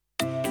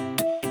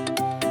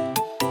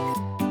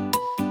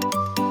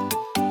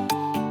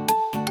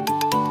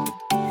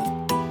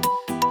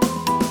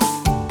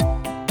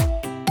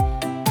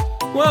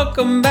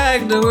Welcome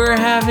back to We're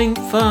Having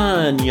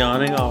Fun.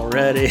 Yawning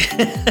already.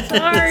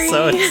 Sorry.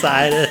 So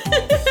excited.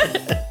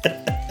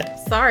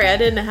 Sorry, I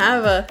didn't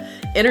have a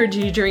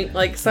energy drink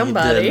like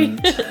somebody.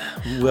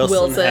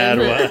 Wilson had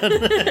one.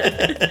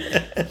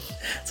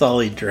 That's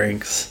all he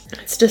drinks.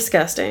 It's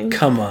disgusting.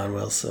 Come on,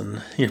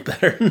 Wilson. You're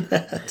better than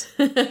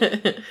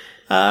that.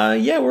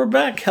 Yeah, we're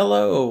back.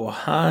 Hello.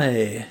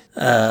 Hi.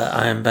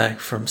 I'm back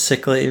from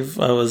sick leave.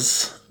 I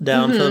was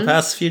down for the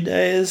past few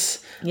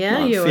days. Yeah,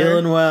 I'm you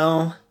feeling were.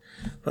 well,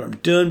 but I'm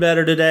doing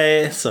better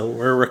today, so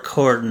we're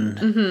recording.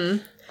 Mm-hmm.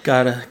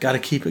 Gotta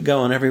keep it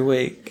going every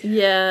week.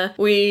 Yeah,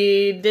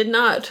 we did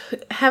not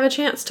have a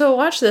chance to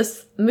watch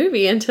this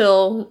movie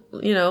until,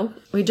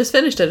 we just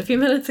finished it a few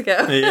minutes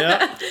ago.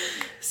 Yeah.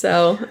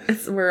 So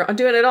we're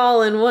doing it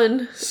all in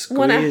one afternoon.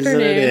 Squeezing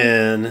it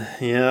in.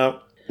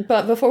 Yep.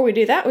 But before we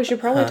do that, we should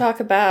probably talk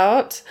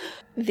about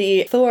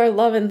the Thor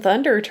Love and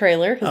Thunder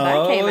trailer, because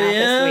that came out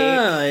this week.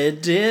 Yeah,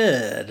 it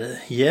did.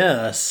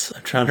 Yes.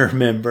 I'm trying to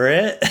remember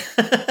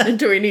it.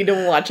 Do we need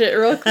to watch it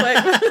real quick?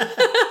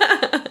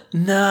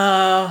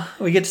 No.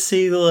 We get to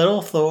see the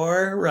little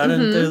Thor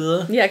running through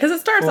the Yeah, because it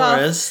starts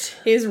forest.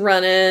 off, he's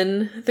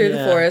running through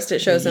the forest. It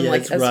shows him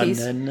He's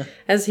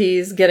as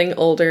he's getting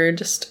older,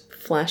 just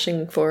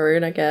flashing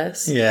forward, I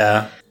guess.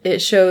 Yeah. It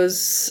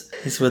shows...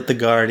 He's with the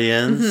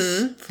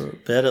Guardians, for a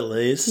bit at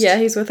least. Yeah,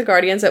 he's with the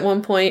Guardians. At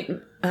one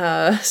point,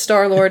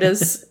 Star-Lord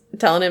is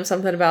telling him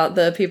something about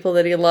the people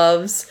that he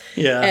loves.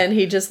 Yeah. And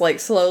he just,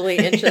 slowly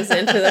inches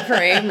into the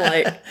frame,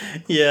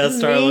 Yeah,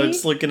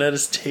 Star-Lord's looking at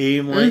his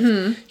team,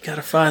 you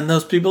gotta find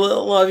those people that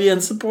love you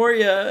and support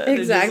you. And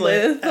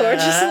Exactly. Thor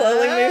just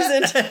slowly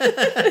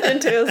moves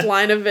into his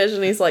line of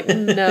vision. He's like,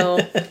 no,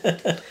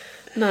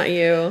 not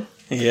you.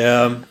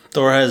 Yeah,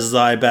 Thor has his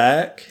eye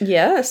back.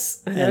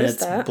 Yes, I And noticed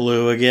it's that.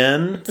 blue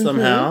again,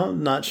 somehow.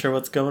 Not sure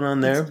what's going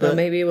on there, But but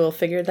maybe we'll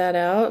figure that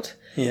out.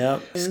 yeah.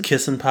 He's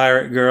kissing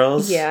pirate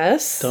girls.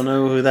 Yes. Don't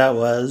know who that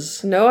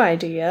was. No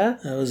idea.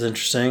 That was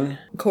interesting.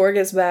 Korg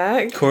is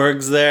back.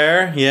 Korg's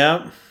there.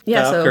 Yep.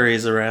 Yeah, so-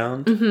 Valkyrie's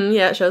around.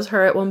 Yeah, it shows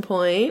her at one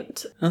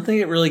point. I don't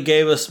think it really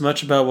gave us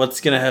much about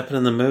what's going to happen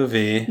in the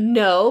movie.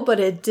 No, but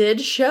it did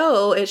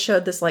show. It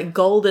showed this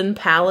golden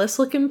palace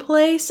looking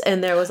place,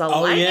 and there was a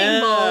lightning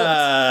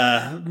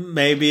bolt.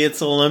 Maybe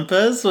it's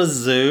Olympus with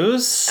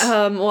Zeus.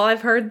 Well,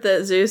 I've heard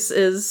that Zeus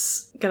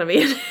is gonna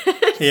be in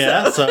it.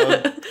 Yeah,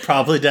 so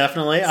probably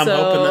definitely. I'm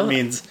hoping that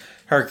means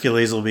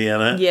Hercules will be in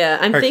it. Yeah,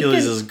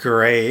 Hercules is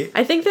great.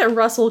 I think that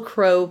Russell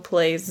Crowe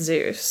plays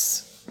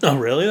Zeus. Oh,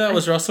 really? That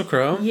was Russell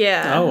Crowe?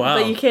 Yeah. Oh, wow.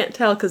 But you can't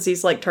tell because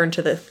he's turned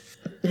to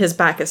his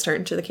back is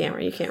turned to the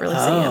camera. You can't really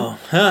see him. Oh,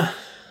 huh.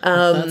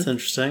 That's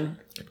interesting.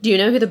 Do you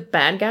know who the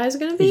bad guy's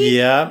gonna be?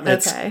 Yeah,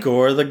 it's Okay.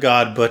 Gore the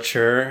God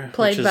Butcher,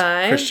 Played which is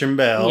by Christian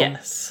Bale.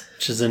 Yes.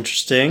 Which is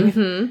interesting.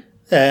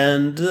 Mm-hmm.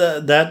 And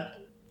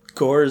that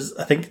Gore's,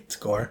 I think it's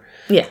Gore.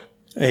 Yeah.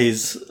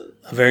 He's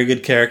a very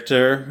good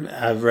character.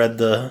 I've read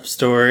the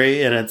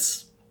story and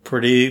it's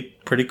pretty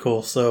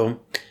cool. So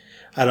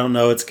I don't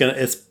know. It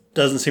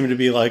doesn't seem to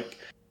be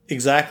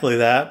exactly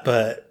that,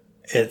 but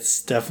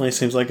it's definitely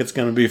seems like it's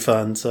going to be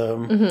fun.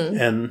 So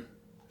and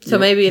So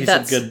maybe he's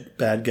that's a good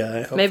bad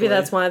guy. Hopefully. Maybe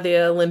that's why the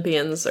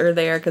Olympians are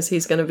there, because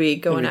he's going to be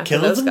going after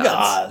killing those some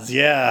gods.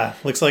 Yeah,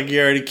 looks like you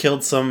already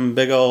killed some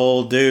big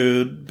old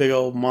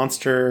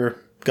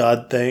monster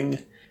god thing.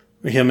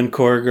 Him and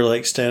Korg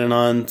are standing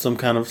on some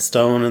kind of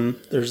stone, and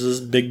there's this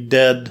big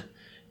dead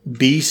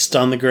beast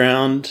on the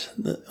ground,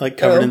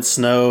 covered in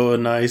snow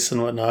and ice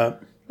and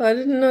whatnot. I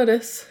didn't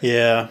notice.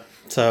 Yeah,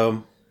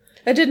 so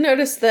I did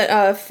notice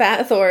that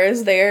Fat Thor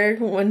is there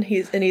when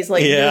he's doing little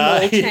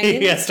chains.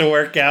 he has to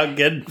work out,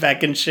 get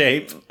back in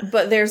shape.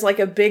 But there's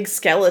a big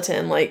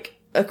skeleton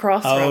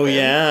across from him. Oh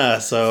yeah,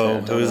 so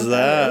don't know who's what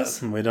that? that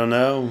is. We don't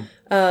know.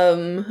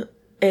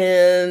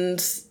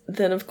 And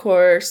then of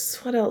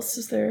course, what else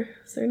is there?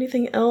 Is there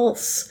anything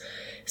else?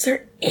 Is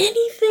there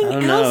anything I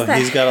don't else know. that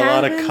He's got a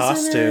lot of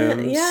happens in it?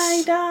 costumes. Yeah,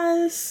 he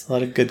does. A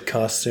lot of good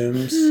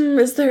costumes.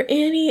 Is there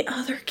any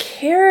other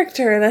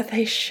character that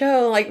they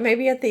show?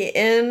 Maybe at the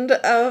end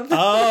of...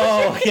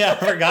 Oh, yeah,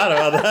 I forgot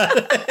about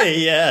that.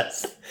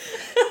 Yes.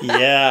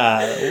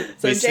 Yeah.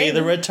 We see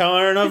the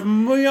return of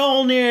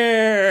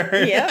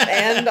Mjolnir. Yep,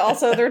 and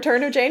also the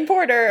return of Jane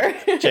Porter.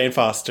 Jane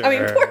Foster. I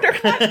mean, Porter.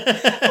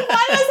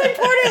 Why wasn't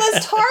Porter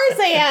this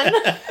Tarzan?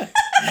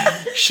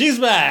 She's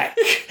back.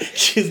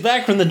 She's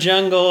back from the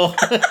jungle.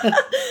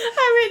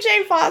 I mean,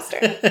 Jane Foster.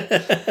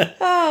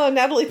 Oh,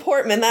 Natalie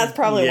Portman. That's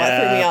probably what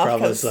threw me off.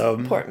 Probably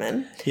so.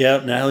 Portman.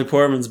 Yep, Natalie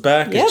Portman's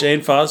back as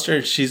Jane Foster,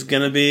 and she's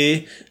going to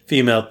be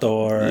female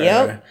Thor.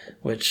 Yep.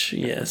 Which,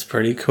 is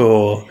pretty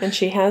cool. And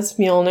she has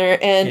Mjolnir,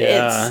 and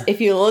it's,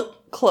 if you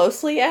look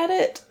closely at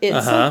it,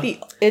 it's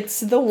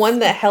it's the one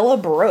that Hela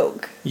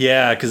broke.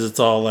 Yeah, because it's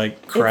all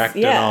cracked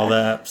and all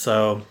that.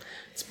 So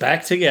it's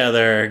back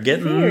together,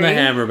 getting the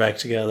hammer back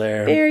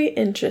together. Very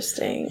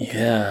interesting.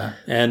 Yeah,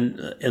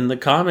 and in the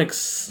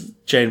comics,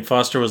 Jane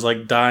Foster was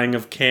dying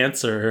of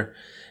cancer,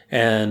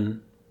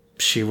 and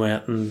she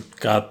went and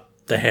got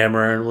the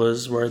hammer and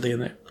was worthy.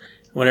 And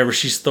whenever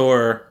she's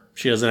Thor,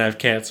 she doesn't have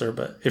cancer,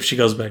 but if she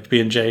goes back to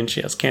being Jane,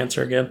 she has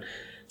cancer again.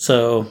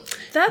 So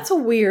that's a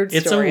weird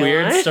story. It's a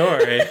weird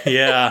story.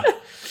 Yeah.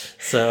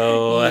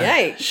 So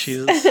Yikes.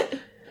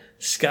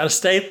 she's got to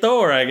stay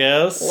Thor, I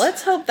guess.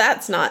 Let's hope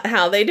that's not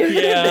how they do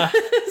it.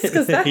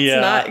 Because that's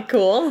not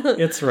cool.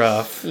 It's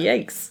rough.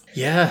 Yikes.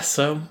 Yeah,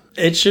 so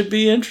it should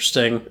be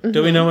interesting. Mm-hmm.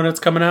 Do we know when it's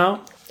coming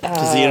out?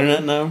 Does the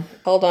internet know?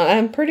 Hold on.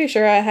 I'm pretty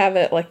sure I have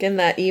it like in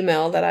that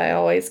email that I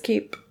always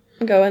keep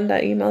going,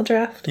 that email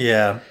draft.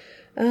 Yeah.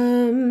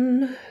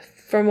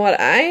 From what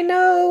I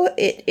know,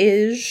 it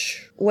is...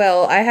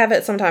 Well, I have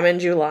it sometime in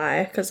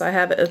July, because I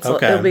have it...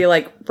 It'll be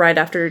like right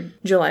after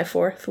July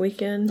 4th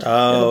weekend.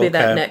 Oh, it'll be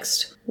that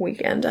next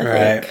weekend,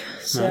 I think.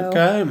 So.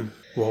 Okay.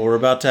 Well, we're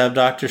about to have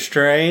Doctor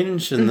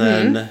Strange, and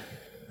then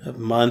a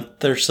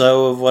month or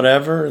so of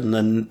whatever, and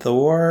then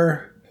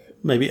Thor,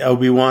 maybe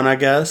Obi-Wan, I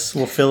guess,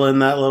 will fill in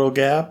that little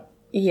gap.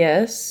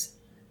 Yes.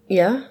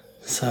 Yeah.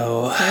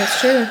 So...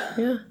 That's true,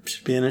 yeah.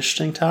 Should be an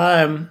interesting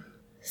time.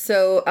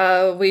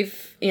 So,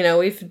 we've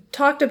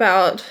talked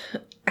about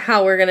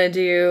how we're going to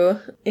do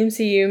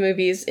MCU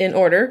movies in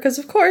order. Because,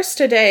 of course,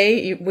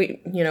 today,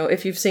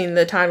 if you've seen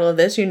the title of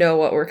this, you know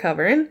what we're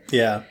covering.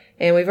 Yeah.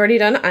 And we've already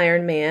done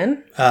Iron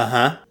Man.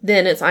 Uh-huh.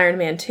 Then it's Iron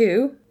Man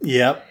 2.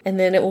 Yep. And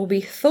then it will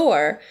be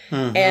Thor.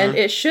 Mm-hmm. And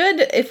it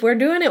should, if we're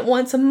doing it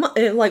once a month,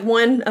 like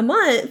one a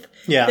month,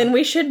 then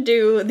we should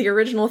do the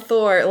original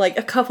Thor like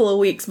a couple of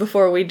weeks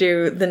before we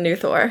do the new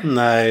Thor.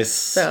 Nice.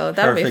 So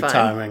that'll be fun. Perfect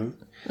timing.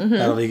 Mm-hmm.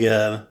 That'll be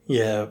good.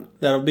 Yeah.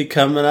 That'll be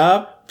coming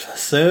up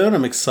soon.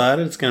 I'm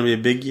excited. It's going to be a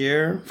big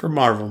year for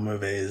Marvel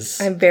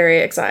movies. I'm very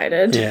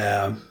excited.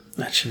 Yeah.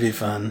 That should be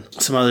fun.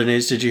 Some other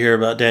news. Did you hear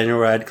about Daniel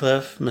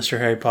Radcliffe, Mr.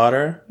 Harry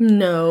Potter?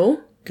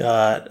 No.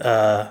 Got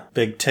a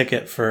big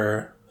ticket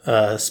for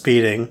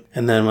speeding.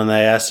 And then when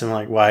they asked him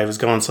like why he was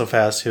going so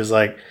fast, he was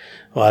like,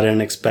 well, I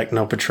didn't expect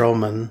no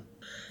patrolman.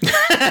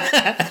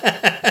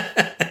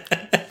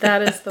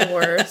 That is the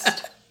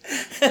worst.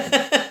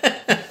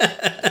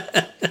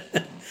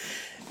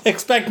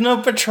 Expect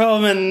no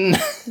patrolman.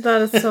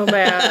 That is so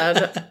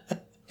bad.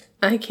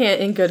 I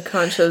can't in good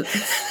conscience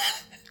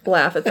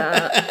laugh at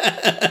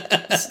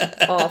that. It's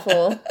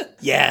awful.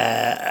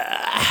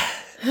 Yeah.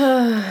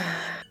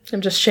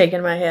 I'm just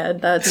shaking my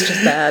head. That's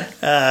just bad.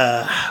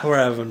 We're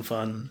having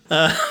fun.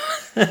 Are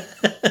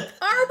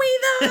we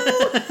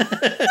though?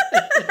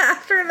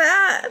 After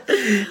that?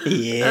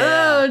 Yeah.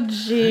 Oh,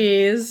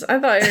 jeez. I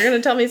thought you were going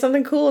to tell me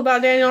something cool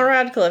about Daniel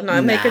Radcliffe,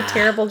 not make a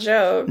terrible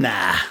joke.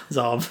 Nah.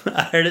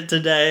 I heard it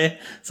today,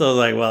 so I was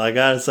like, well, I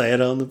gotta say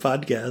it on the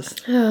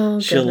podcast. Oh,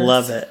 She'll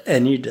love it,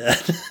 and you did.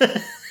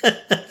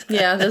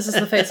 Yeah, this is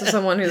the face of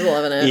someone who's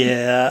loving it.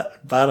 Yeah.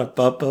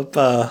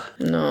 Ba-da-ba-ba-ba.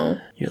 No.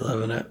 You're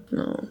loving it.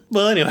 No.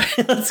 Well, anyway,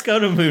 let's go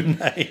to Moon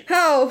Knight.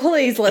 Oh,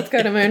 please, let's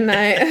go to Moon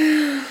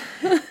Knight.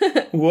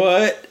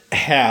 What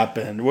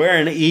happened? We're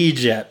in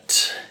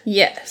Egypt.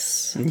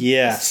 Yes.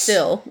 Yes.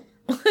 Still.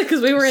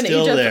 Because we were in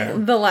Still Egypt there.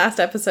 the last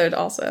episode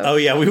also. Oh,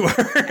 yeah, we were.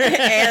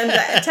 And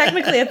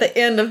technically at the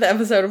end of the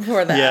episode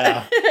before that.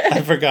 Yeah,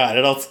 I forgot.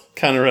 It all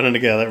kind of running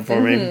together for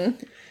me.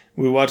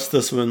 We watched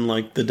this one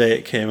like the day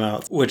it came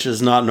out, which is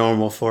not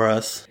normal for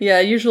us. Yeah,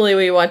 usually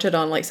we watch it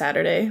on like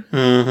Saturday.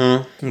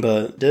 Mm-hmm.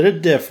 But did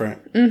it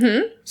different.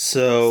 Mm-hmm.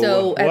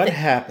 So what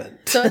happened?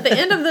 So at the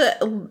end of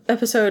the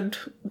episode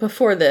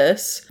before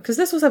this, because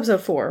this was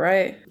episode 4,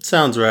 right?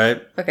 Sounds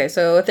right. Okay,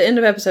 so at the end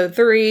of episode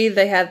 3,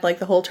 they had like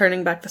the whole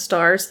turning back the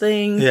stars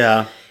thing.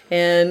 Yeah.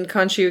 And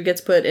Khonshu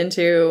gets put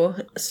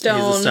into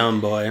stone. He's a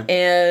stone boy.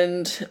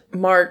 And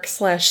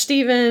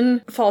Mark/Steven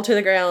fall to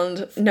the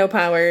ground. No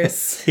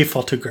powers. He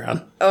fall to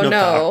ground. Oh,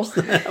 no.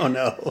 Oh,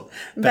 no.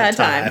 Bad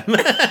time. How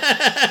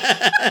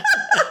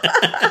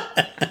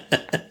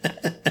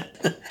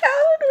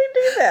did we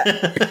do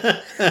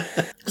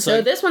that?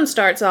 So this one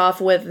starts off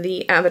with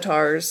the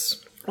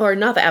avatars. Or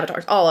not the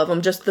avatars. All of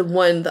them. Just the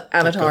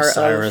avatar like of...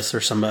 Osiris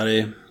or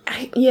somebody.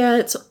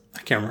 It's...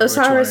 I can't remember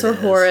Osiris which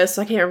one or Horus.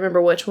 I can't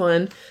remember which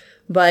one.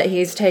 But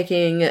he's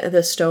taking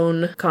the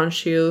stone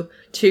Khonshu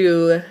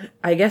to,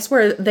 I guess,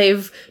 where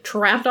they've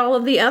trapped all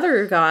of the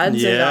other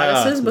gods and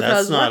goddesses.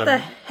 Because what the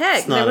heck?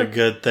 It's not a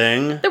good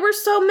thing. There were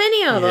so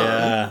many of them.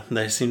 Yeah,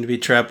 they seem to be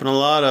trapping a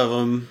lot of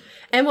them.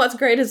 And what's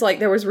great is, like,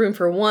 there was room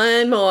for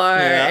one more,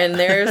 and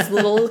there's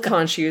little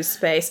Khonshu's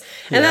space.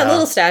 And that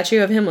little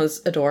statue of him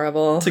was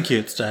adorable. It's a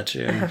cute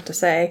statue. I have to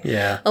say.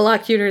 Yeah. A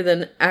lot cuter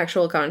than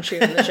actual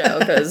Khonshu in the show,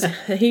 because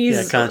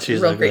he's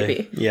Khonshu's real ugly.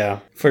 creepy. Yeah,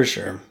 for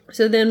sure.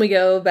 So then we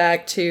go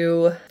back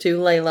to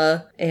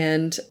Layla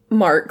and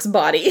Mark's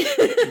body.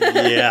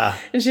 Yeah.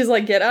 And she's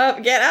like, get up,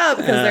 because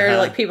there are,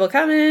 like, people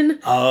coming.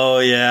 Oh,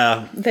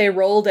 yeah. They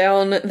roll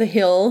down the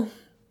hill,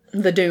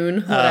 the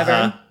dune,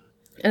 whatever.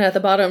 And at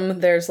the bottom,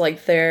 there's,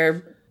 like,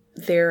 their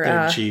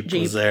Jeep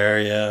was there,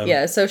 yeah.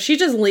 Yeah, so she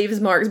just leaves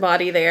Mark's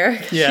body there.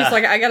 Yeah. She's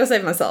like, I gotta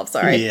save myself,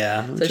 sorry.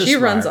 Yeah. So she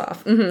runs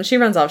off. Mm-hmm, she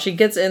runs off. She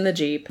gets in the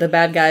Jeep. The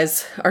bad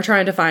guys are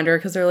trying to find her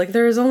because they're like,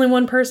 there's only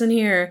one person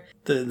here.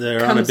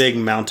 They're on a big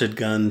mounted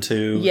gun,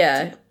 too.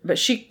 Yeah, but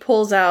she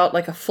pulls out,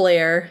 like, a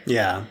flare.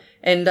 Yeah.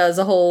 And does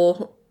a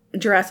whole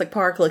Jurassic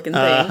Park looking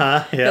thing.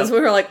 Yeah. Because we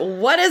were like,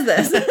 what is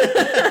this?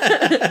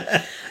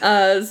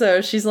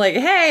 So she's like,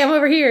 hey, I'm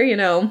over here, you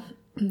know.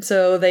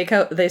 So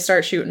they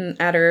start shooting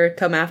at her,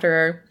 come after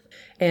her.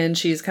 And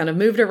she's kind of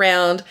moved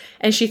around,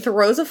 and she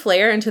throws a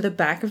flare into the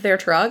back of their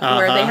truck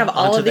where they have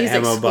all of these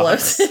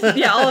explosives.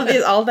 Yeah,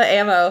 all the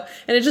ammo,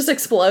 and it just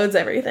explodes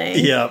everything.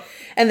 Yep.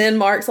 And then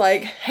Mark's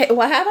like, "Hey,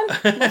 what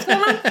happened? What's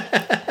going on?"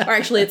 Or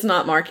actually, it's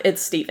not Mark;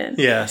 it's Steven.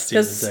 Yeah,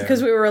 Steven's there.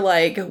 Because we were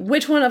like,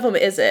 "Which one of them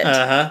is it?"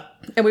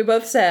 And we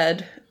both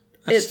said,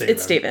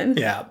 "It's Steven."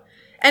 Yeah.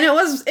 And it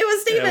was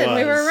Steven.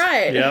 We were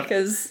right. Yep.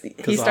 Because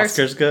he starts.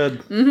 Oscar's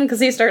good. Because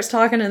he starts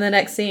talking in the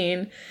next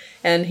scene.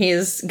 And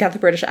he's got the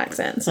British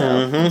accent,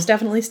 so it's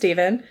definitely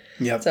Steven.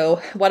 Yep.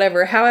 So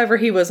however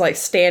he was like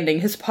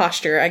standing, his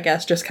posture, I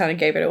guess, just kind of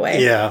gave it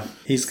away. Yeah,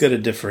 he's good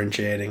at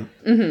differentiating.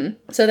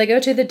 So they go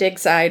to the dig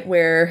site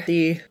where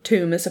the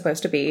tomb is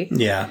supposed to be.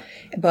 Yeah.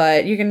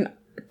 But you can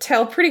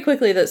tell pretty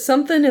quickly that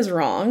something is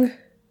wrong.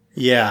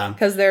 Yeah.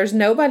 Because there's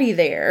nobody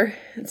there.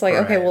 It's like,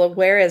 okay, well,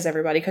 where is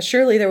everybody? Because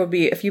surely there would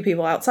be a few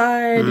people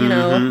outside, you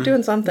know,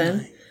 doing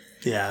something.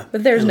 Yeah.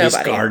 But there's at nobody.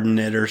 Least garden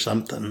it or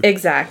something.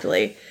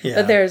 Exactly. Yeah.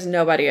 But there's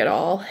nobody at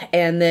all.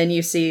 And then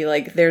you see,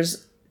 like, there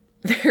is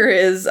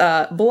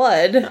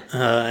blood.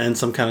 And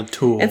some kind of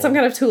tool.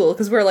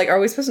 Because we're like,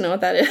 are we supposed to know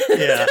what that is?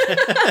 Yeah.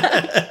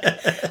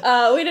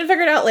 We didn't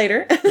figure it out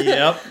later.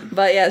 Yep.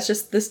 But yeah, it's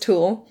just this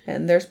tool.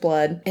 And there's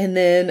blood. And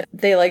then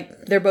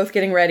they're both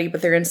getting ready,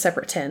 but they're in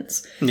separate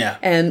tents. Yeah.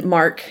 And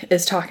Mark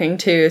is talking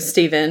to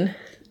Steven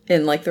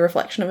in, like, the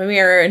reflection of a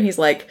mirror. And he's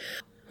like,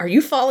 are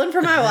you falling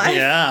for my wife?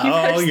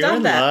 Yeah. You're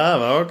in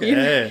love.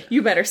 Okay.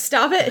 You better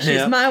stop it.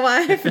 She's my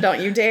wife. Don't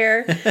you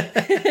dare.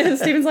 And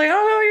Steven's like, I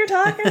don't know what you're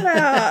talking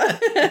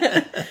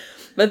about.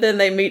 But then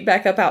they meet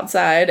back up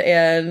outside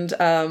and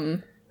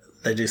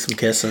they do some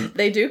kissing.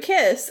 They do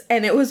kiss.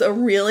 And it was a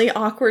really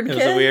awkward kiss. It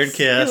was a weird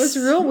kiss. It was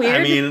real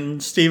weird. I mean,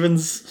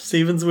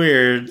 Steven's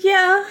weird.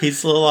 Yeah.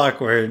 He's a little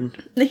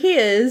awkward. He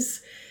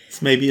is.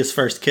 It's maybe his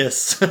first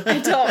kiss. I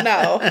don't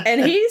know.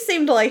 And he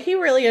seemed like he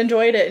really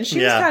enjoyed it. And she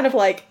was kind of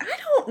like, I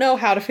don't know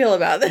how to feel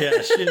about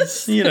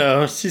this.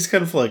 Yeah, she's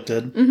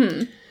conflicted.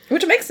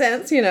 Which makes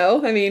sense, you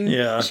know. I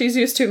mean, she's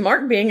used to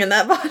Mark being in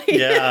that body.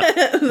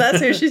 Yeah. That's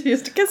who she's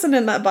used to kissing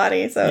in that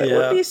body. So it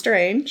would be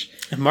strange.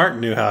 And Mark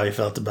knew how he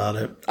felt about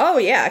it. Oh,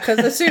 yeah. Because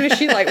as soon as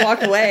she, like,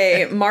 walked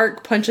away,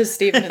 Mark punches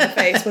Steven in the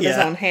face with his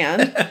own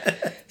hand.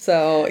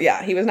 So,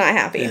 yeah, he was not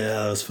happy.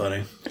 Yeah, that was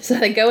funny. So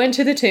they go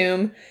into the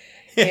tomb.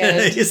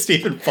 And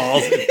Steven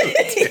falls into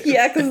the tomb.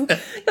 Yeah,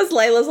 because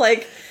Layla's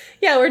like,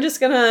 yeah, we're just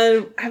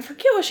gonna, I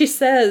forget what she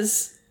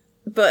says,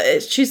 but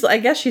I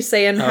guess she's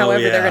saying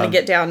however they're gonna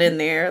get down in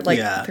there. Like,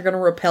 they're gonna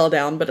rappel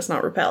down, but it's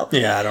not repel.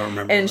 Yeah, I don't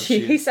remember. And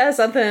he says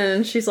something,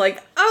 and she's like,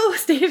 oh,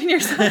 Steven, you're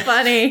so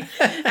funny.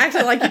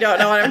 Acting like you don't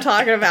know what I'm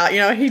talking about. You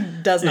know, he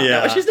does not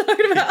know what she's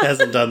talking about. He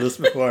hasn't done this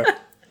before.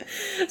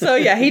 So,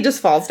 yeah, he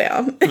just falls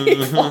down.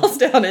 He falls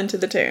down into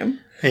the tomb.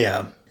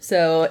 Yeah.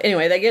 So,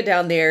 anyway, they get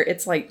down there.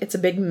 It's a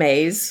big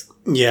maze.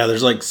 Yeah,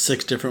 there's like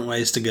 6 different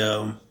ways to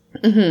go.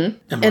 And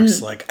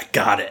Mark's like, I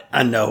got it.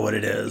 I know what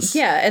it is.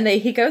 Yeah, and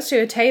he goes to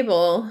a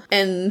table,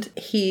 and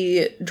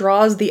he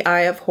draws the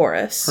Eye of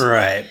Horus.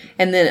 Right.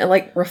 And then it,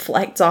 like,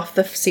 reflects off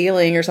the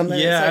ceiling or something.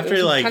 Yeah, after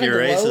he, like,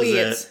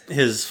 erases it,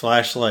 his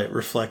flashlight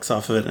reflects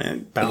off of it,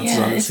 and it bounces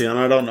on the ceiling.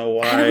 I don't know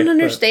why. I don't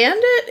understand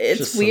it.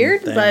 It's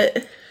weird,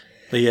 but...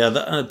 But yeah,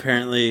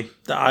 apparently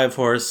the Eye of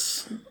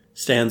Horus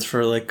stands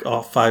for, like,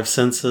 all 5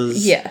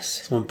 senses.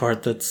 Yes. It's one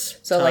part that's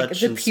so, touch like,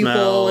 the and pupil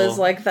smell, is,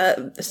 like,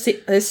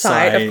 this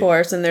side, of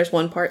course, and there's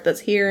one part that's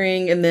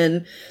hearing, and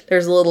then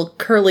there's a little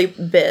curly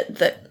bit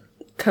that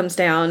comes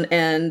down,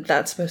 and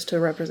that's supposed to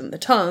represent the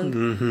tongue.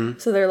 Mm-hmm.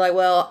 So they're like,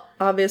 well,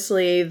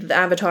 obviously, the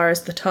Avatar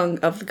is the tongue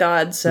of the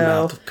god, so...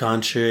 Mouth of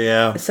Khonshu,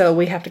 yeah. So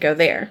we have to go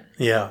there.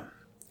 Yeah.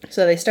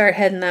 So they start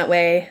heading that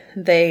way.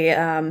 They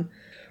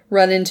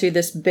run into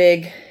this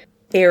big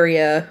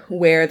area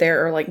where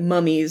there are, like,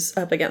 mummies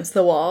up against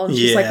the wall. And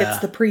she's like, it's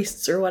the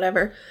priests or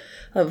whatever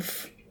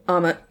of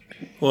Ammit.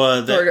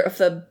 Well, or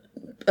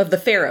of the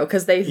pharaoh,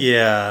 because they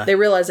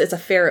realize it's a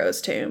pharaoh's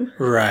tomb.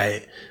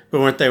 Right. But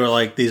weren't they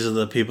like, these are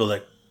the people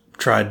that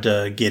tried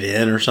to get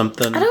in or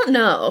something? I don't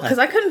know, because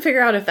I couldn't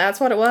figure out if that's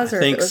what it was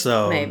or if it was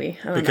so. Maybe.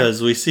 I don't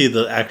because know. We see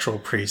the actual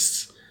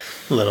priests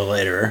a little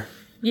later.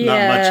 Yeah.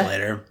 Not much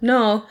later.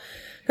 No,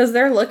 because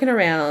they're looking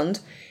around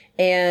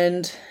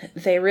and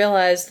they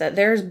realize that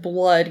there's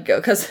blood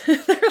because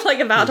they're like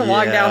about to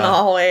walk down the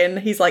hallway and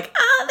he's like,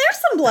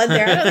 there's some blood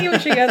there. I don't think we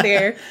should go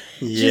there.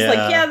 She's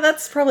like, yeah,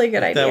 that's probably a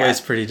good idea. That way's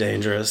pretty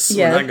dangerous.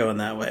 Yeah. We're not going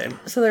that way.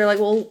 So they're like,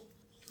 we'll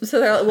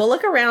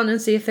look around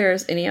and see if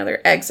there's any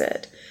other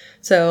exit.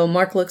 So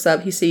Mark looks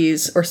up,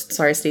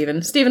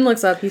 Steven. Steven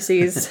looks up, he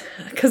sees,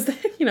 because,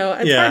 you know,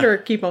 it's hard to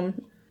keep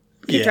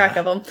track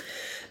of them.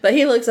 But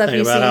he looks up,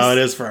 Think about how it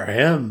is for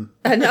him.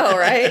 I know,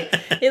 right?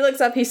 He looks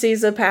up, he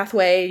sees a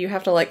pathway. You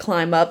have to, like,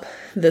 climb up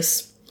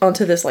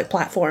onto this, like,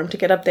 platform to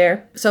get up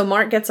there. So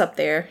Mark gets up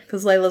there,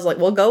 because Layla's like,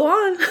 well, go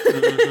on.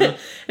 Mm-hmm.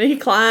 And he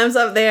climbs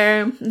up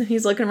there.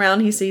 He's looking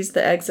around, he sees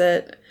the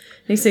exit.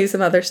 He sees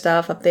some other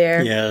stuff up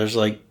there. Yeah, there's,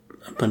 like,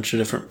 a bunch of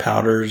different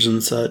powders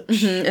and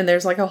such. And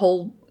there's like a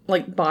whole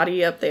like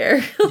body up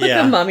there, like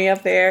Yeah. a mummy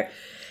up there.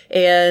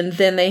 And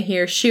then they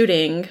hear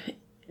shooting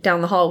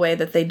down the hallway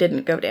that they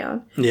didn't go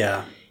down.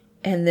 Yeah.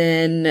 And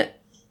then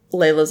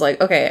Layla's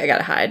like, okay, I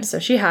gotta hide. So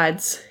she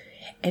hides.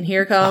 And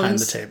here comes... Behind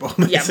the table.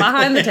 Yeah, basically.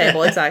 behind the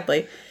table,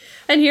 exactly.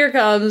 And here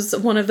comes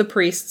one of the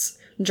priests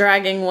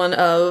dragging one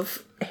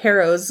of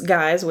Harrow's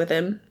guys with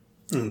him.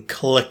 And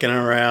clicking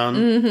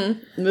around.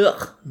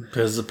 Ugh.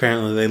 Because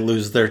apparently they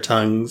lose their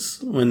tongues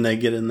when they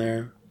get in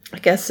there. I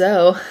guess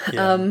so.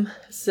 Yeah.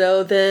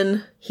 So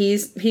then he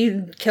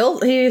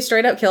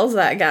straight up kills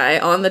that guy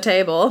on the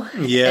table.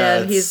 Yeah,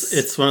 And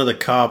it's one of the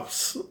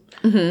cops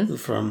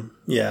from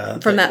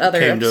that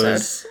other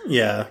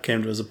episode.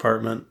 Came to his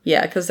apartment.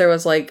 Yeah, because there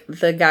was like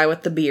the guy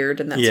with the beard,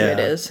 and that's who Yeah. it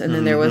is. And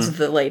then there was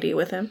the lady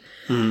with him.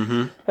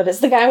 Mm-hmm. But it's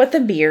the guy with the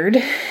beard.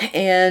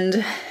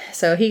 And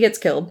so he gets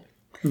killed.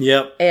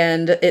 Yep.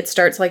 And it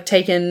starts like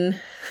taking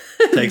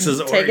Takes his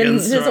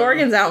organs.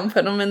 organs out and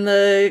putting them in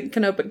the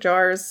canopic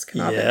jars.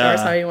 Yeah.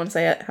 How you want to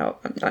say it. I'm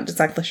not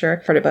exactly sure.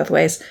 Heard it both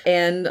ways.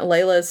 And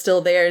Layla is still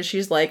there, and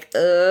she's like,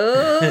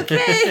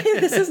 okay,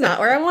 this is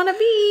not where I want to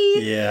be.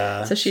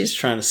 Yeah. So she's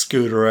trying to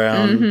scoot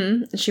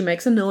around. She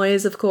makes a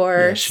noise, of Yeah,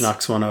 course. she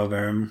knocks one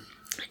over him.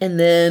 And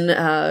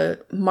then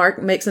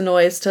Mark makes a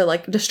noise to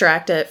like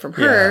distract it from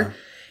her. Yeah.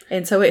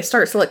 And so it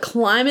starts like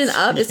climbing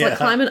up. It's like Yeah.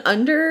 climbing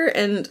under,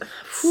 and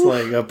It's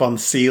like up on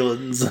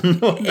ceilings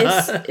and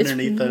whatnot it's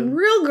underneath them.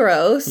 real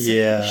gross.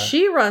 Yeah.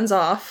 She runs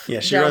off. Yeah,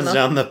 she runs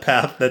down the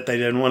path that they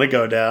didn't want to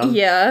go down.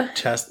 Yeah.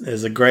 Which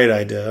is a great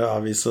idea,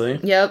 obviously.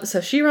 Yep.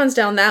 So she runs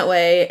down that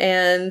way,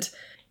 and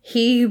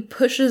he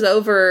pushes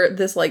over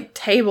this like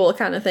table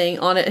kind of thing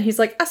on it, and he's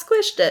like, I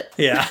squished it.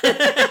 Yeah.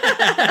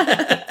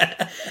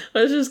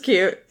 Which is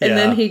cute. And Yeah.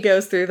 then he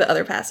goes through the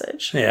other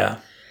passage. Yeah.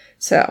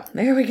 So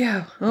there we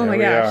go. Oh There my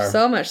we gosh. are.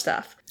 So much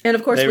stuff. And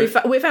of course,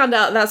 we found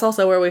out, that's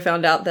also where we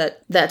found out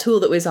that that tool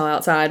that we saw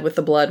outside with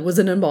the blood was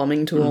an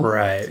embalming tool.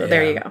 Right. So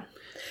there yeah. you go.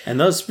 And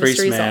those priests,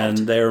 Mystery man,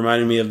 solved. they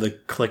reminded me of the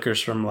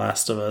clickers from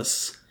Last of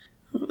Us.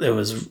 It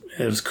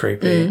was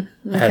creepy.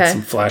 I had okay.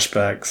 some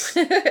flashbacks.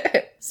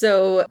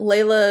 So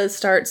Layla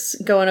starts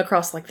going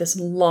across like this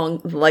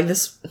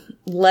this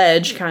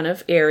ledge kind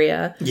of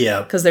area.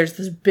 Yep. Because there's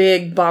this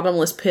big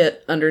bottomless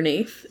pit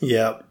underneath.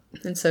 Yep.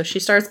 And so she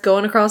starts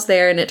going across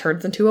there, and it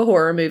turns into a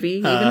horror movie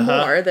even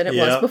more than it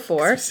was Yep.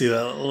 before. You see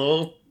that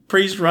little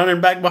priest running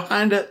back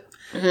behind it?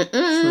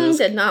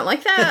 Did not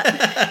like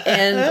that.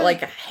 And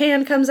like a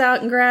hand comes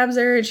out and grabs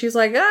her, and she's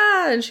like,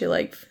 ah, and she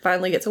like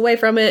finally gets away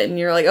from it, and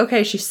you're like,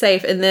 okay, she's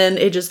safe. And then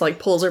it just like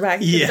pulls her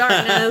back into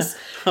darkness.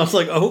 I was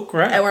like, oh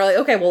crap. And we're like,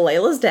 okay, well,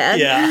 Layla's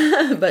dead.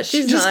 Yeah. But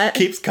she's She just not.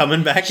 keeps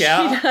coming back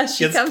out. does.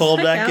 She Gets comes pulled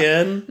back back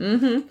out.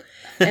 in.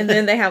 And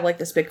then they have like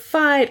this big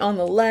fight on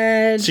the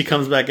ledge. She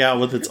comes back out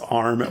with its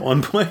arm at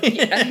one point.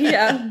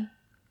 Yeah.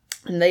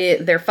 And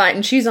they're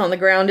fighting. She's on the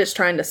ground. It's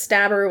trying to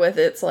stab her with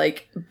its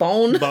like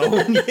bone.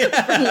 Bone.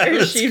 Yeah. Where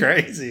That's she-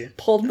 crazy.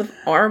 Pulled the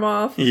arm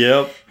off.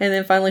 Yep. And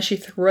then finally she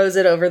throws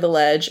it over the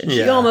ledge, and she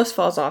Yeah. almost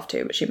falls off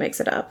too, but she makes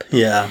it up.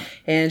 Yeah.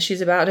 And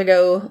she's about to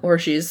go, or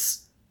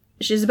she's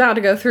about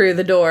to go through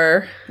the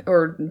door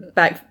or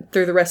back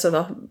through the rest of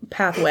the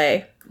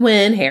pathway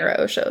when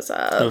Harrow shows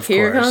up. Of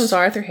Here course. comes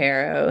Arthur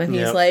Harrow, and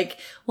he's Yep. like,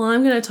 well,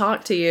 I'm going to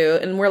talk to you.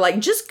 And we're like,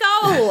 just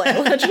go.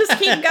 Like, just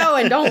keep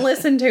going. Don't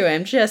listen to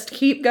him. Just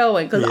keep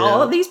going. Because all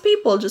Yeah. of these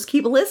people just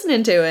keep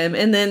listening to him.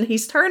 And then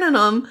he's turning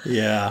them.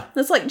 Yeah.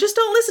 It's like, just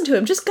don't listen to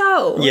him. Just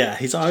go. Yeah.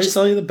 He's always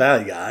telling you the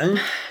bad guy.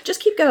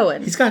 Just keep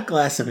going. He's got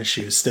glass in his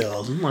shoes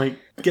still. I'm like,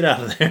 get out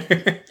of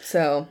there.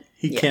 So...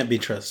 He can't be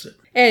trusted.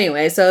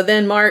 Anyway, so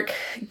then Mark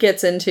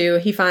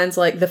he finds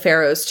like the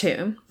Pharaoh's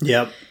tomb.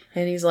 Yep.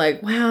 And he's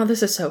like, wow,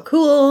 this is so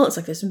cool. It's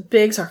like this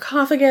big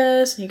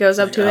sarcophagus. And he goes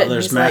up to it. And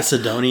There's he's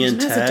Macedonian like,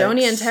 text.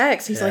 Macedonian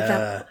text. He's like,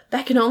 Yeah.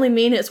 that can only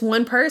mean it's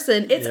one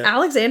person. It's Yep.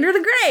 Alexander the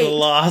The Great.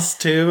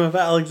 lost tomb of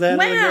Alexander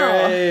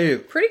Wow. the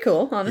Great. Pretty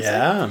cool, honestly.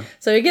 Yeah.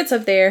 So he gets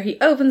up there, he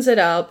opens it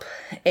up,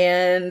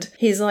 and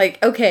he's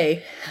like,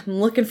 okay, I'm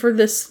looking for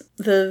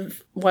the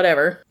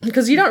whatever.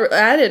 Because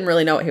I didn't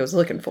really know what he was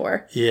looking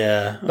for.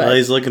 Yeah. Well,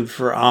 he's looking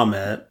for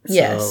Amit.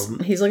 Yes, So,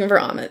 he's looking for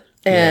Amit.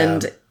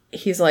 And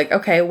he's like,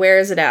 okay, where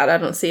is it at? I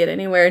don't see it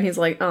anywhere. And he's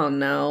like, oh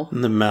no.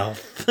 in the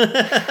mouth.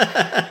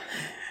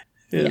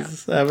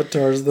 His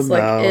avatar's the It's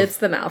mouth. like, it's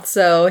the mouth.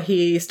 So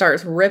he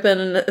starts ripping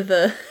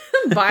the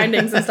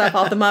bindings and stuff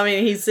off the mummy,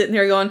 and he's sitting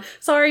there going,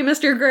 sorry,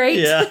 Mr. Great.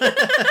 Yeah.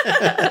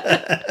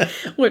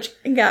 Which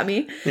got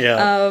me.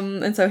 Yeah.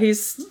 And so he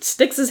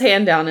sticks his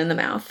hand down in the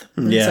mouth.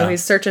 And Yeah. so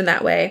he's searching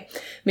that way.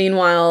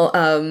 Meanwhile,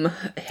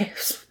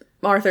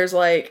 Arthur's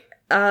like,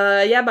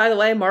 yeah, by the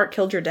way, Mark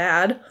killed your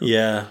dad.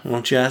 Yeah.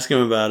 Won't you ask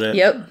him about it?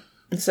 Yep.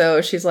 So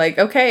she's like,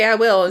 okay, I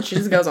will. And she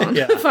just goes on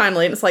Yeah.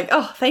 finally. And it's like,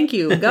 oh, thank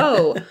you.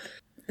 Go.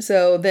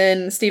 So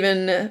then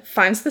Stephen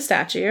finds the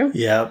statue,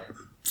 Yep.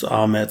 It's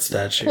Amit's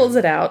statue. pulls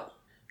it out.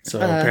 So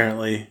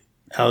apparently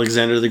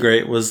Alexander the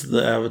Great was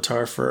the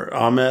avatar for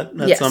Amit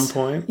at Yes. some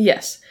point.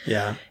 Yes.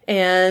 Yeah.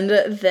 And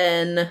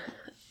then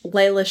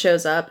Layla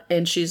shows up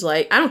and she's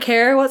like, I don't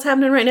care what's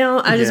happening right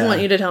now. I just Yeah.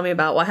 want you to tell me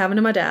about what happened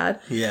to my dad.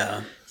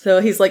 Yeah. So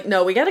he's like,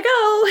 no, we gotta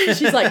go. And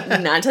she's like,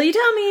 not until you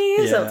tell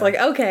me. So Yeah. it's like,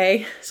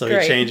 okay. So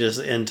great. he changes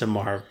into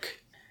Mark.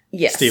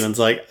 Yes. Steven's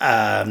like,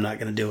 I'm not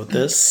going to deal with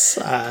this.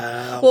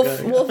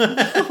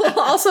 Well,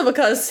 also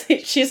because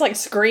she's like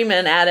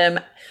screaming at him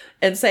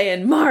and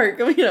saying, Mark,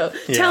 tell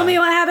Yeah. me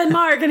what happened,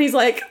 Mark. And he's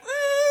like,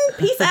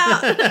 peace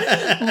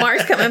out.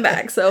 Mark's coming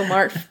back. So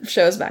Mark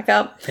shows back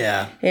up.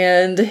 Yeah.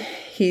 And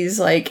he's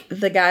like,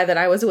 the guy that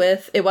I was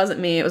with, it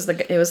wasn't me, it was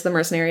the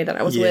mercenary that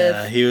I was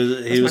Yeah, with. he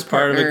was my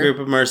part of a partner. group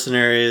of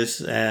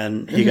mercenaries,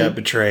 and he got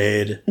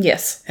betrayed,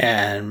 Yes.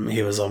 and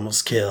he was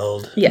almost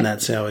killed. Yeah. And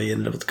that's how he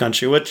ended up with the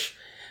country, which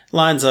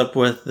lines up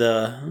with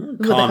the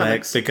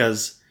comics,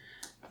 because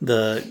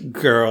the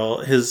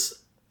girl, his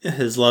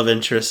love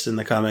interest in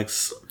the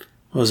comics,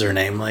 what was her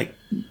name? Like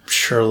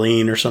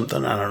Charlene or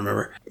something? I don't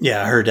remember.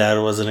 Yeah, her dad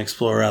was an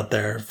explorer out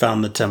there,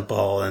 found the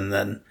temple, and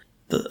then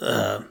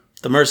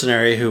the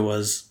mercenary, who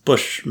was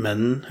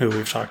Bushman, who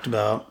we've talked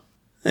about,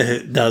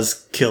 it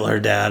does kill her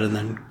dad and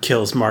then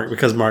kills Mark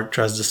because Mark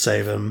tries to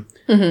save him.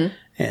 Mm-hmm.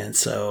 And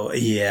so,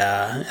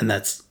 yeah, and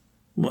that's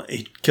what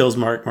he kills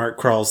Mark. Mark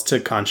crawls to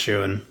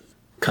Khonshu, and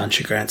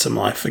Khonshu grants him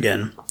life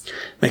again,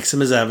 makes him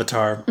his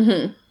avatar.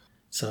 Mm-hmm.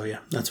 So, yeah,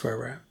 that's where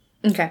we're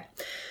at. Okay.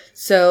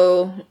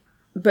 So,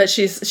 but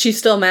she's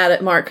still mad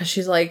at Mark because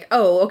she's like,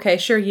 oh, okay,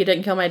 sure, you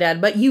didn't kill my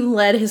dad, but you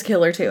led his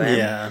killer to him.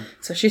 Yeah.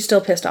 So she's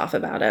still pissed off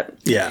about it.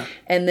 Yeah.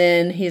 And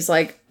then he's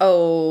like,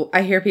 oh,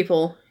 I hear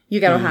people, you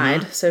gotta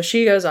hide. So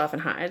she goes off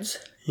and hides.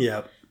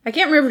 Yep. I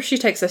can't remember if she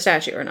takes the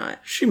statue or not.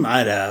 She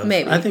might have.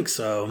 Maybe. I think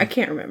so. I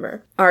can't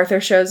remember.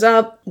 Arthur shows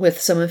up with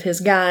some of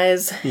his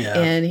guys, Yeah.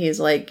 and he's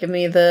like, "Give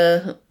me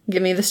the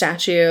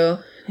statue."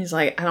 He's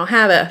like, "I don't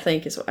have it." I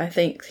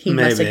think he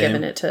must have Maybe.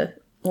 given it to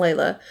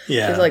Layla.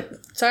 Yeah. He's like,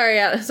 "Sorry,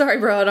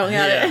 bro, I don't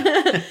got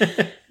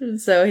it." And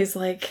so he's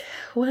like,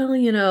 "Well,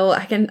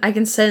 I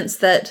can sense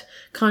that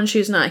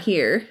Khonshu's not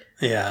here."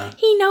 Yeah.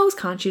 He knows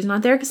Khonshu's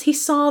not there because he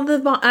saw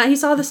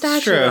the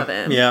statue of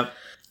him. Yep.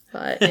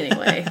 But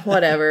anyway,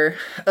 whatever.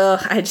 Ugh,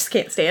 I just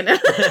can't stand him.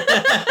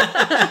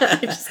 I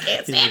just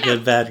can't He's a stand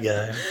good bad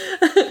guy.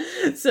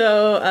 him.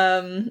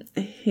 So,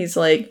 he's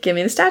like, give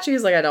me the statue.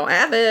 He's like, I don't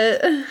have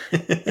it.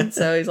 And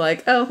so he's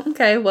like, oh,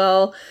 okay,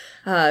 well,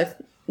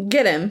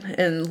 get him.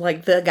 And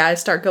like the guys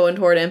start going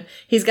toward him.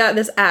 He's got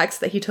this axe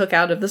that he took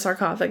out of the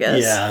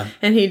sarcophagus. Yeah.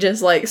 And he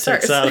just like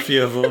starts Takes out a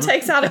few of them.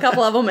 takes out a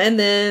couple of them, and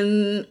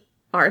then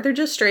Arthur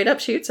just straight up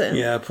shoots him.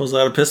 Yeah, pulls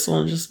out a pistol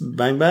and just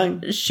bang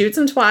bang. Shoots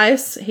him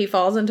twice. He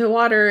falls into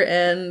water,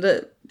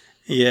 and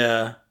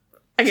Yeah.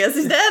 I guess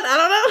he's dead. I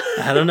don't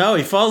know. I don't know.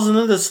 He falls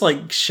into this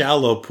like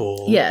shallow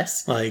pool.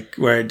 Yes. Like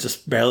where it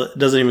just barely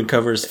doesn't even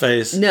cover his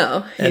face.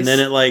 No. And then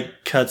it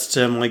like cuts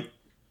to him like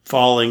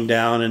falling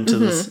down into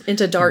this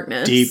into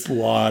darkness. deep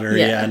water.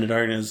 Yeah. Yeah, into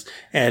darkness.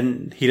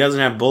 And he doesn't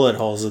have bullet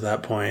holes at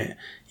that point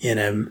in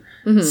him.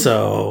 Mm-hmm.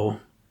 So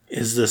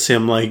is this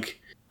him like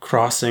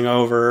crossing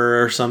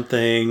over or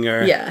something?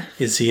 Or Yeah.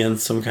 is he in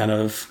some kind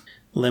of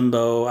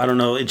limbo? I don't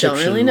know. Egyptian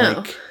Don't really know.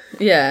 like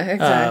Yeah,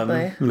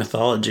 exactly.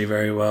 mythology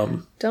very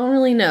well. Don't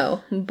really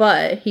know.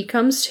 But he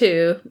comes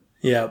to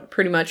Yeah.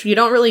 pretty much. You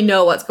don't really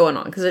know what's going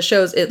on because it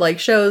shows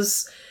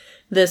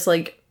this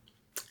like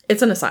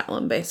it's an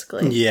asylum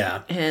basically.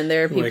 Yeah. And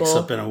there are people. Wakes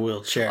up in a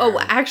wheelchair. Oh,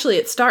 actually,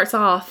 it starts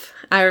off.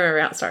 I remember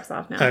how it starts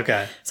off now.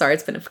 Okay. Sorry,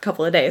 it's been a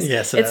couple of days.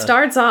 Yes, it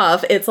starts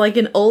off. It's like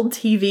an old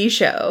TV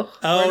show.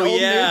 or an Oh,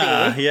 old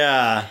yeah. movie.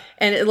 Yeah.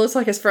 And it looks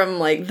like it's from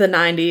like the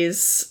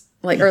 90s,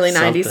 like early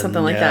 90s,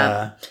 something like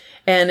that.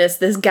 And it's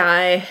this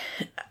guy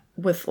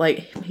with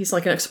like, he's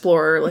like an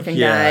explorer looking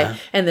Yeah. guy,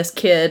 and this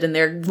kid, and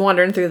they're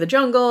wandering through the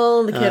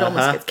jungle. The kid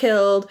almost gets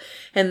killed.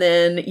 And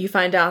then you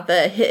find out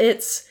that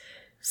it's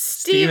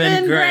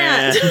Stephen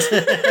Grant.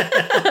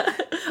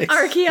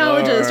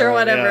 Archaeologist or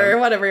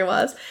whatever he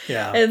was.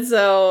 Yeah. And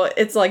so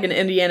it's like an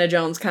Indiana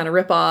Jones kind of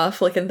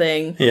ripoff looking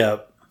thing.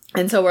 Yep.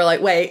 And so we're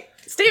like, wait,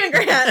 Stephen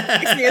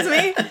Grant, excuse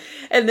me?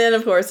 And then,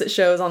 of course, it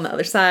shows on the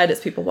other side,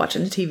 it's people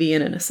watching TV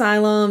in an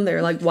asylum. There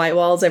are like white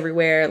walls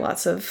everywhere,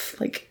 lots of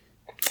like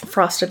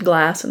frosted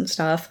glass and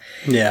stuff.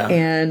 Yeah.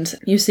 And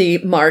you see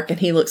Mark, and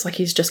he looks like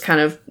he's just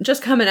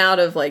coming out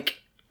of like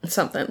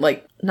something,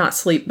 like not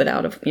sleep, but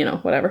out of,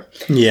 whatever.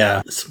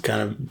 Yeah. Some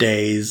kind of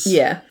daze.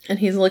 Yeah. And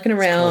he's looking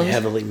around. Probably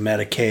heavily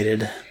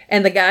medicated.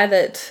 And the guy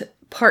that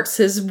parks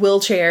his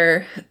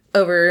wheelchair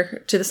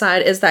over to the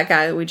side is that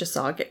guy that we just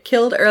saw get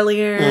killed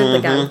earlier, the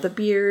guy with the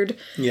beard.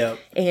 Yep.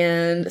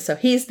 And so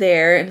he's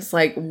there, and it's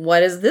like,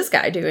 what is this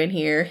guy doing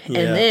here? Yeah.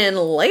 And then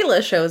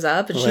Layla shows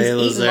up, and she's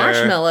Layla's eating there.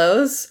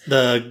 marshmallows.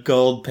 The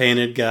gold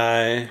painted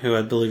guy, who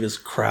I believe is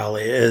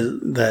Crowley,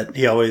 that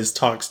he always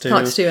talks to.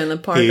 Talks to in the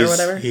park or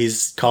whatever.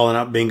 He's calling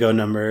out bingo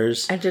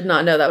numbers. I did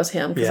not know that was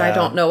him, because I Yeah.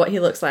 don't know what he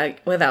looks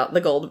like without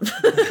the gold.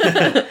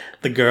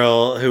 The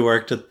girl who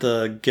worked at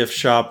the gift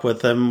shop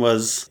with him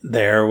was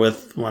there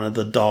with one of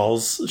the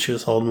dolls. She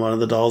was holding one of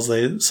the dolls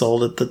they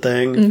sold at the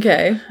thing.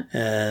 Okay.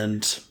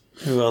 And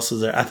Who else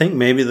was there? I think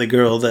maybe the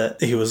girl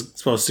that he was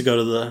supposed to go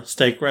to the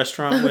steak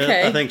restaurant with.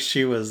 I think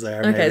she was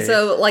there. Okay, maybe.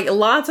 so like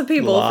lots of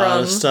people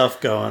of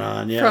stuff going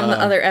on. Yeah, from the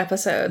other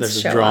episodes.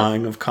 There's a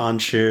drawing of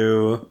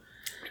Khonshu.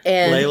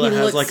 And Layla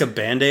has like a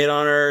Band-Aid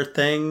on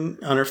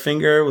her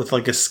finger with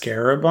like a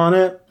scarab on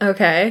it.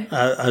 Okay.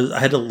 I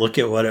had to look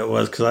at what it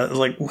was because I was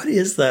like, what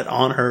is that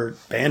on her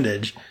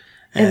bandage?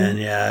 And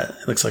yeah,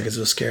 it looks like it's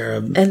a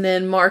scarab. And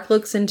then Mark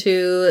looks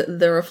into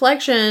the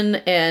reflection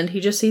and he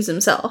just sees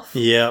himself.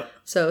 Yep.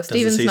 So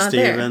Steven's not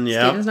there.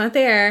 Yep. Steven's not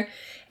there.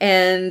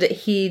 And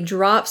he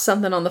drops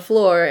something on the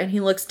floor and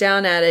he looks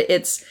down at it.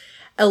 It's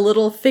a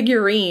little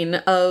figurine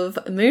of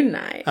Moon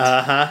Knight.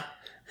 Uh-huh.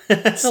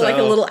 So like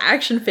a little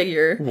action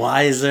figure.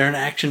 Why is there an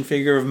action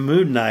figure of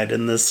Moon Knight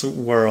in this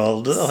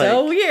world?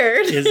 So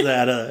weird. Is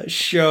that a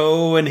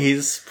show and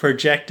he's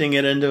projecting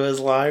it into his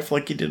life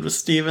like he did with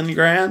Stephen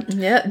Grant?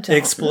 Yeah.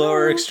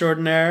 Explorer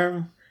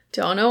extraordinaire.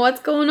 Don't know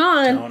what's going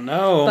on. Don't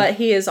know. But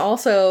he is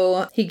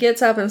also, he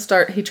gets up and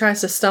he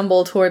tries to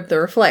stumble toward his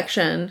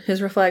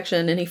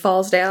reflection, and he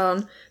falls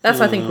down. That's,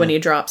 I think, when he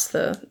drops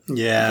the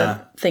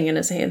thing in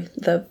his hand,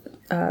 the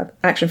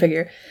action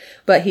figure.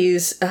 But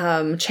he's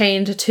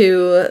chained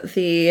to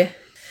the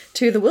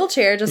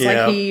wheelchair, just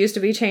like he used to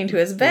be chained to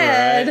his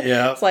bed. Right,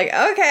 yep. It's like,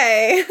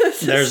 okay,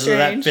 there's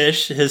that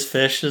fish. His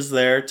fish is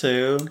there,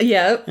 too.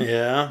 Yep.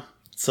 Yeah.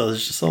 So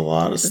there's just a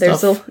lot of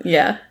stuff.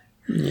 Yeah.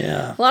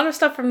 A lot of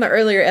stuff from the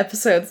earlier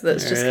episodes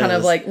that's just kind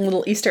of like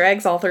little Easter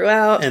eggs all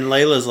throughout. And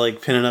Layla's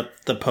like pinning up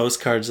the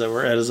postcards that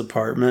were at his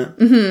apartment.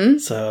 Mm-hmm.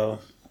 So,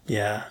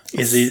 yeah.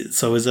 Is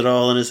it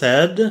all in his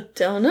head?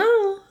 Don't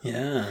know.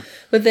 Yeah.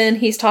 But then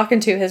he's talking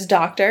to his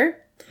doctor.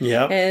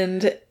 Yep.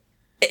 And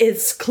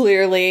it's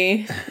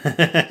clearly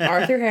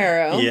Arthur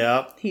Harrow.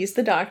 Yep. He's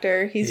the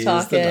doctor. He's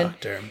talking. The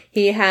doctor.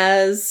 He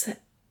has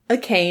a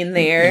cane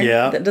there.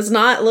 Yeah. That does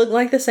not look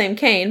like the same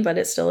cane, but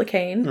it's still a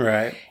cane.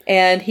 Right.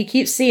 And he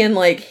keeps seeing,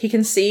 like, he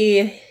can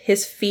see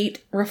his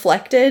feet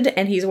reflected,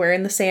 and he's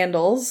wearing the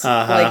sandals,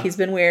 like he's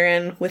been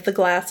wearing with the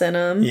glass in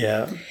them.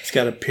 Yeah. He's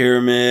got a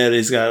pyramid.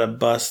 He's got a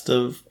bust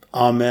of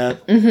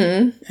Ahmet.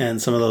 Mm-hmm.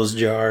 And some of those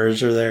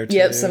jars are there, too.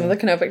 Yep, some of the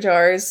Canopic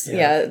jars.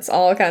 Yeah, it's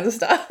all kinds of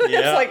stuff.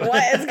 It's like,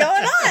 what is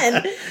going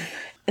on?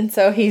 And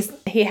so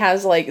he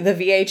has, like, the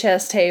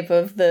VHS tape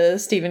of the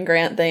Stephen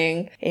Grant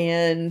thing,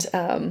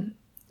 and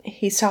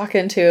he's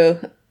talking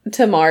to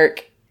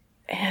Mark,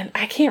 and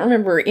I can't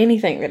remember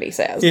anything that he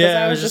says.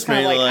 Yeah, I was just kind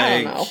of like,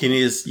 I don't know.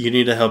 You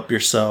need to help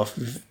yourself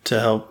to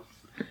help.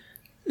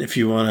 If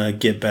you want to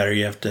get better,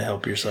 you have to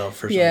help yourself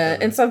or something. Yeah,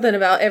 and something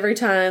about every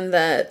time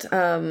that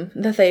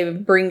that they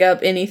bring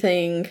up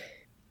anything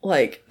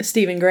like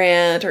Stephen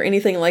Grant or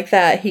anything like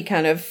that, he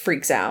kind of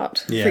freaks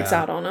out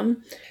on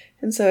him.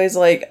 And so he's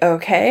like,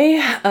 okay,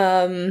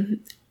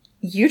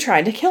 you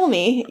tried to kill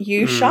me.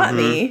 You shot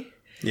me.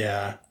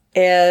 Yeah.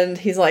 And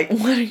he's like,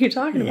 what are you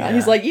talking about?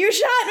 He's like, you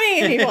shot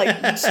me! And he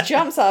like just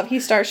jumps up. He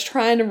starts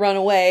trying to run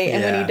away.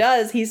 And when he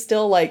does, he's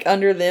still like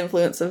under the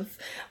influence of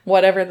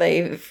whatever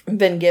they've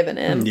been giving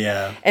him.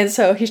 Yeah. And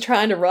so he's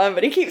trying to run,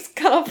 but he keeps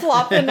kind of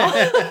flopping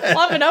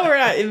over.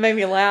 And it made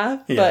me laugh.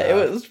 But it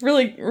was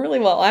really, really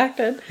well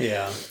acted.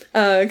 Yeah.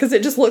 Because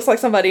it just looks like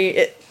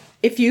somebody,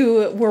 if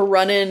you were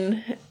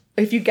running...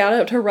 If you got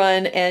up to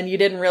run and you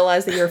didn't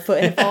realize that your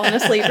foot had fallen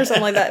asleep or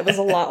something like that, it was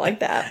a lot like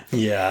that.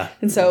 Yeah.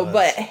 And so,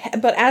 but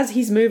as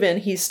he's moving,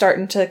 he's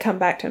starting to come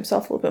back to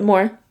himself a little bit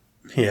more.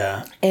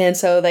 Yeah. And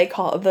so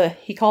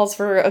he calls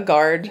for a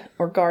guard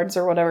or guards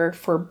or whatever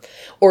for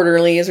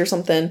orderlies or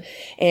something.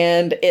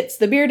 And it's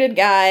the bearded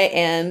guy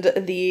and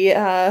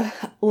the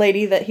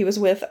lady that he was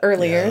with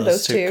earlier. Yeah,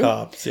 those two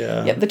cops.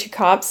 Yeah. Yep. The two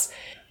cops.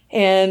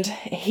 And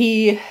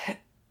he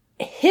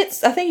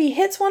hits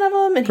one of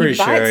them and he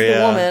bites the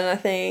woman, I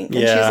think. And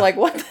she's like,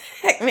 what the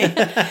heck, man?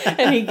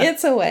 And he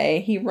gets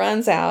away. He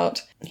runs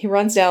out. He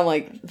runs down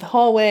like the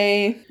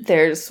hallway.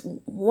 There's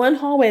one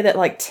hallway that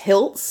like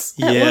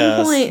tilts at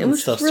one point. And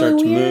stuff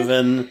starts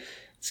moving.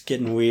 It's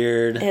getting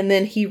weird. And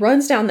then he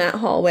runs down that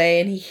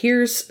hallway and he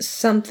hears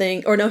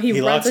something. Or no,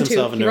 he runs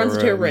into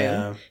a room.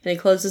 Yeah. And he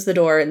closes the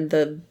door and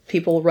the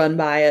people run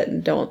by it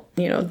and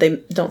they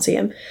don't see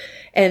him.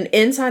 And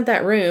inside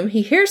that room,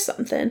 he hears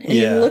something. And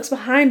he looks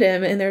behind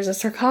him, and there's a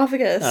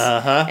sarcophagus.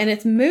 And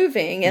it's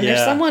moving, and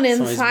there's someone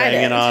inside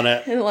it. On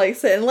it. And like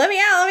saying, let me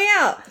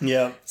out.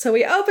 Yeah. So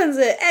he opens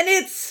it, and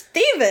it's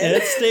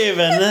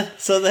Steven.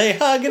 So they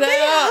hug it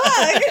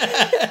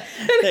out.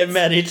 They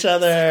met each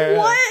other.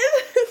 What?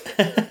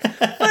 But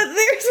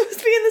they're supposed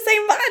to be in the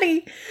same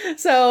body.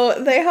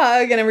 So they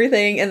hug and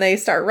everything, and they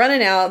start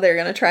running out. They're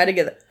going to try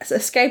to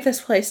escape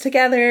this place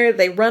together.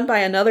 They run by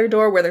another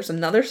door where there's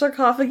another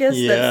sarcophagus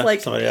that's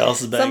like somebody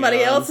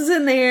else is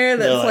in there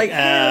that's like, clear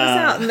this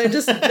out. And they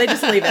just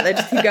leave it. They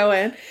just keep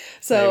going.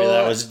 So maybe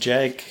that was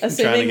Jake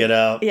trying to get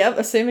out. Yep,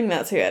 assuming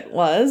that's who it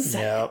was.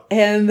 Yep.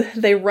 And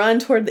they run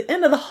toward the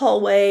end of the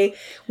hallway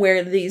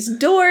where these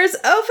doors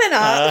open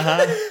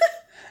up.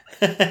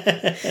 And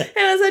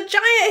it's a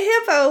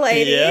giant hippo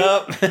lady.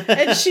 Yep.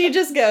 And she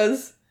just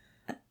goes,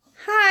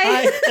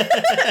 hi.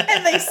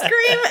 And they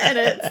scream and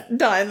it's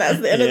done. That's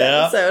the end of the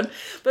episode.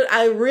 But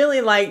I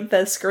really like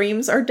the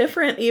screams are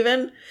different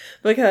even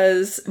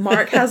because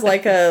Mark has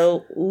like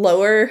a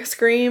lower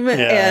scream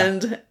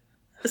and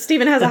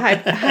Steven has a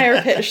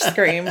higher pitched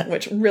scream,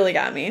 which really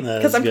got me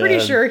because I'm pretty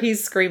sure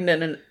he's screamed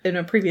in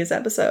a previous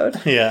episode.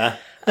 Yeah.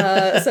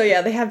 So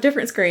yeah, they have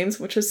different screams,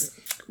 which is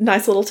a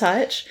nice little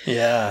touch.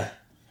 Yeah.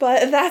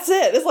 But that's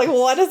it. It's like,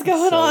 what is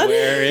going on?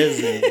 Where is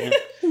he?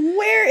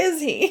 Where is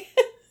he?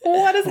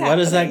 What is happening? What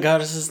is that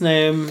goddess's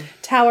name?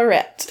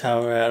 Taweret.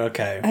 Taweret,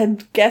 okay. I'm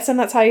guessing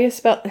that's how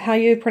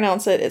you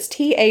pronounce it. It's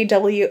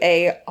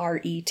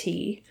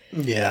Tawaret.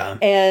 Yeah.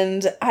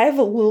 And I've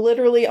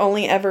literally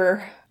only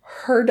ever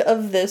heard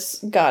of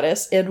this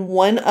goddess in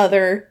one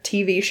other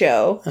TV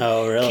show.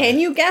 Oh, really? Can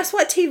you guess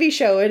what TV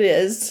show it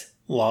is?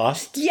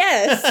 Lost?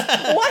 Yes.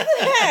 What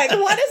the heck?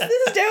 What is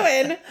this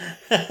doing?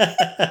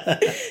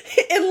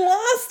 In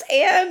Lost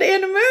and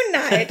in Moon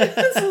Knight.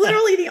 It's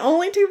literally the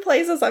only two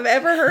places I've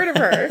ever heard of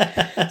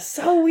her.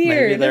 So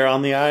weird. Maybe they're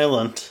on the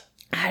island.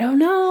 I don't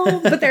know.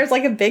 But there's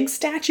like a big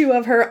statue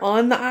of her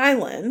on the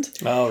island.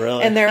 Oh,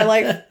 really? And they're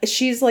like,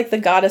 she's like the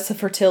goddess of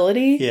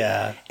fertility.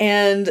 Yeah.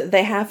 And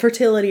they have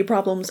fertility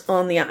problems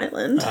on the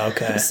island.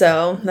 Okay.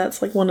 So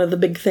that's like one of the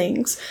big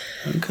things.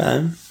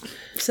 Okay.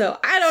 So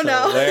I don't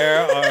know.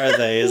 Where are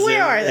they?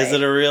 Where are they? Is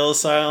it a real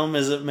asylum?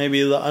 Is it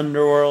maybe the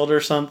underworld or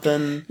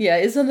something? Yeah,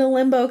 is it a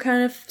limbo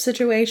kind of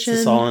situation? Is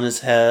this all in his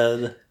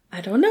head?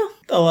 I don't know.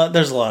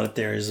 There's a lot of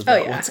theories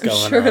about what's going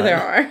on. Sure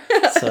there are.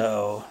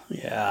 So,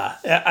 yeah.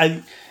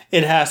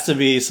 It has to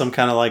be some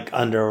kind of like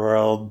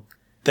underworld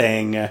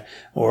thing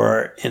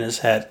or in his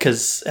head.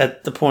 Because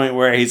at the point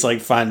where he's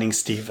like finding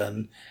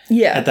Steven,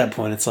 at that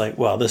point it's like,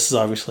 well, this is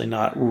obviously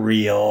not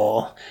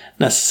real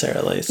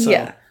necessarily.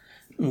 So,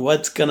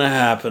 what's going to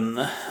happen?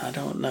 I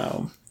don't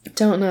know.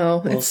 Don't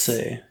know. We'll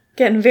see.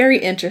 Getting very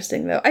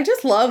interesting, though. I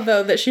just love,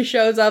 though, that she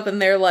shows up and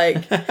they're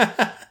like...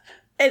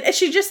 And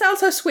she just sounds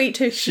so sweet,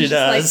 too. She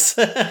does.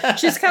 Like,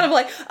 she's kind of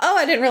like, oh,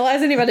 I didn't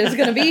realize anybody was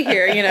going to be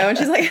here, you know? And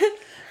she's like,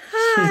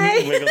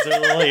 hi. Wiggles her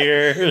little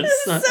ears.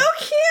 It's so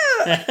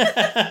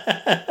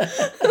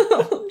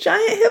cute.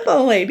 Giant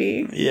hippo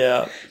lady.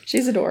 Yeah.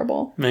 She's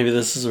adorable. Maybe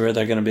this is where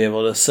they're going to be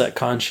able to set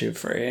Khonshu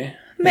free.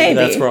 Maybe.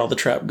 That's where all the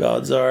trap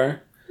gods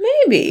are.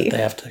 Maybe. That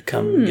they have to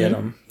come get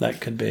them.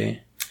 That could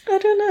be. I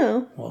don't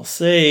know. We'll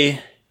see.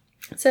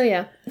 So,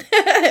 yeah.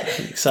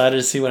 I'm excited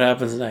to see what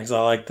happens next.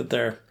 I like that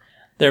they're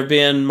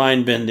being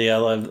mind-bendy. I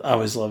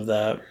always love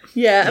that.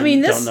 Yeah, I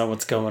mean, don't know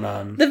what's going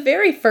on. The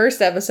very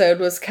first episode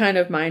was kind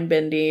of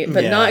mind-bendy,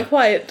 but not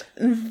quite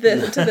to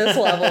this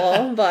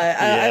level, but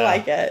I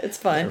like it. It's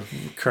fun.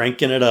 They're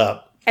cranking it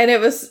up. And it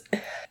was,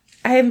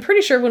 I'm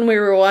pretty sure when we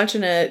were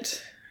watching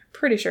it,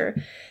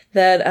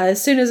 that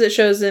as soon as it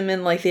shows him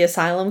in like the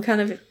asylum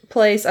kind of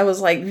place, I was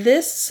like,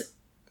 this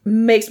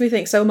makes me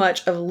think so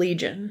much of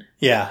Legion.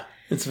 Yeah,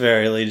 it's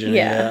very Legion.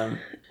 Yeah.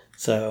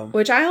 So,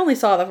 which I only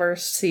saw the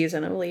first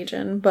season of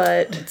Legion,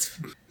 but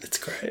it's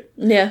great.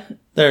 Yeah.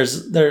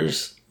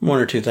 There's one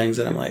or two things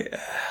that I'm like,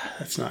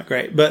 that's not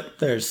great, but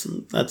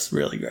that's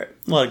really great.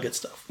 A lot of good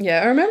stuff.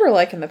 Yeah, I remember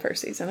liking the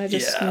first season. I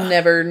just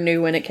never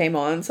knew when it came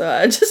on, so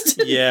I just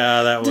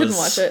didn't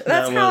watch it.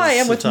 That's how I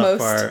am with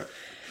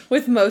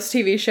most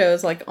TV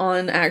shows, like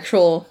on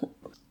actual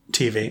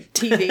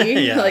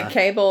TV, like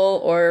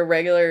cable or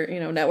regular,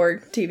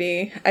 network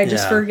TV. I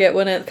just forget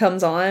when it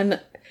comes on.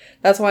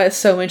 That's why it's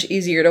so much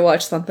easier to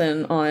watch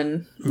something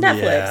on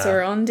Netflix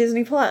or on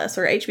Disney Plus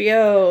or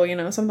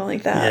HBO, something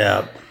like that.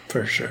 Yeah,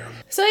 for sure.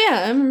 So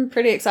yeah, I'm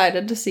pretty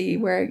excited to see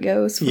where it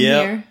goes from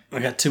here.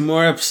 I got 2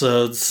 more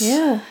episodes.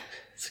 Yeah.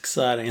 It's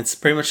exciting. It's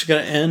pretty much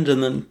going to end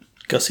and then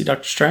go see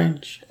Doctor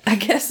Strange. I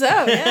guess so,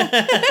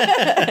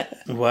 yeah.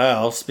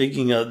 Well,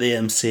 speaking of the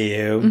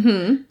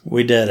MCU,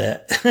 we did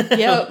it.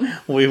 Yep.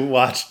 We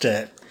watched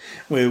it.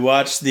 We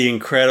watched The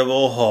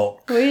Incredible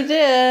Hulk. We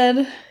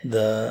did.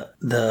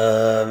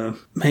 The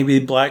maybe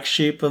black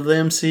sheep of the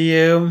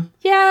MCU.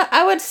 Yeah,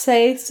 I would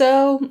say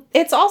so.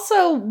 It's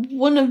also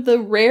one of the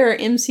rare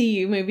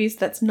MCU movies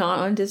that's not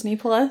on Disney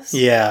Plus.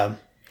 Yeah,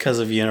 because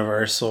of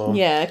Universal.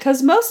 Yeah,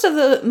 because most of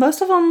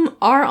them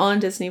are on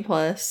Disney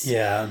Plus.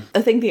 Yeah.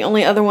 I think the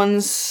only other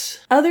ones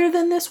other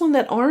than this one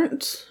that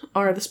aren't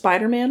are the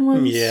Spider-Man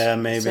ones. Yeah,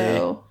 maybe.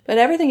 But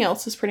everything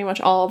else is pretty much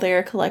all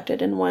there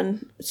collected in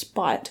one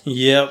spot.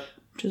 Yep.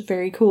 Which is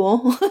very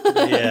cool.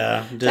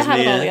 Yeah. To have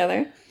it all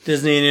together.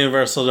 Disney and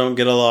Universal don't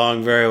get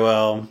along very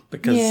well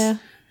because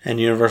and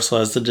Universal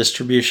has the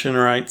distribution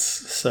rights,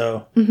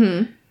 so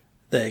they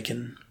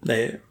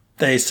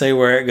say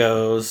where it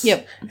goes.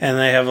 Yep. And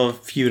they have a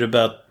feud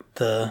about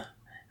the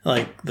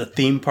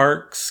theme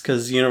parks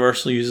because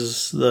Universal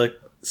uses the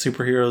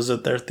superheroes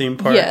at their theme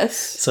park. Yes.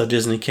 So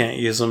Disney can't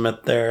use them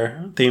at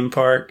their theme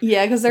park.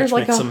 Yeah, because there's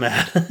like makes them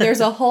mad.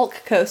 There's a Hulk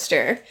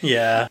coaster.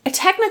 Yeah.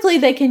 Technically,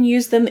 they can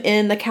use them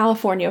in the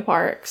California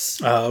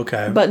parks. Oh,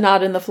 okay. But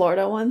not in the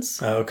Florida ones.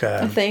 Oh, okay.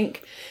 I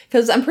think.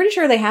 Because I'm pretty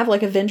sure they have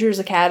like Avengers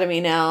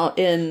Academy now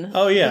in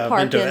the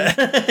park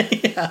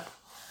yeah.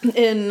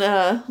 in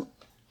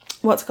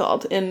what's it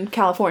called? In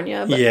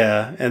California. But.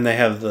 Yeah, and they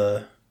have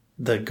the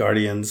the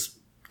Guardians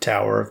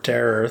Tower of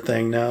Terror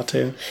thing now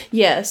too.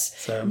 Yes.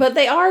 So. But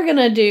they are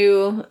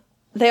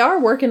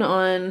working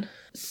on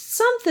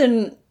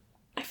something.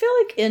 I feel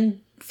like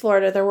in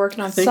Florida they're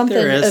working on something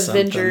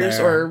Avengers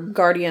or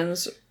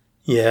Guardians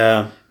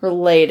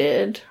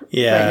related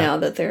right now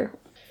that they're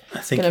I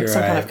think going to have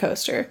some kind of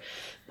coaster.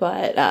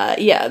 But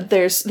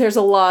there's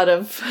a lot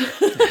of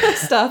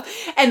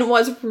stuff. And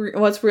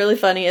what's really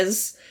funny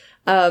is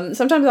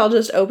sometimes I'll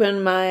just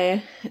open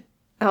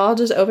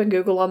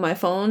Google on my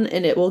phone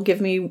and it will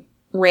give me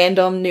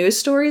random news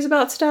stories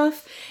about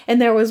stuff. And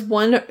there was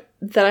one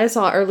that I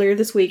saw earlier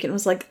this week and it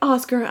was like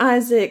Oscar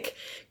Isaac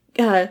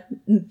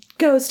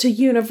goes to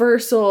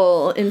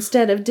Universal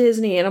instead of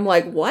Disney. And I'm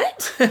like,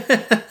 what?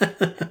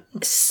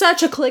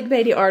 Such a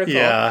clickbaity article.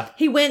 Yeah.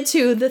 He went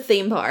to the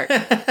theme park.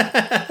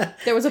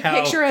 There was a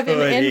picture of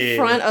him in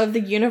front of the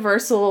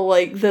Universal,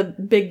 like the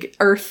big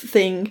Earth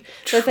thing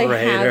that they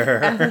have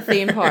at the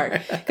theme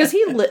park. Because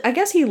I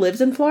guess he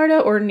lives in Florida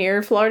or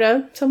near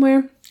Florida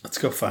somewhere. Let's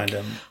go find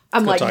him.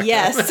 I'm like,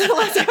 yes.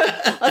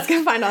 let's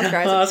go find Oscar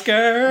Isaac.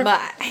 Oscar.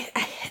 But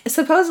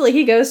supposedly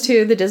he goes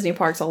to the Disney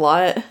parks a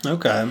lot.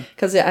 Okay.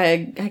 Because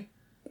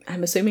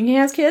I'm assuming he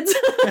has kids.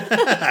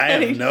 I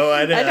have no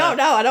idea. I don't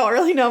know. I don't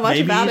really know much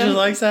about him. Maybe he just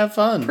likes to have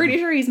fun. Pretty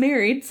sure he's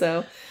married,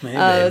 so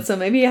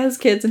maybe he has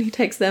kids and he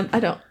takes them. I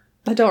don't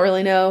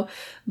really know,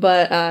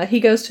 but he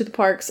goes to the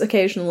parks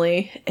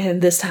occasionally.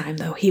 And this time,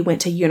 though, he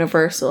went to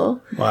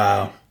Universal.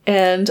 Wow.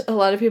 And a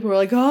lot of people were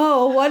like,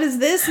 "Oh, what does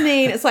this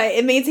mean?" It's like,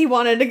 it means he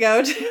wanted to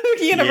go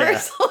to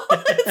Universal.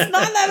 Yeah. It's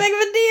not that big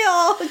of a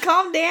deal.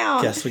 Calm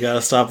down. Guess we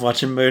gotta stop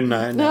watching Moon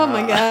Knight now. Oh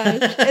my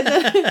gosh.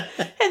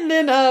 And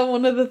then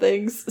one of the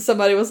things,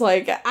 somebody was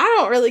like, "I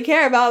don't really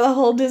care about the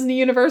whole Disney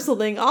Universal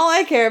thing. All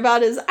I care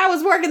about is I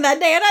was working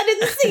that day and I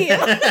didn't see him."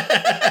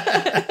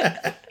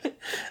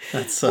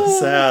 That's so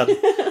sad.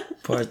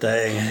 Poor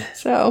thing.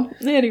 So,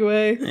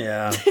 anyway.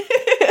 Yeah.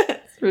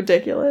 It's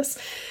ridiculous.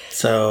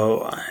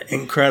 So,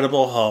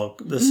 Incredible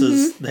Hulk. This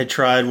is, they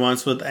tried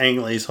once with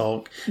Ang Lee's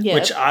Hulk,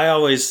 which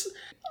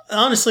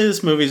honestly,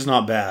 this movie's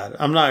not bad.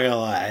 I'm not gonna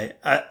lie.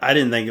 I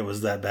didn't think it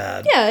was that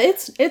bad. Yeah,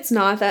 it's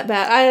not that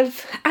bad.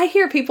 I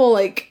hear people,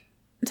 like,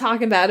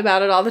 talking bad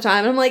about it all the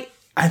time, and I'm like,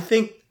 there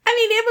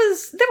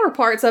were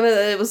parts of it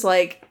that it was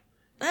like,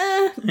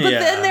 but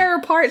then there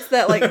are parts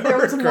that, like, there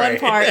was one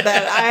part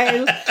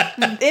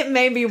that it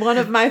may be one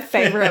of my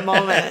favorite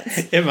moments.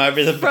 It might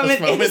be the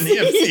best moment in the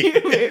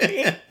MCU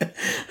movie.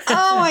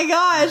 Oh my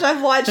gosh,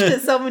 I've watched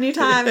it so many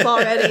times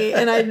already,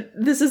 and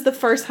this is the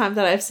first time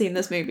that I've seen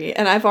this movie,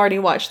 and I've already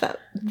watched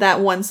that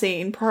one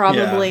scene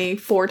probably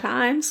 4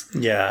 times.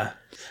 Yeah.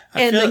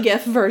 And the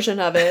GIF version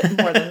of it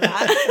more than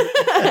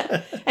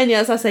that. And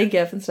yes, I say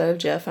GIF instead of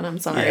GIF, and I'm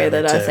sorry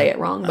that I say it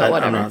wrong, but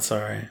whatever. I'm not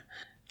sorry.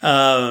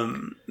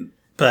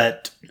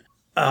 But,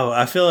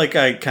 I feel like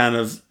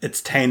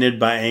it's tainted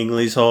by Ang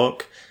Lee's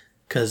Hulk,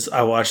 because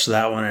I watched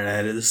that one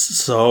and it is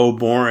so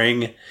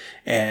boring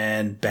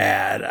and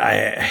bad.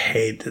 I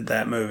hated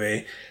that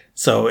movie.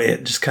 So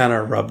it just kind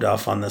of rubbed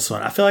off on this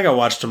one. I feel like I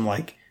watched them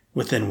like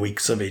within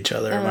weeks of each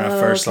other when I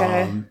first saw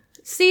them.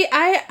 See,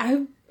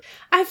 I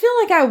feel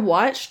like I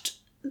watched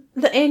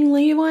the Ang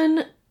Lee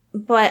one,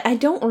 but I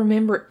don't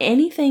remember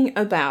anything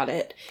about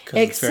it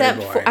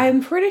except for,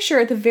 I'm pretty sure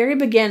at the very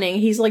beginning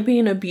he's like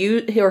being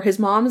abused, or his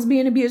mom is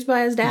being abused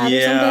by his dad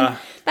or something.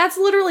 That's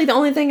literally the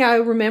only thing I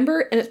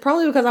remember, and it's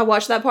probably because I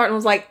watched that part and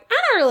was like,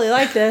 I don't really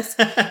like this,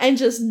 and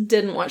just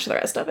didn't watch the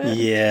rest of it.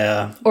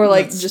 Yeah. Or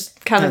like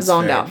just kind of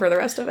zoned out for the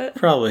rest of it.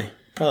 Probably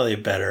a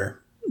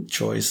better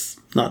choice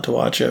not to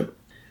watch it.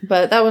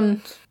 But that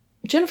one,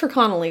 Jennifer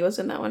Connelly was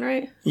in that one,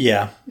 right?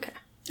 Yeah. Okay.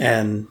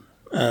 And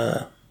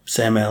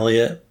Sam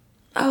Elliott.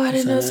 Oh, I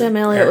didn't know Sam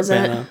Elliott was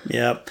in it.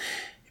 Yep.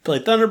 He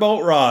played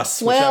Thunderbolt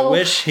Ross, which I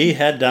wish he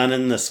had done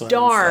in this one.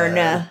 Darn.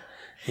 Yeah,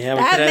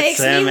 that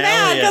makes me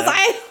mad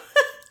because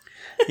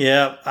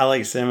Yep, I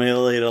like Sam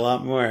Elliott a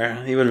lot more.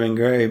 He would have been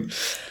great.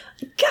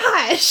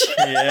 Gosh.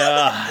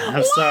 Yeah,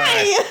 I'm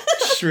sorry.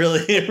 Just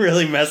really,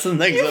 really messing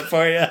things up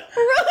for you.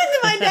 Ruined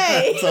my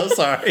day. I'm so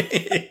sorry.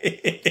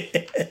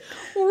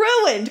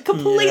 Ruined.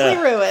 Completely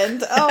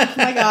ruined. Oh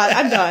my god,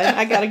 I'm done.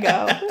 I gotta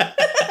go.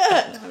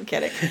 No, I'm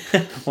kidding.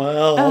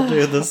 Well, I'll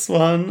do this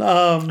one.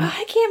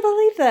 I can't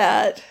believe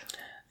that.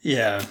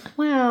 Yeah.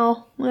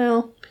 Wow.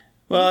 Well,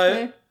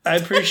 okay. I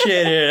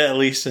appreciated it, at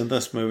least in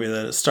this movie,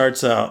 that it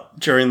starts out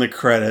during the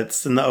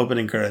credits, in the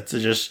opening credits. It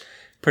just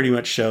pretty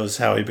much shows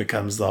how he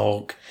becomes the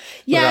Hulk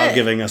without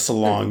giving us a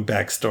long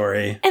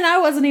backstory. And I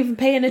wasn't even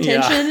paying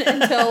attention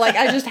until like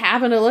I just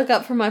happened to look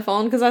up from my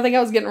phone because I think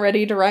I was getting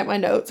ready to write my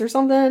notes or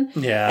something.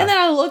 Yeah. And then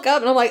I look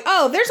up and I'm like,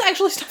 oh, there's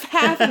actually stuff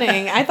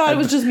happening. I thought it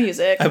was just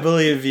music. I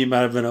believe you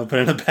might have been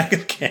opening a bag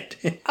of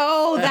candy.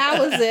 Oh, that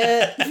was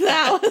it.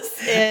 That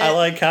was it. I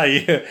like how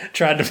you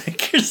tried to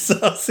make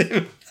yourself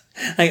seem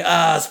like,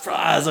 I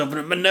was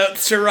opening my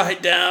notes to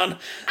write down.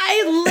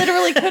 I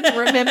literally couldn't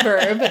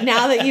remember, but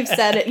now that you've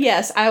said it,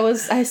 yes, I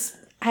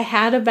I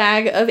had a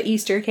bag of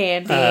Easter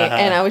candy,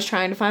 and I was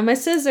trying to find my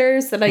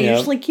scissors that I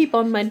usually keep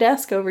on my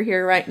desk over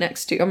here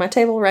on my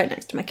table right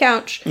next to my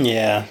couch.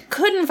 Yeah.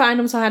 Couldn't find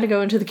them, so I had to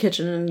go into the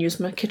kitchen and use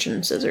my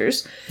kitchen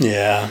scissors.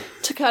 Yeah.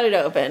 To cut it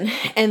open.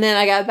 And then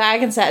I got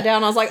back and sat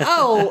down. I was like,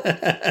 oh,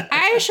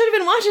 I should have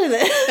been watching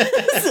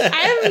this.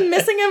 I am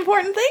missing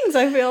important things,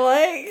 I feel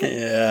like.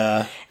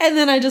 Yeah. And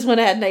then I just went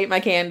ahead and ate my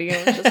candy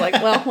and was just like,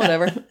 well,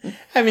 whatever.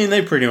 I mean,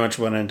 they pretty much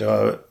went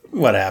into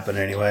what happened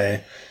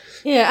anyway.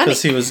 Yeah.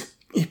 Because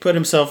he put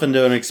himself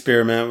into an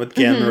experiment with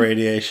gamma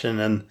radiation,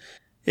 and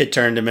it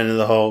turned him into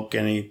the Hulk,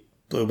 and he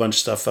blew a bunch of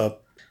stuff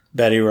up.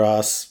 Betty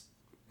Ross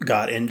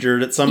got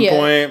injured at some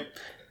point,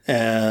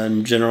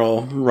 and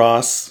General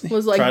Ross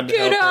was like,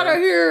 get out of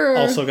here!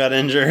 Also got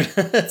injured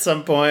at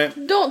some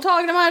point. Don't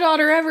talk to my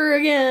daughter ever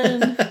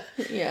again.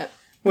 Yeah.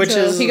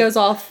 He goes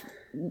off.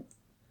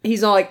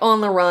 He's all like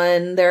on the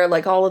run. There are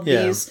like all of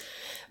these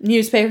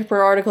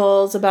newspaper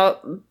articles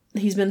about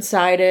he's been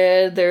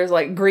sighted. There's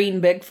like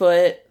green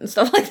Bigfoot and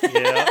stuff like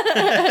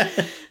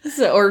that.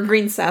 Yeah. Or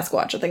green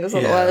Sasquatch, I think is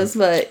what it was.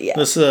 But yeah.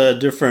 This is a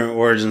different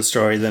origin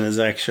story than his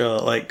actual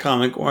like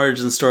comic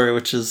origin story,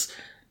 which is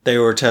they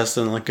were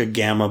testing like a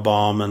gamma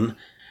bomb, and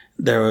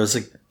there was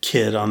a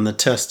kid on the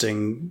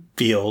testing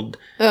field.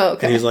 Oh,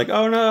 okay. And he's like,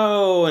 oh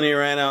no! And he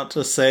ran out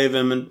to save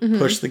him and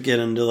pushed the kid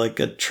into like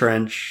a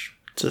trench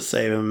to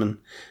save him.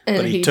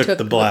 But he took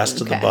the blast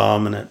of the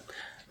bomb, and it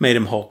made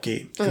him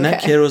hulky. And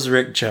that kid was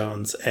Rick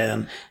Jones.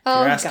 And if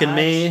you're asking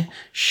me,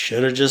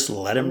 should have just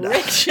let him die.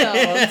 Rick Jones.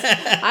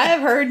 I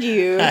have heard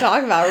you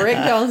talk about Rick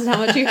Jones and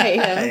how much you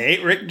hate him. I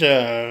hate Rick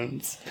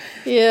Jones.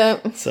 Yeah.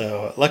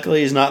 So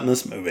luckily he's not in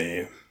this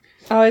movie.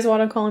 I always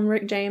want to call him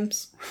Rick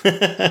James.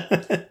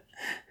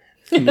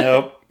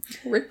 Nope.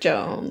 Rick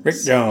Jones.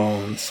 Rick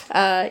Jones.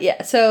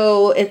 Yeah,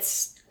 so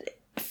it's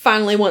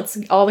finally, once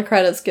all the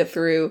credits get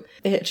through,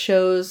 it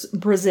shows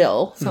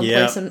Brazil,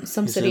 someplace in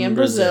some city in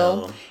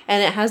Brazil.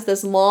 And it has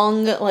this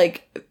long,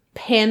 like,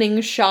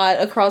 panning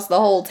shot across the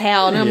whole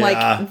town. And I'm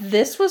like,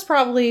 this was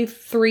probably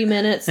 3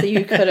 minutes that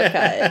you could have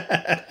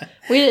cut.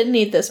 We didn't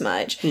need this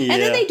much. And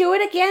then they do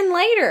it again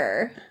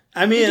later.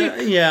 I mean,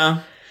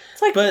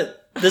 It's like,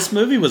 but this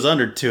movie was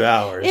under 2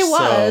 hours. It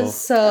was,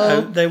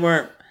 so they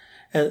weren't.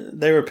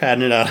 They were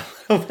padding it out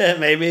a little bit,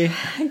 maybe.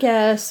 I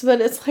guess, but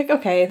it's like,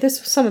 okay,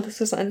 some of this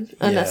was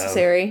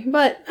unnecessary.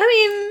 But, I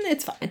mean,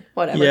 it's fine.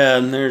 Whatever. Yeah,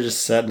 and they're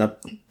just setting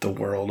up the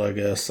world, I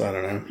guess. I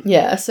don't know.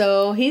 Yeah,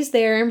 so he's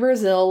there in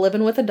Brazil,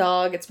 living with a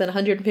dog. It's been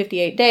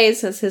 158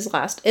 days since his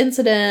last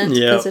incident.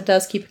 Because it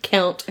does keep a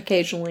count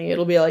occasionally.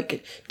 It'll be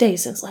like,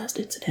 days since last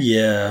incident.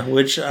 Yeah,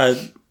 which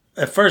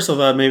at first I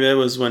thought maybe it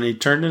was when he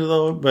turned into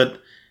the... But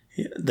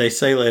they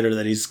say later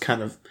that he's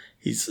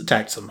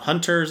attacked some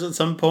hunters at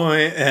some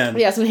point, and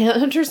some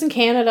hunters in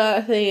Canada,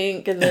 I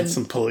think, and then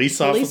some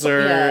police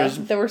officers.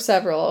 There were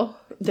several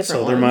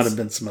different ones. There might have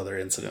been some other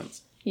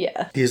incidents.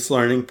 Yeah, he's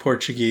learning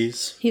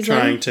Portuguese. He's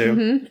trying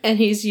to, and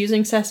he's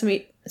using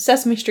Sesame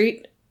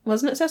Street.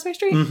 Wasn't it Sesame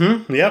Street?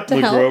 Mm-hmm. Yep.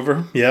 With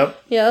Grover.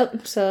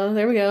 Yep. So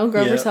there we go.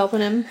 Grover's helping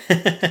him.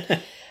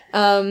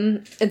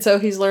 And so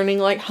he's learning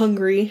like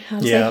hungry. How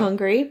to say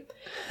hungry.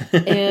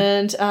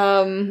 And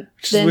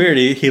which is weird.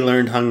 He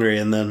learned hungry,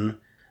 and then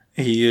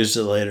he used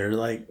it later,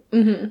 like,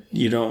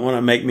 you don't want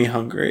to make me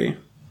hungry.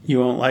 You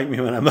won't like me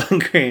when I'm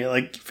hungry.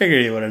 Like, you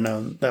figured he would have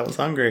known that was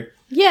hungry.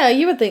 Yeah,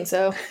 you would think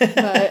so.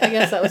 But I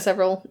guess that was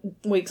several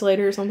weeks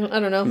later or something. I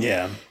don't know.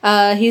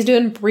 Yeah. He's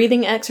doing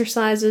breathing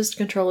exercises to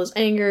control his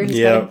anger. He's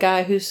got a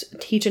guy who's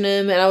teaching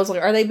him. And I was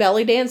like, are they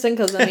belly dancing?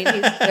 Because, I mean,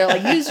 they're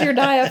like, use your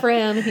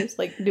diaphragm. He's,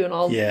 like, doing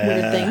all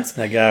weird things.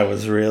 That guy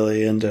was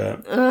really into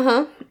it.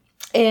 Uh-huh.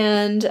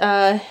 And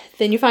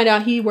then you find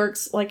out he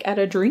works like at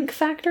a drink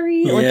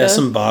factory. Yeah,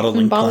 some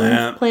bottling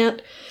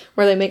plant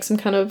where they make some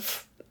kind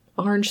of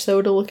orange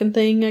soda looking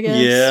thing, I guess.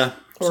 Yeah.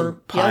 Or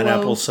some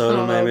pineapple yellow.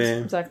 soda, maybe.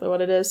 Exactly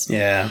what it is.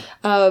 Yeah.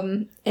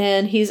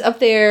 And he's up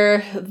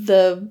there.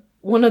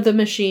 One of the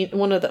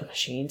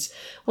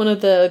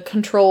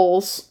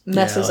controls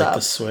messes up.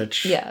 The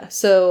switch. Yeah.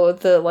 So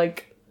the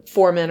like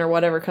foreman or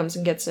whatever comes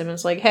and gets him and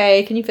is like,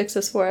 hey, can you fix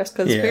this for us?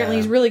 Because apparently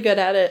he's really good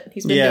at it.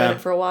 He's been doing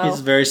it for a while. He's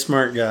a very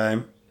smart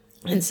guy.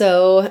 And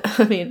so,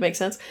 I mean, it makes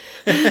sense.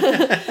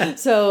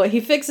 So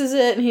he fixes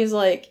it and he's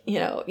like, you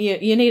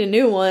need a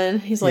new one.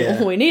 He's like,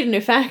 well, we need a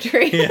new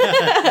factory.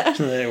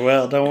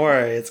 Well, don't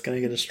worry. It's going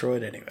to get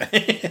destroyed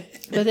anyway.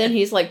 But then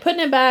he's like putting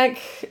it back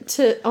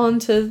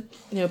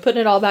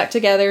putting it all back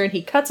together, and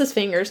he cuts his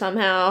finger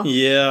somehow.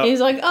 Yeah. And he's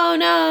like, oh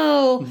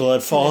no.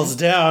 Blood falls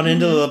down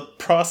into the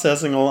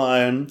processing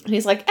line. And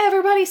he's like,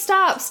 everybody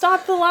stop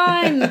the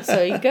line.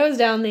 So he goes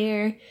down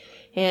there.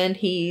 And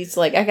he's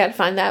like, I gotta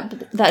find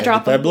that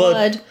drop of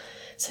blood.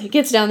 So he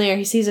gets down there,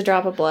 he sees a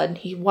drop of blood, and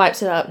he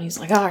wipes it up, and he's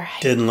like, all right.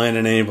 Didn't land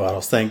in any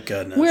bottles, thank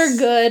goodness. We're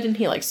good. And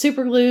he like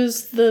super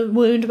glues the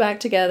wound back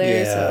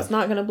together, so it's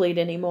not gonna bleed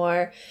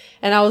anymore.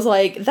 And I was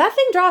like, that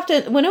thing dropped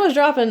when it was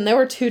dropping, there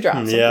were 2 drops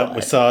of blood. Yeah,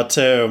 we saw it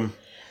too.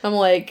 I'm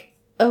like,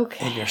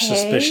 okay. And your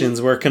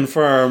suspicions were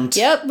confirmed.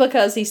 Yep,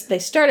 because they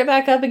start it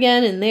back up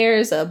again, and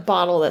there's a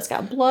bottle that's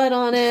got blood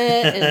on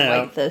it,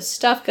 and like the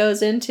stuff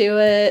goes into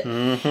it.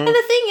 Mm-hmm. And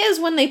the thing is,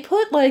 when they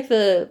put like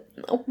the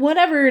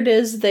whatever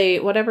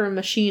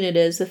machine it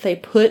is that they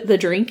put the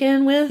drink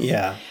in with,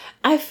 Yeah.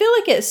 I feel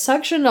like it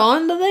suctioned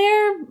onto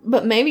there,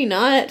 but maybe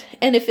not.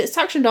 And if it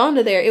suctioned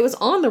onto there, it was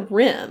on the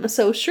rim,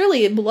 so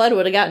surely blood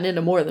would have gotten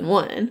into more than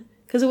one,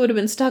 because it would have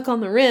been stuck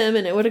on the rim,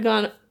 and it would have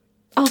gone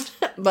on.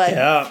 But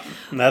yeah,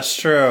 that's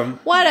true.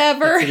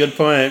 Whatever. That's a good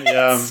point.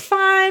 Yeah. It's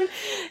fine.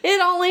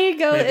 It only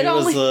goes. Maybe it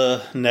was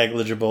a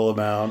negligible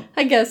amount.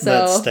 I guess so.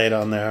 That stayed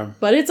on there.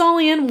 But it's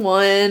only in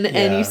one, and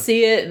Yeah. you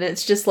see it, and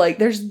it's just like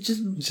there's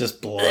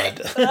just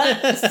blood.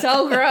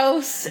 so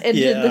gross. And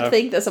Yeah. to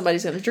think that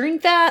somebody's going to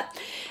drink that,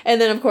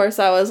 and then of course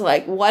I was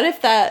like, what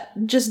if that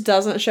just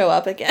doesn't show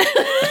up again?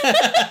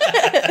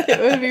 It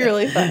would be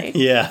really funny.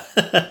 Yeah.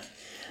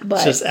 But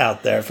It's just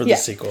out there for the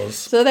sequels.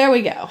 so there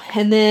we go.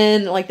 And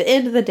then, like, the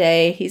end of the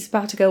day, he's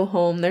about to go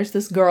home. There's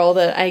this girl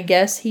that I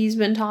guess he's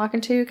been talking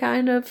to,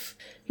 kind of.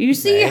 You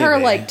see her,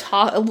 Maybe.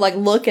 like,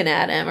 looking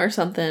at him or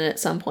something at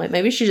some point.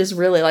 Maybe she just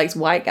really likes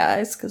white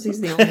guys, because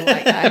he's the only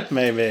white guy.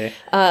 Maybe.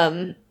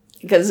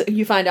 Because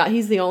you find out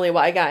he's the only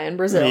white guy in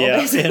Brazil, Yeah,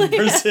 basically. in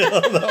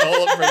Brazil. The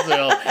whole of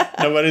Brazil.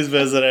 Nobody's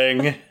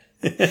visiting.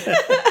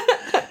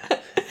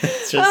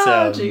 It's just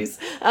Oh, jeez.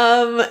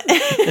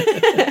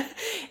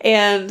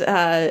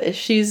 And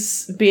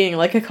she's being,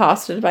 like,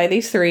 accosted by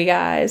these three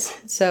guys.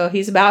 So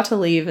he's about to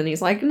leave, and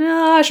he's like,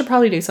 no, I should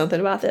probably do something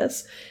about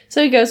this.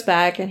 So he goes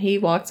back, and he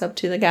walks up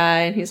to the guy,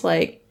 and he's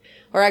like,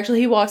 or actually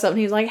he walks up, and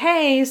he's like,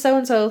 hey,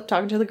 so-and-so,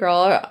 talking to the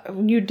girl,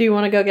 you do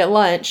want to go get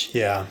lunch?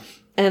 Yeah.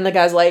 And the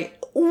guy's like,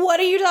 what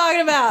are you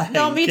talking about?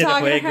 Don't be Get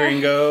talking away, to her.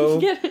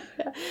 gringo.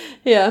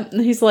 Yeah.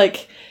 And he's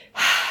like,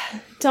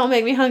 don't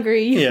make me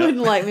hungry. You Yeah.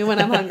 wouldn't like me when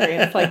I'm hungry.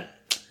 And it's like,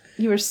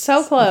 you were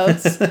so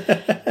close,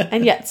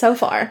 and yet so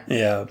far.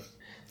 Yeah.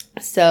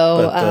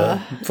 So, But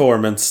the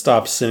foreman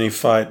stops any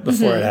fight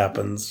before Mm-hmm. it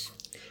happens.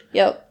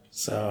 yep.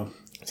 So,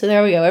 So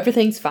there we go.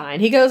 Everything's fine.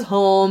 He goes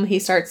home. He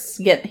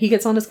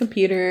gets on his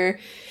computer.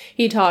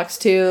 He talks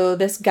to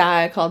this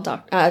guy called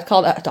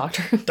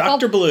Doctor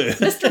Dr. Blue.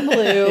 Mr.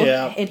 Blue.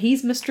 Yeah. And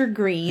he's Mr.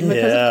 Green,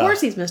 because Yeah. of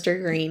course he's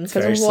Mr. Green,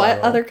 because Very what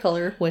subtle. other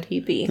color would he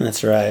be?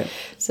 That's right.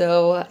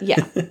 So,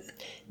 yeah.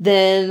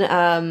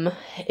 Then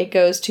it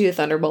goes to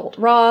Thunderbolt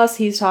Ross.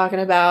 He's talking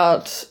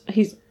about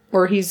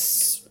They're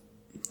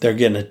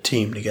getting a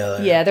team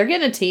together. yeah, they're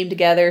getting a team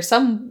together.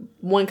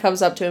 Someone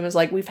comes up to him and is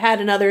like, we've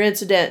had another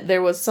incident.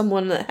 There was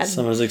someone that had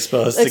Someone's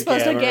exposed to to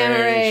gamma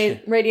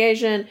radiation.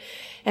 radiation,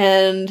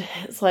 and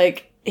it's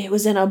like, it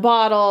was in a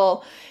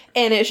bottle.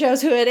 And it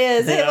shows who it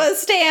is. It Yeah.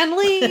 was Stan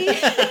Lee.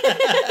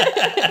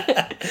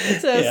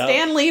 So Yep.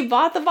 Stan Lee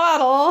bought the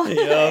bottle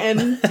Yep.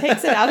 and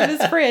takes it out of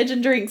his fridge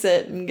and drinks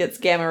it and gets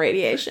gamma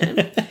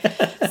radiation.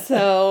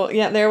 So,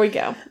 yeah, there we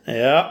go.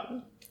 Yeah.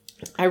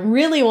 I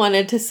really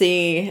wanted to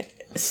see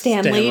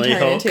Stan Lee Stanley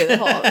turn Hulk. into the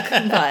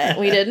Hulk, but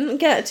we didn't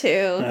get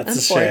to, That's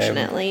a shame.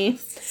 unfortunately.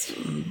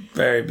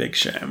 Very big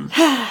shame.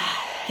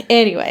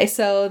 Anyway,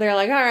 so they're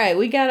like, all right,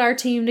 we got our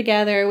team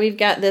together. We've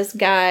got this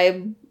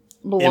guy,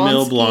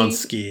 Emil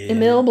Blonsky.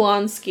 Emil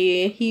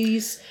Blonsky.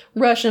 He's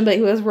Russian, but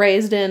he was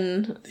raised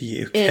in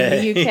The UK.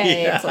 the UK.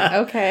 Yeah. It's like,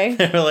 okay.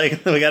 They were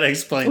like, we gotta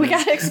explain We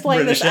gotta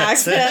explain British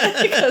this accent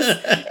because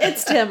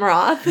it's Tim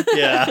Roth.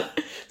 Yeah.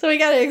 So we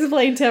gotta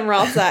explain Tim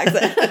Roth's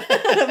accent,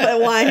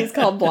 but why he's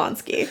called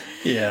Blonsky.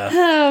 Yeah.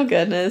 Oh,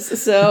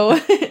 goodness. So,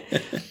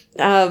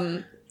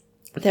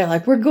 they're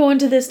like, we're going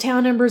to this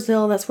town in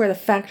Brazil. That's where the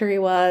factory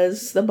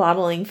was, the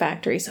bottling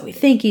factory. So we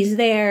think he's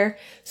there.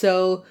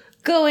 So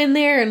go in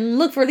there and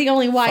look for the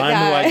only white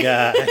Find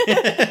guy. the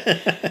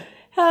white guy.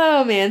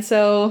 Oh, man.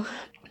 So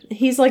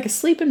he's like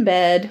asleep in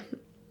bed.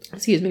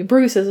 Excuse me.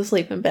 Bruce is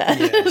asleep in bed.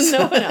 Yes.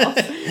 No one else.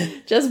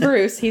 Just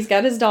Bruce. He's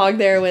got his dog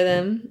there with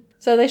him.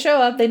 So they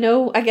show up. They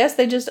know, I guess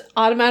they just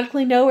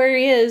automatically know where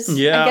he is.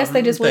 Yeah. I guess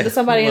they just went to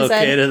somebody and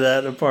said, located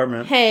that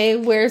apartment. hey,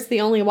 where's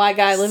the only white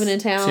guy living in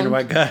town? Seen a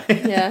white guy.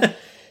 Yeah.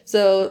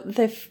 So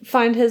they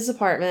find his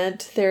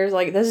apartment. There's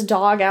like this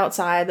dog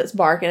outside that's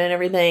barking and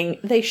everything.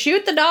 They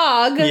shoot the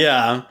dog.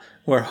 Yeah.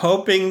 We're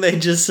hoping they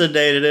just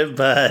sedated it,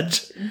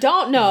 but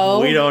Don't know.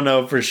 we don't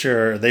know for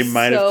sure. They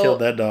might have So- killed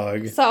that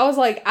dog. So I was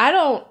like, I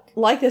don't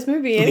like this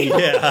movie anymore.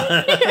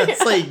 Yeah.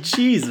 It's like,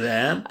 geez,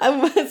 man.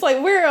 It's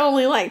like we're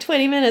only like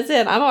 20 minutes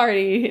in. I'm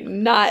already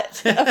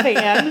not a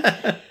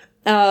fan.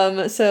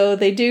 So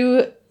they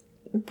do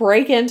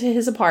break into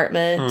his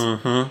apartment,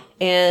 Mm-hmm.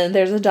 and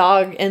there's a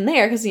dog in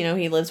there because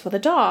he lives with a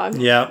dog.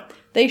 Yep.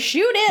 They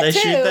shoot it They too,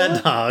 shoot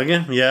that dog.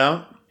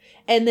 Yeah.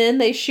 and then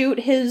they shoot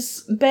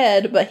his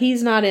bed, but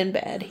he's not in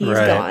bed. He's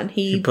Right. gone.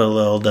 He put a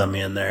little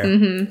dummy in there.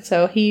 Mhm.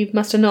 So he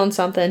must have known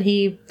something.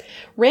 He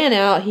ran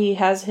out. He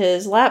has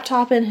his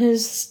laptop in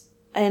his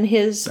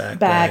Backpack,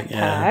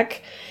 backpack,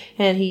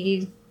 and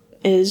he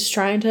is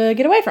trying to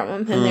get away from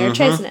him, and they're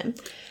chasing him.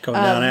 Going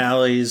down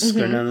alleys, mm-hmm.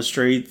 going down the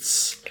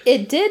streets.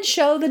 It did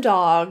show the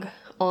dog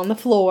on the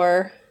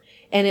floor,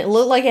 and it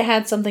looked like it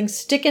had something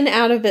sticking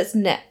out of its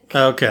neck.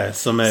 Okay,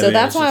 so maybe. So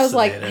that's why I was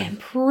like, sedated. I'm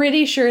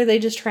pretty sure they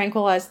just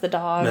tranquilized the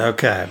dog.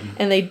 Okay.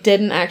 And they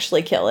didn't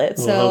actually kill it.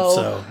 We'll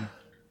So,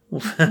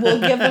 hope so. we'll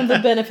give them the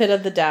benefit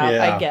of the doubt,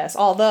 Yeah. I guess.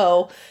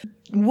 Although,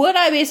 would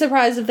I be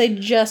surprised if they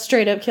just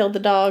straight up killed the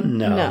dog?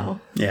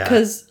 No. Yeah.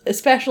 Because,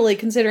 especially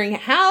considering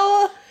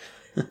how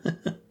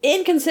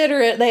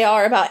inconsiderate they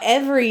are about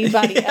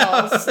everybody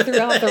else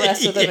throughout the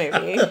rest of the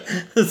movie.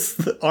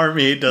 The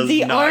army does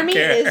The not army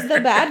care. is the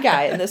bad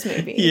guy in this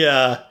movie.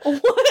 Yeah.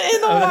 What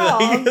in the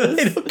world?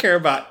 They don't care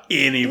about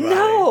anybody.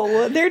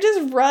 No, they're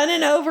just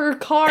running over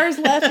cars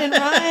left and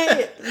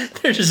right.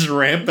 They're just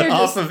ramping They're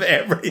off just- of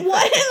everything.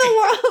 What in the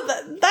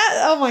world?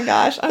 That oh my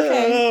gosh.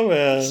 Okay. Oh,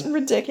 man. It's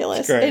ridiculous.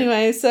 It's great.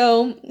 Anyway,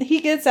 so he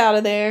gets out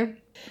of there.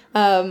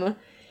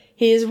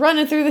 He's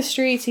running through the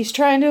streets. He's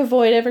trying to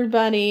avoid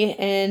everybody,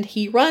 and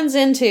he runs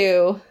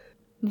into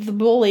the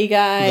bully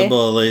guy The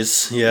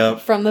bullies.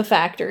 Yep. from the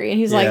factory. And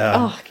he's like, Yeah.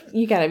 "Oh,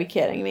 you gotta be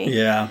kidding me!"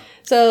 Yeah.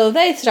 So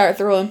they start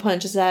throwing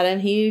punches at him.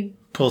 He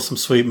Pull some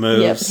sweet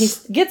moves.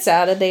 he gets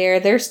out of there.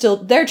 They're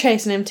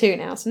chasing him too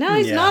now. So now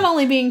he's Yeah. not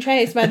only being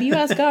chased by the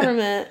U.S.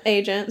 government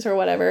agents or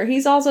whatever.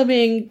 He's also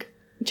being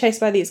chased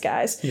by these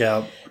guys.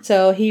 Yep.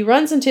 So he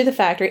runs into the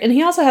factory, and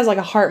he also has like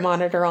a heart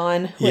monitor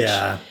on, which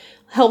Yeah.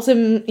 helps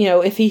him,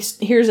 if he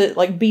hears it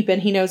like beeping,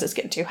 he knows it's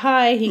getting too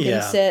high. He can Yeah.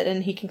 sit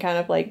and he can kind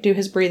of like do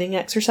his breathing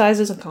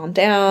exercises and calm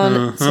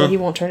down so he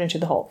won't turn into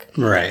the Hulk.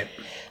 Right.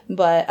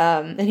 But,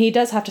 and he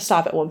does have to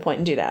stop at one point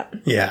and do that.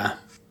 Yeah.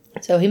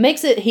 So he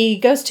makes it, he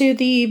goes to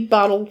the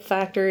bottle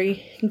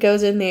factory,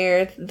 goes in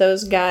there,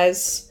 those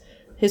guys,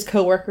 his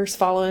coworkers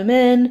follow him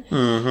in,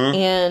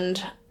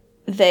 and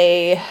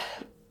they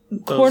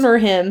corner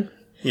him.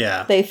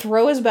 Yeah. They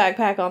throw his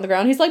backpack on the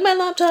ground. He's like, my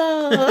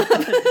laptop!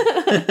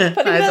 But he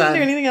doesn't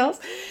do anything else.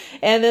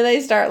 And then they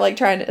start like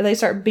they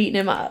start beating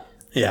him up.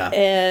 Yeah.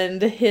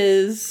 And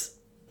his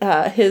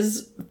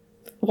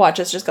watch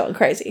is just going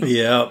crazy.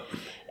 Yep.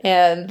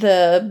 And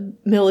the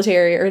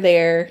military are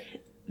there.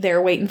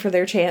 They're waiting for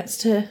their chance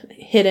to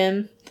hit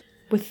him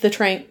with the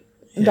trank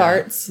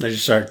darts. They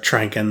just start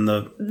tranking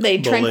the They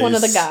trank one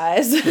of the bullies.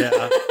 guys.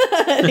 Yeah.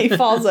 And he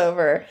falls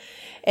over.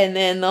 And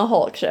then the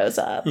Hulk shows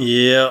up.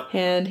 Yep.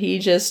 And he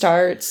just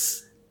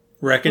starts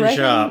Wrecking wrecking-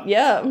 shop.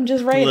 Yeah,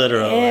 just wrecking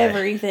Literally.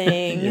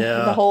 everything.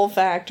 Yeah. The whole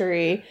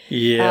factory.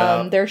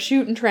 Yeah. They're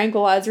shooting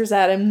tranquilizers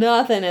at him.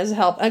 Nothing has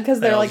helped. Because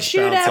They they're all like, just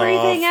shoot bounce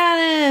everything off.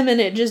 at him.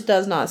 And it just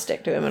does not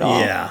stick to him at all.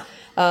 Yeah.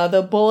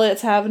 The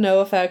bullets have no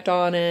effect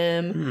on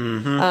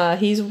him.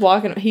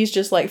 He's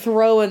just like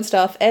throwing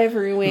stuff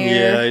everywhere.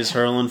 Yeah, he's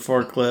hurling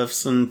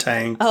forklifts and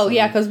tanks. Oh,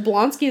 yeah, because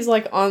Blonsky's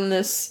like on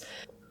this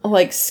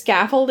like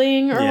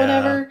scaffolding or Yeah.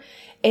 whatever.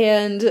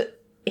 And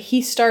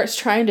he starts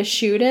trying to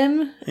shoot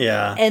him.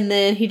 Yeah. And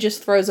then he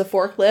just throws a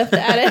forklift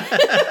at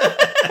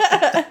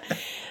it.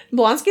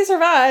 Blonsky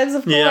survives,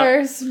 of Yeah.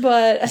 course,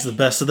 but He's the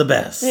best of the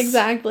best.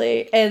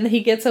 exactly. And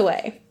he gets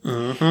away.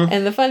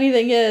 And the funny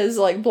thing is,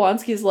 like,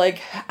 Blonsky's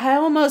like, I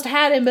almost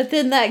had him, but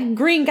then that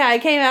green guy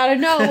came out of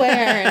nowhere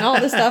and all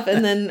this stuff.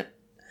 And then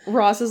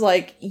Ross is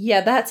like,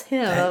 yeah, that's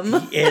him.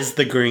 He is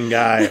the green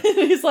guy.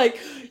 He's like,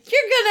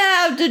 you're gonna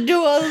have to do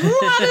a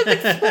lot of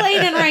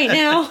explaining right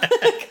now because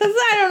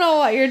I don't know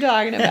what you're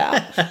talking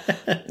about.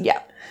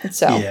 Yeah.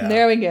 So Yeah.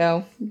 there we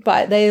go.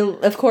 But they,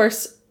 of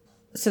course,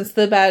 since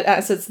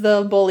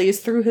the bullies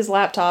threw his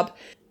laptop,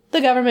 the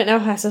government now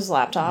has his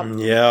laptop.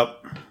 Yep.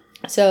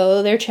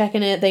 So they're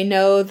checking it. They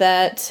know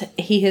that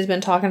he has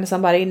been talking to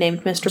somebody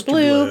named Mr.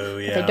 Blue, Blue,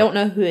 but yeah. they don't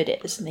know who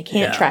it is and they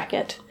can't Yeah. track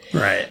it.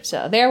 Right.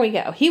 So there we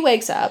go. He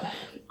wakes up.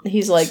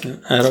 He's like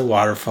At a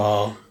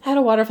waterfall. at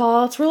a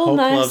waterfall. It's real Hulk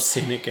nice. loves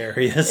scenic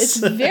areas. It's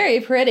very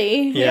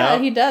pretty. Yeah. Yeah,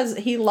 he does.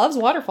 He loves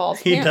waterfalls.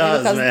 He Apparently,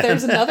 does, because man.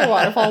 there's another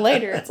waterfall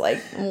later. It's like,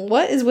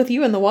 what is with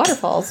you in the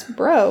waterfalls,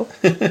 bro?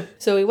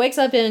 So he wakes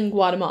up in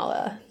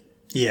Guatemala,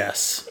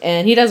 Yes.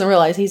 and he doesn't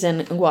realize he's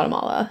in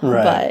Guatemala.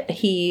 Right. But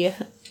he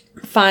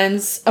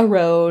finds a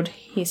road.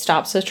 He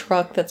stops a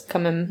truck that's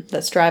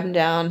driving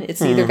down.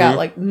 It's either got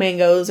like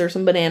mangoes or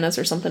some bananas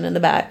or something in the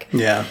back.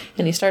 Yeah.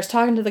 And he starts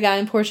talking to the guy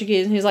in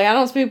Portuguese, and he's like, I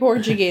don't speak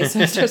Portuguese. So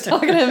he starts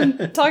talking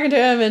to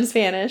him in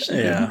Spanish. And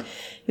Yeah.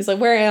 he's like,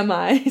 where am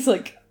I? He's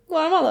like,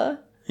 Guatemala.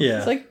 Yeah.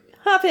 It's like,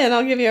 hop in,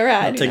 I'll give you a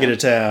ride. Take it to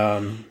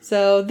town.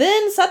 So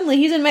then suddenly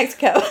he's in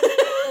Mexico.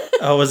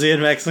 Oh, was he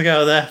in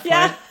Mexico that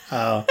Yeah. point?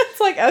 Oh. It's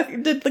like,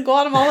 oh, did the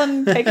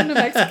Guatemalan take him to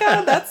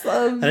Mexico? That's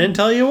I didn't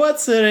tell you what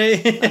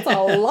city.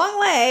 a long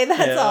way,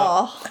 that's Yeah.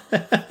 all.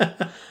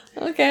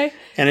 Okay.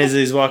 And as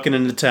he's walking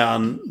into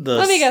town,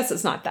 Let me guess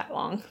it's not that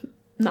long.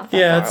 Not that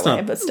Yeah, far it's away,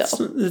 not. but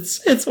still.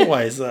 It's a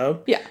ways though.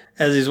 Yeah.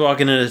 As he's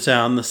walking into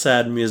town, the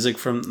sad music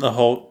from the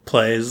Hulk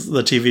plays,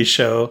 the TV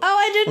show. Oh,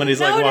 I didn't When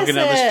he's like notice walking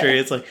down the it. street,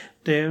 it's like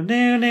do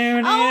do do do.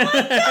 Oh my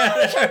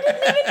gosh, I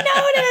didn't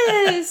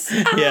even notice.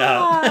 Yeah.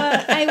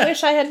 Ah, I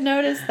wish I had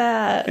noticed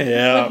that.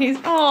 Yeah. But he's,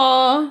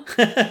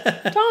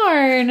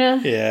 darn.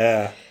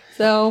 Yeah.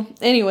 So,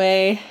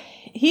 anyway,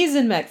 he's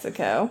in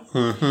Mexico.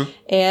 Mm-hmm.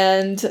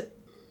 And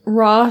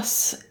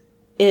Ross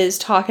is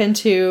talking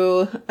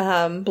to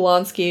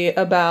Blonsky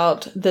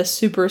about the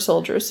super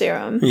soldier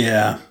serum.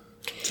 Yeah.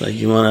 It's like,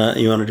 you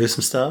wanna do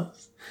some stuff?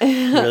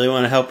 You really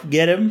want to help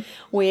get him?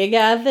 We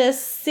got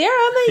this serum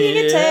that you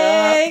can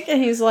take.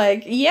 And he's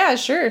like, yeah,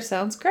 sure,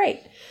 sounds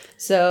great.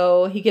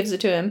 So he gives it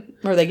to him,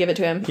 or they give it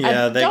to him.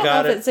 Yeah, they don't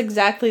know if it's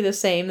exactly the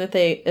same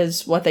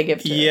as what they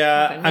give to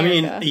Yeah, I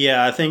mean,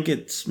 I think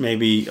it's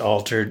maybe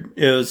altered.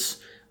 It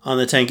was on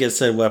the tank, it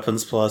said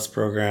Weapons Plus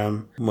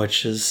program,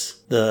 which is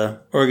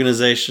the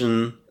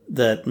organization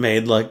that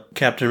made like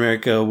Captain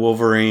America,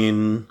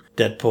 Wolverine,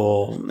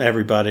 Deadpool,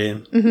 everybody.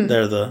 Mm-hmm.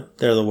 They're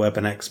the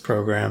Weapon X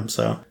program,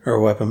 or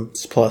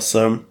Weapons Plus.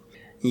 So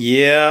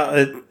yeah,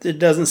 it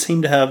doesn't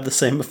seem to have the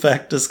same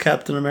effect as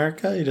Captain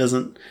America. He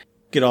doesn't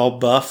get all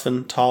buff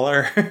and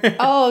taller.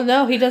 Oh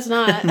no, he does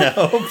not.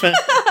 No.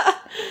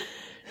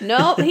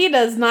 Nope, he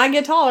does not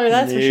get taller,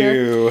 that's for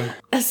sure.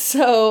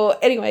 So,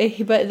 anyway,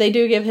 but they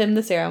do give him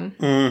the serum.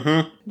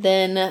 Mm-hmm.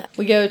 Then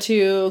we go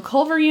to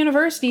Culver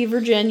University,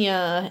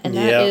 Virginia, and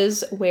that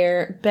is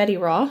where Betty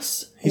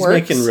Ross He's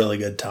works. making really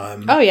good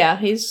time. Oh, yeah,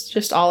 he's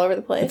just all over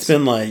the place. It's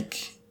been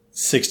like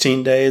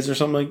 16 days or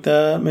something like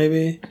that,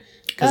 maybe?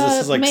 Because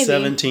this is like maybe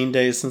 17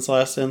 days since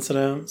last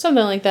incident.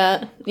 Something like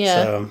that,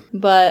 yeah. So.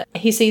 But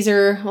he sees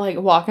her like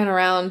walking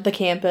around the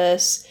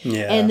campus.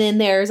 Yeah. And then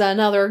there's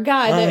another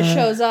guy that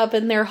shows up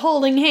and they're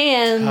holding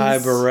hands. Ty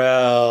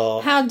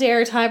Burrell. How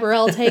dare Ty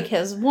Burrell take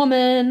his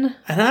woman?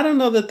 And I don't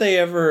know that they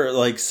ever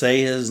like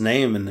say his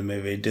name in the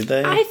movie, did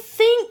they? I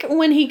think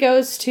when he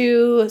goes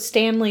to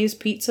Stanley's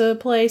pizza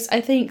place,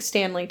 I think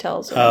Stanley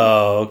tells him.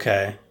 Oh,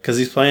 okay. Because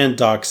he's playing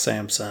Doc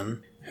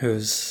Samson,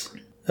 who's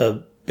a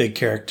big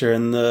character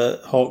in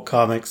the Hulk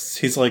comics.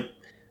 He's like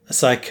a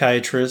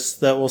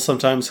psychiatrist that will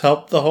sometimes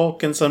help the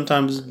Hulk and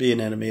sometimes be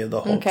an enemy of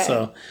the Hulk. Okay.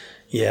 So,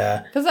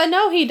 yeah. Because I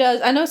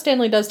know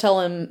Stanley does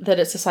tell him that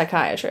it's a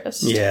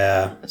psychiatrist.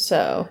 Yeah.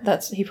 So,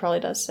 he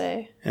probably does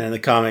say. And in the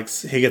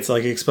comics, he gets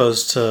like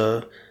exposed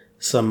to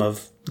some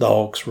of the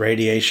Hulk's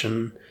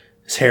radiation.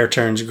 His hair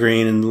turns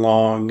green and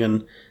long,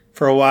 and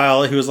for a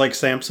while he was like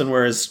Samson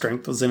where his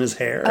strength was in his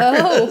hair.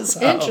 Oh,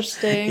 so,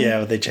 interesting. Yeah,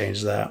 but they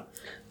changed that.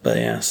 But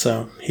yeah,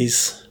 so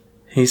he's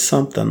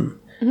something.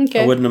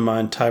 Okay. I wouldn't have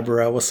mind Ty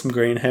Burrell with some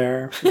green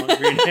hair. Green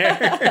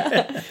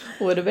hair.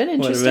 Would have been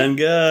interesting. Would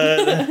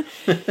have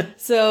been good.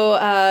 So,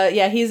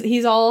 yeah,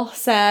 he's all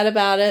sad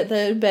about it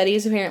that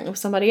Betty's apparently with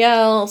somebody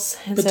else.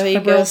 And but so Ty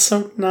Burrell's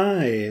so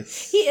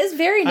nice. He is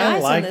very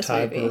nice in this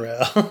Ty movie.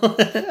 Burrell.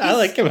 I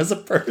like him as a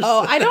person.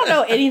 Oh, I don't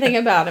know anything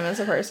about him as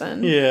a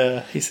person.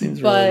 Yeah, he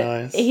seems really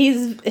nice.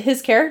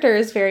 His character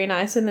is very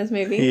nice in this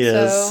movie. He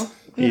is.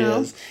 He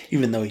is.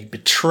 Even though he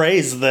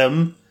betrays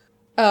them.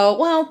 Oh,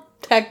 well,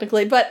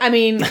 technically. But, I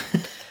mean,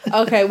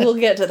 okay, we'll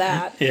get to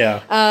that.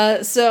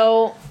 Yeah.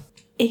 So,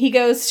 he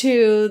goes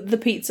to the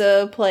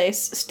pizza place,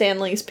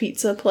 Stanley's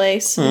pizza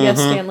place. Mm-hmm. Yes,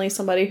 Stanley's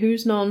somebody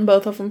who's known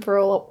both of them for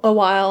a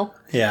while.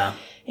 Yeah.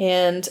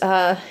 And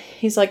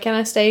he's like, can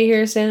I stay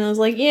here? Stanley was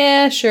like,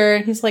 yeah, sure.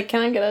 And he's like,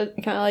 can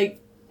I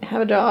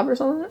have a job or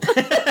something?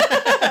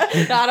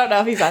 No, I don't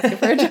know if he's asking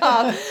for a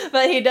job,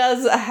 but he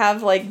does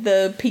have like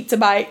the pizza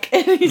bike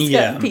and he's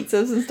got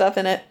pizzas and stuff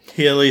in it.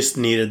 He at least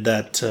needed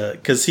that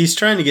because he's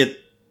trying to get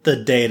the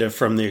data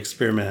from the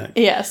experiment.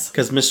 Yes.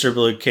 Because Mr.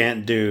 Blue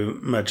can't do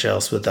much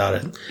else without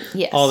it.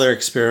 Yes. All their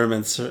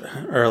experiments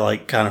are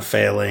like kind of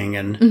failing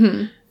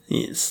and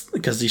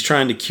because he's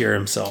trying to cure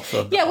himself.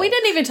 Yeah, we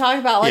didn't even talk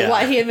about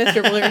what he and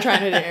Mr. Blue are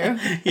trying to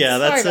do. Yeah,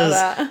 that's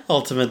his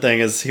ultimate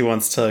thing is he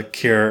wants to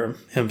cure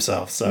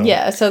himself. So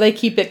yeah, so they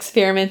keep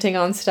experimenting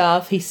on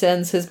stuff. He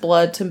sends his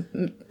blood to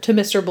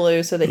Mr.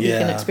 Blue so that he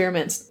can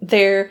experiment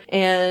there.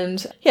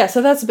 And yeah,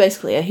 so that's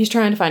basically it. He's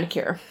trying to find a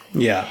cure.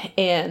 Yeah.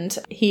 And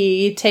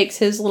he takes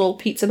his little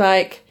pizza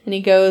bike and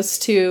he goes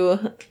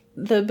to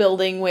the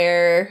building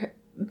where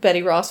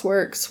Betty Ross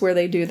works, where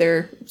they do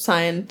their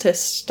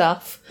scientist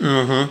stuff.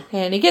 Mm-hmm.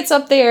 And he gets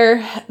up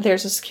there.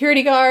 There's a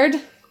security guard.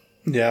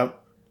 Yep.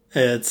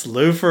 It's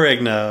Lou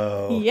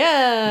Ferrigno.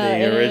 Yeah.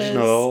 The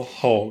original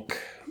Hulk.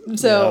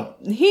 So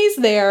he's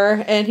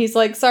there and he's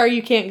like, sorry,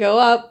 you can't go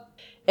up.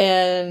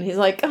 And he's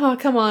like, oh,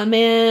 come on,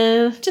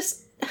 man. Just,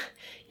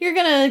 you're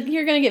gonna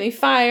get me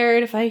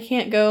fired if I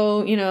can't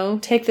go,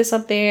 take this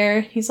up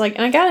there. He's like,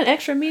 and I got an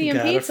extra medium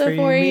pizza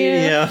for you.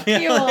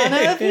 You want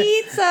a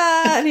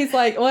pizza? And he's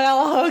like,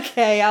 well,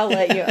 okay, I'll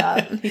let you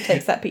up. And he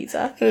takes that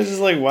pizza. It's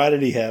just like, why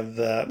did he have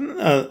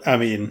that? I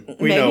mean,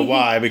 we know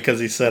why, because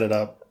he set it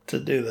up to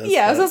do this.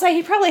 Yeah, I was gonna say,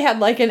 he probably had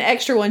like an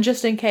extra one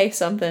just in case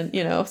something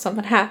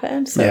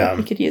happened. So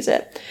he could use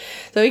it.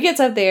 So he gets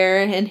up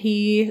there and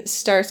he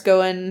starts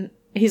going,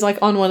 he's like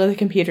on one of the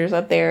computers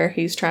up there.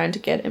 He's trying to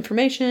get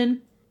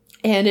information.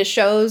 And it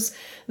shows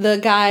the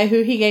guy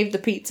who he gave the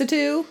pizza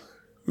to.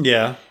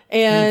 Yeah.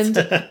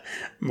 And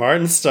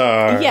Martin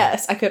Starr.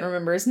 Yes, I couldn't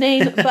remember his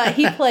name, but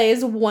he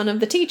plays one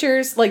of the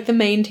teachers, like the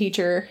main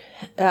teacher,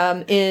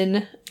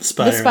 in the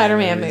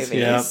Spider-Man movies.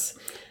 Yep.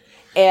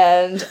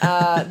 And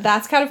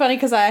that's kind of funny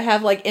because I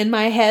have, like, in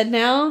my head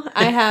now,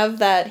 I have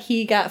that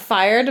he got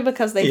fired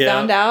because they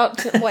found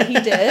out what he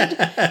did.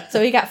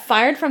 So he got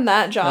fired from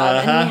that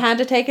job, and he had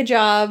to take a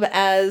job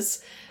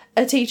as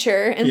a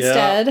teacher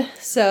instead.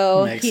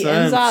 So Makes he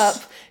sense. ends up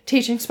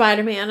teaching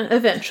Spider-Man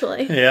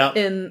eventually. Yeah.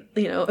 In,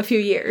 a few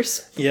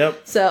years.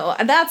 Yep. So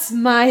that's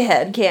my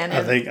head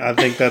canon. I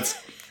think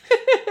that's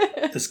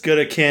as good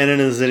a canon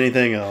as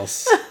anything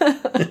else.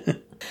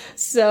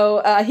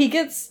 So he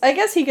gets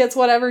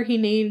whatever he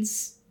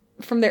needs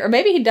from there. Or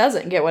maybe he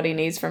doesn't get what he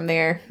needs from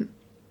there.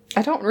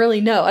 I don't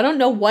really know. I don't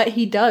know what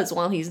he does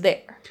while he's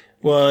there.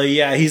 Well,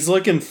 yeah, he's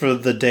looking for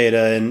the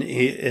data, and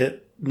he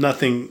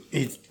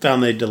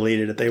found they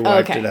deleted it. They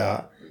wiped it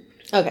out.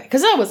 Okay,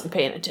 because I wasn't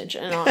paying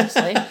attention,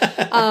 honestly.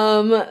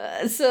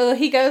 So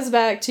he goes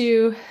back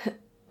to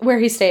where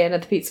he's staying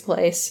at the pizza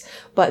place.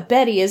 But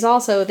Betty is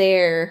also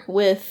there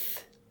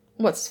with,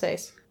 what's his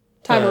face?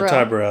 Ty Burrell.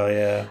 Ty Burrell,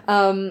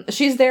 yeah.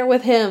 She's there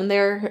with him.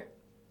 They're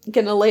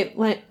getting a late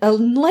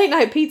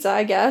night pizza,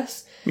 I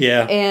guess.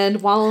 Yeah.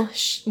 And while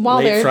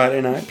late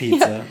Friday night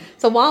pizza. Yeah.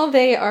 So while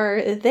they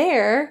are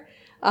there,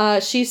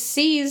 she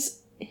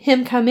sees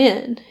him come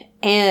in,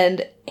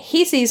 and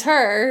he sees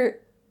her,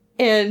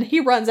 and he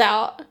runs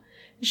out.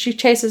 She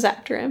chases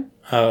after him.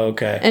 Oh,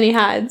 okay. And he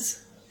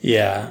hides.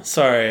 Yeah.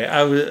 Sorry.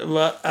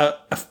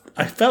 I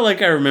felt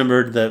like I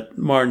remembered that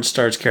Martin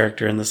Starr's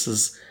character in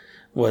this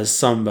was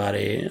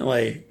somebody,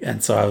 like,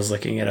 and so I was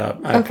looking it up.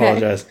 I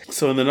apologize.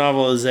 So in the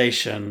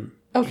novelization,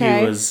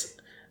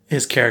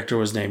 his character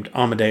was named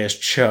Amadeus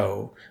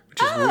Cho,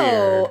 which is weird.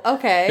 Oh,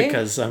 okay.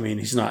 Because, I mean,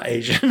 he's not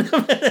Asian.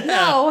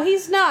 No,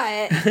 he's not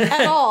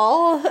at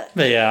all.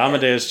 But yeah,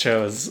 Amadeus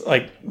Cho is,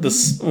 like,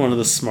 one of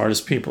the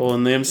smartest people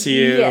in the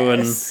MCU,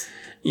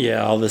 and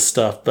all this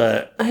stuff.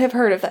 But I have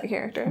heard of that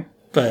character.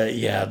 But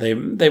yeah, they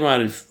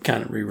might have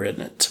kind of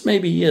rewritten it.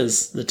 Maybe he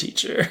is the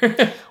teacher.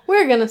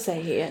 We're gonna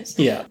say he is.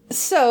 Yeah.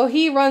 So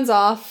he runs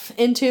off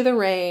into the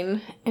rain,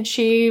 and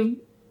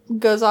she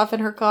goes off in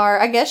her car.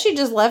 I guess she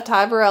just left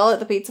Ty Burrell at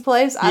the pizza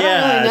place. I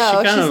don't really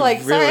know. She's like,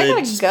 sorry, I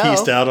gotta go.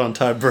 Pieced out on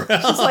Ty Burrell.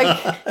 She's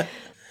like,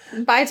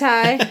 bye,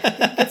 Ty.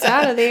 Gets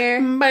out of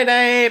there. Bye,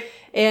 Ty.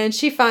 And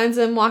she finds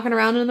him walking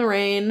around in the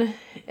rain,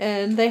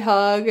 and they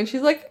hug, and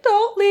she's like,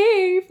 don't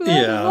leave. Blah,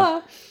 blah,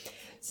 blah.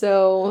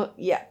 So,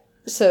 yeah.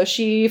 So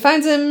she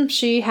finds him.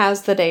 She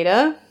has the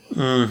data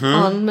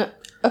on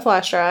a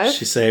flash drive.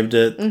 She saved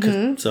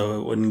it so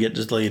it wouldn't get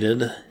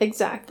deleted.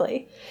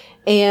 Exactly.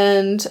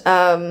 And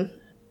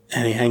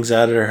he hangs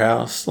out at her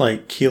house.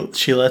 Like,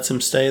 she lets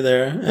him stay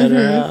there at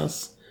her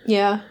house.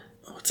 Yeah.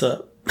 What's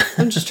up?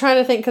 I'm just trying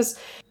to think, because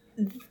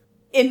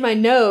in my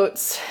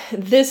notes,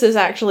 this is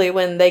actually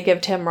when they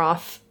give Tim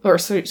Roth, or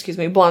excuse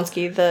me,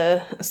 Blonsky,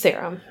 the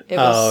serum.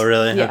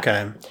 Really? Yeah.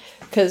 Okay.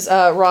 Because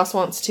Ross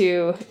wants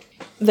to...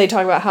 They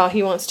talk about how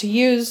he wants to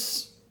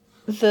use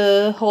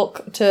the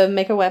Hulk to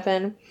make a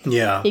weapon.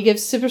 Yeah. He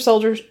gives super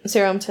soldier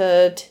serum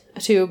to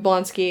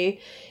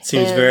Blonsky.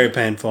 Seems very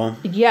painful.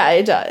 Yeah,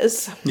 it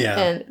does. Yeah.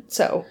 And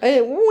so,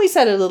 we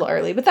said it a little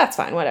early, but that's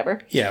fine,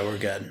 whatever. Yeah, we're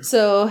good.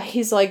 So,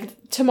 he's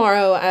like,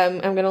 tomorrow I'm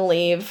going to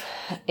leave.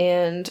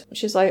 And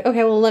she's like,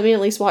 okay, well, let me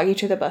at least walk you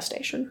to the bus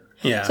station.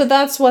 Yeah. So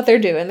that's what they're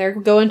doing. They're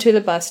going to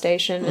the bus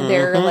station, and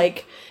they're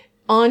like...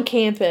 on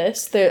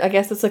campus. I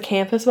guess it's a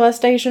campus bus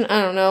station.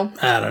 I don't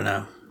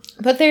know.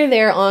 But they're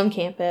there on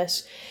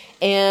campus.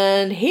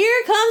 And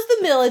here comes the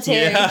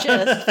military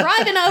just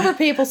driving over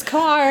people's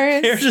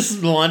cars. They're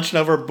just launching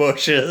over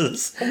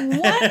bushes.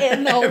 What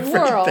in the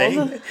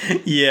world?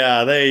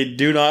 Yeah, they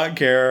do not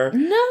care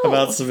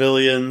about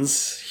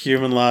civilians,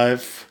 human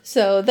life.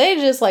 So they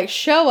just like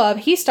show up.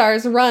 He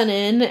starts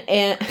running,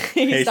 and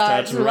he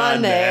starts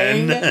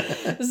running.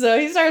 So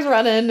he starts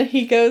running.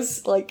 He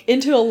goes like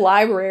into a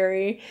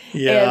library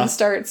and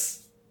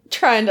starts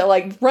trying to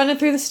like running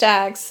through the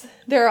stacks.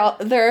 There are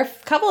a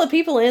couple of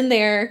people in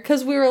there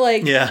because we were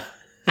like,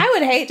 I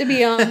would hate to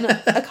be on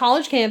a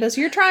college campus.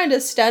 You're trying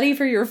to study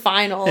for your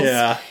finals.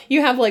 Yeah.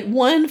 You have like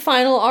one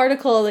final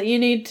article that you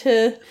need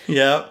to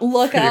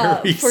look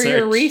up for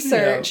your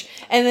research.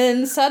 Yep. And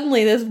then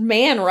suddenly this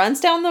man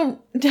runs down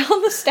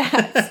the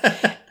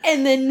stacks.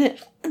 And then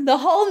the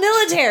whole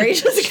military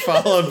just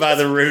followed by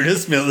the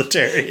rudest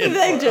military.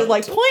 They just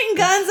like pointing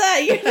guns at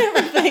you and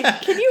everything.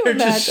 Can you imagine?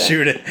 Just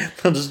shoot it.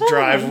 They'll just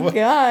drive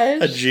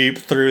a Jeep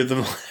through the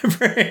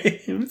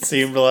library. It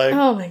seemed like.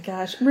 Oh my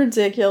gosh,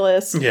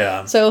 ridiculous.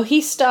 Yeah. So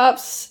he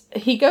stops.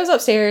 He goes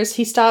upstairs.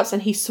 He stops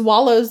and he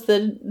swallows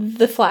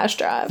the flash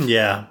drive.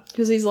 Yeah.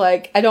 Because he's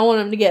like, I don't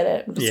want him to get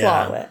it.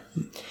 Swallow it.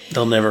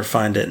 They'll never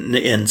find it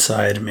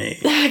inside me.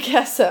 I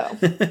guess so.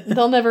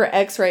 They'll never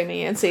x-ray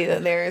me and see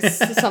that there's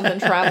something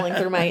traveling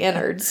through my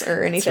innards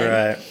or anything.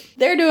 That's right.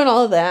 They're doing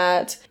all of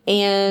that.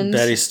 And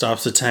Betty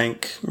stops a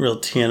tank, real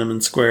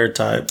Tiananmen Square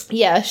type.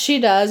 Yeah, she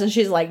does. And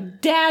she's like,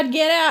 Dad,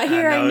 get out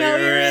here. I know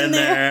you're in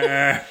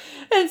there.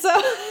 And so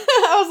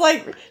I was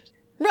like,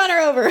 run her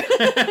over.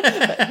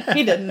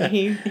 He didn't.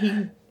 He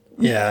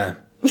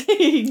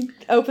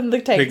opened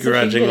the tank.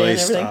 Begrudgingly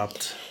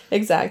stopped.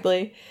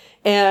 Exactly.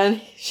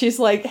 And she's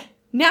like,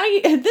 Now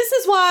this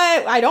is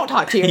why I don't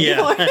talk to you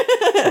anymore.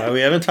 Why we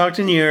haven't talked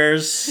in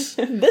years.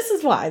 This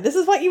is why. This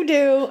is what you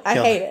do. I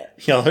hate it.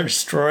 Y'all are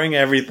destroying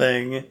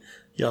everything.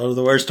 Y'all are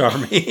the worst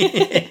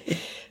army.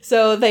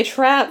 So they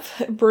trap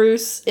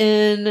Bruce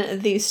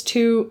in these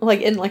two,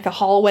 in a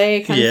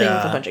hallway kind of thing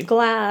with a bunch of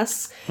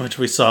glass. Which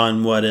we saw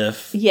in What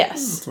If.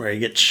 Yes. Where he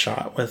gets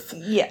shot with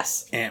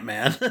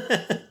Ant-Man.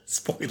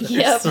 Spoilers.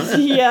 Yep.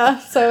 Yeah.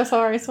 So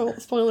sorry. So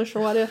spoilers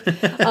for What If.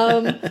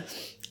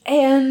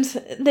 And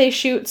they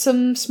shoot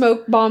some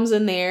smoke bombs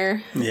in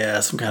there. Yeah,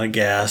 some kind of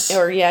gas.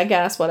 Or,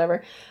 gas,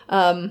 whatever.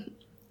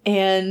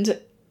 And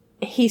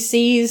he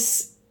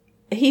sees...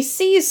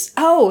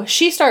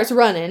 she starts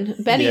running.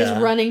 Betty is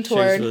running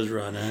toward. She was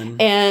running.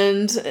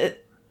 And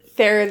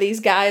there are these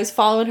guys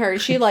following her.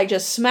 She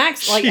just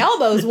smacks,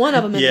 elbows one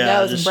of them in the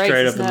nose and breaks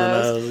straight his up in the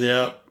nose.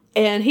 Yep.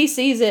 And he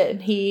sees it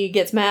and he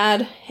gets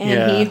mad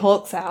and he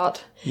hulks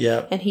out.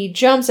 Yep. And he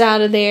jumps out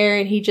of there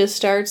and he just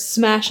starts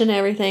smashing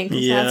everything.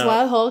 Because that's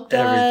what Hulk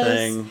does.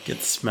 Everything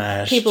gets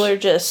smashed. People are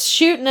just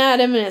shooting at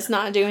him and it's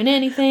not doing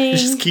anything.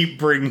 Just keep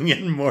bringing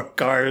in more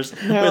cars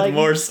with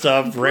more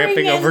stuff,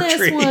 ramping over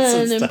trees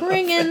and stuff. And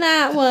bring in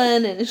that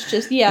one. And it's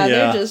just,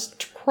 they're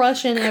just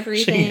crushing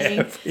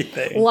everything.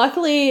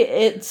 Luckily,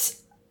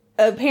 it's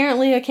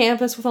apparently a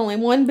campus with only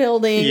one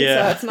building,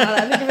 so it's not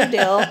that big of a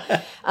deal.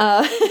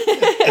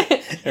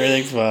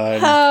 Everything's fine.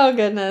 Oh,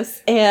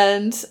 goodness.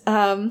 And,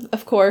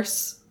 of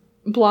course,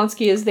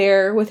 Blonsky is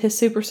there with his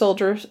super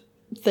soldier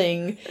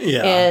thing.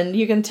 Yeah. And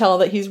you can tell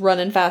that he's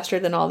running faster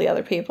than all the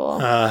other people.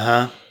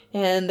 Uh-huh.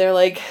 And they're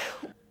like,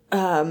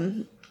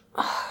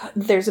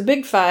 there's a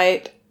big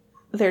fight.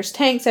 There's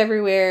tanks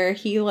everywhere.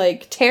 He,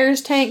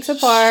 tears tanks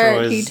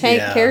apart. He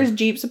tears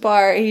jeeps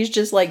apart. He's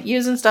just,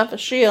 using stuff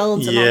as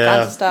shields and all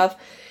kinds of stuff.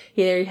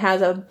 He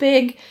has a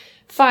big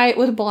fight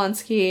with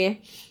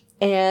Blonsky.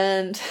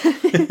 And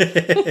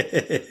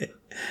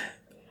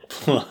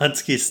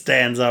Blonsky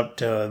stands up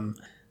to him.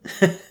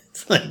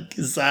 It's like,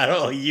 is that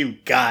all you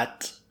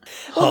got?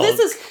 Well, this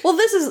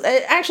is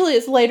actually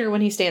it's later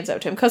when he stands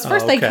up to him, because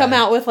first they come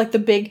out with the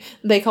big,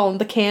 they call them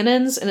the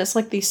cannons, and it's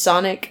these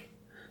sonic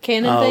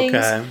cannon things.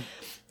 Okay.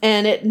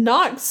 And it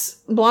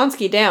knocks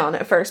Blonsky down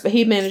at first, but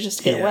he manages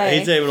to get away.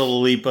 He's able to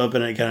leap up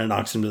and it kind of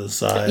knocks him to the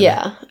side.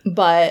 Yeah,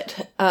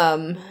 but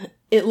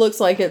it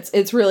looks like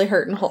it's really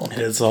hurting Hulk.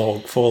 It's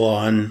Hulk full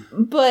on.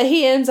 But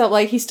he ends up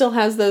he still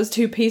has those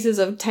two pieces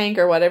of tank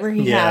or whatever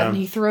he had, and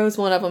he throws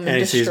one of them and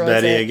destroys it. And he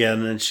sees Betty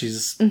again, and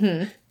she's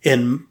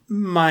in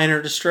minor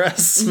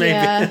distress,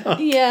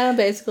 maybe. Yeah,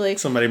 basically.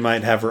 Somebody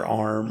might have her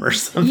arm or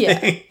something.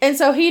 Yeah, and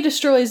so he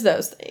destroys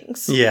those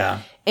things. Yeah.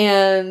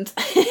 And...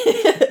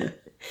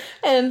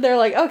 And they're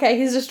like, okay,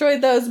 he's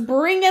destroyed those.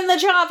 Bring in the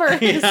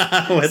choppers.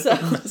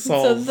 Yeah,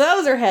 so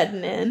those are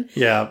heading in.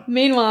 Yeah.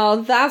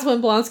 Meanwhile, that's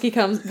when Blonsky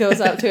goes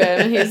up to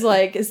him and he's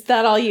like, "Is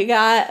that all you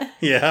got?"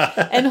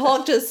 Yeah. And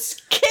Hulk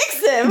just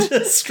kicks him.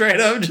 Just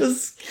straight up,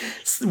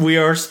 we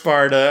are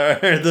Sparta.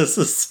 Or this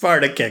is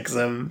Sparta kicks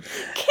him.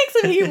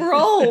 Kicks him. He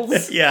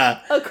rolls.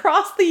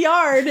 Across the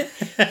yard,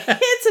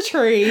 hits a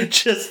tree.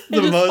 Just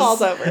the most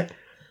falls over.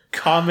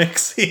 Comic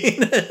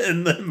scene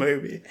in the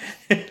movie.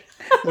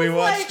 We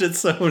watched it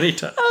so many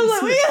times. I was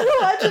like, we gotta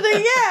watch it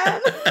again.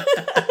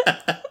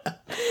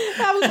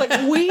 I was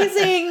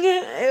wheezing.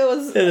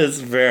 It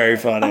is very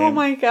funny. Oh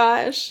my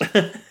gosh.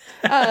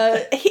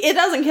 It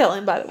doesn't kill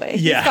him, by the way.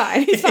 Yeah.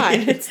 He's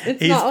fine. It's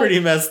he's pretty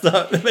messed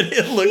up, but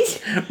it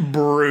looks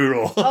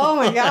brutal. Oh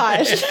my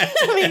gosh.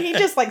 I mean, he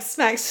just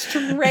smacks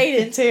straight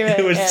into it.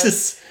 It was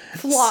just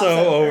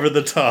so over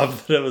the top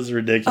that it was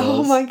ridiculous.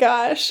 Oh my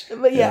gosh.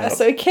 But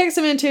so he kicks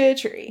him into a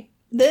tree.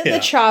 Then the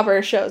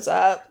chopper shows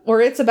up,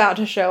 or it's about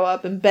to show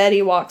up, and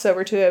Betty walks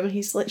over to him,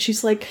 and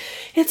she's like,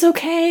 "It's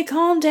okay,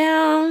 calm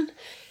down."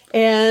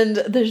 And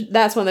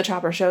that's when the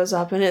chopper shows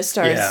up, and it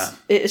starts,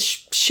 it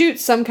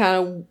shoots some kind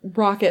of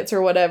rockets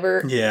or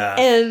whatever. Yeah.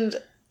 And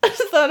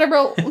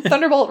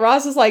Thunderbolt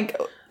Ross is like,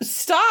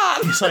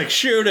 "Stop!" He's like,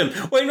 "Shoot him.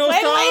 Wait, stop!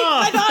 Wait,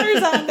 my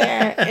daughter's out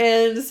there."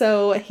 And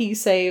so he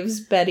saves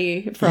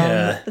Betty from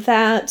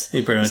that.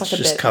 He pretty much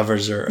just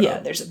covers her up. Yeah,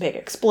 there's a big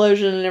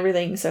explosion and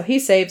everything, so he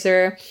saves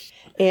her.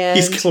 And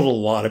he's killed a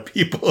lot of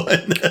people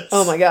in this.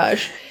 Oh my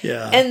gosh.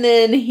 Yeah. And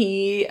then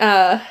he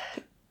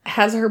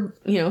has her,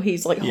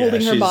 he's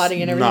holding her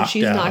body and everything.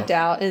 She's knocked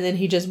out. And then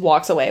he just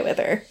walks away with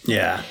her.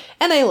 Yeah.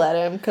 And they let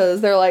him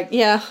because they're like,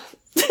 yeah.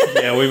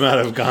 Yeah, we might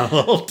have gone a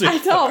little too I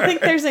don't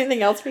think there's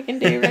anything else we can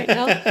do right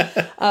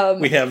now.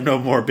 We have no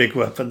more big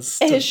weapons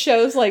to it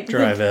shows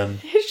drive in.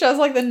 It shows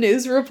the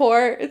news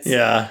reports.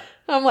 Yeah.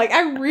 I'm like,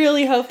 I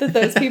really hope that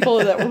those people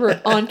that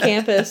were on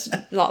campus,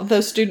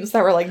 those students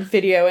that were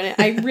videoing it,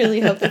 I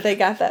really hope that they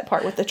got that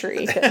part with the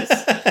tree.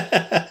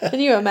 Can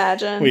you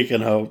imagine? We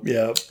can hope,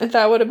 yeah.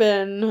 That would have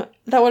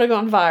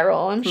gone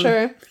viral, I'm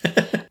sure.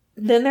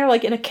 Then they're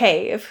in a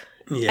cave.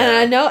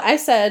 Yeah. And I've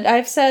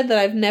said that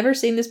I've never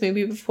seen this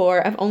movie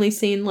before. I've only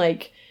seen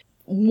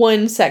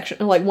one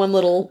section, one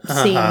little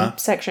scene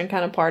section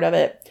kind of part of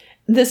it.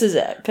 This is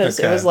it, because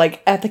it was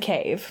at the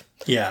cave.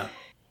 Yeah.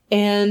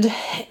 And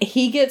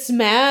he gets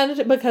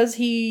mad because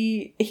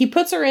he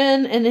puts her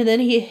in, and then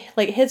he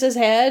like hits his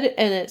head,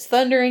 and it's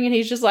thundering, and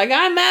he's just like,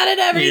 "I'm mad at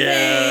everything,"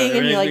 Yeah,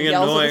 and he like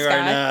yells at the sky.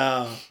 Right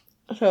now.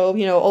 So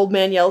old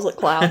man yells at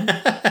cloud,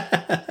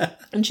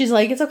 and she's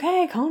like, "It's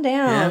okay, calm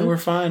down. Yeah, we're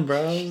fine,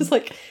 bro." She's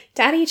like,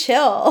 "Daddy,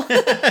 chill."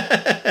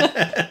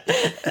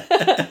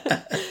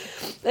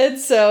 And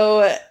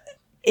so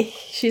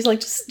she's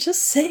like,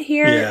 just sit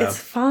here. Yeah. It's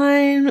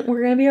fine.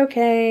 We're going to be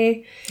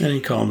okay. And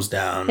he calms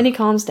down.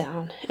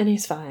 And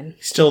he's fine.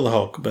 He's still the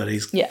Hulk, but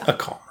he's Yeah. a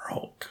calmer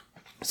Hulk.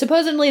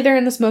 Supposedly they're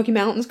in the Smoky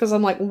Mountains because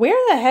I'm like, where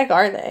the heck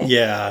are they?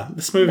 Yeah,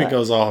 this movie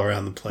goes all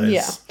around the place.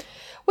 Yeah.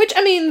 Which,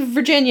 I mean,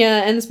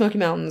 Virginia and the Smoky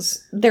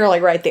Mountains, they're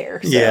like right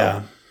there. So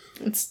Yeah.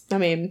 It's, I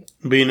mean.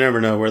 But you never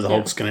know where the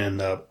Hulk's going to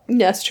end up.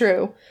 That's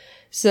true.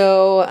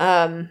 So,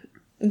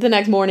 the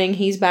next morning,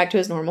 he's back to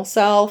his normal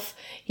self.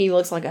 He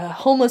looks like a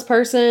homeless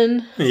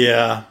person.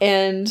 Yeah.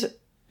 And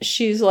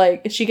she's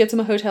like, she gets him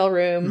a hotel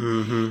room.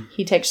 Mm-hmm.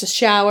 He takes a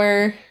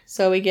shower.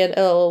 So we get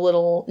a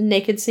little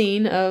naked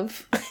scene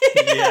of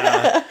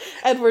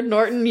Edward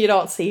Norton. You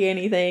don't see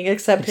anything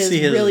except his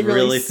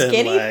really thin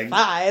skinny leg.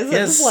 thighs.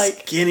 Yes, It's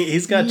like, skinny.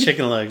 He's got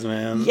chicken legs,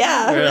 man.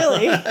 yeah,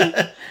 really.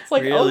 It's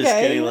like, really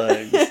okay. skinny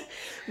legs.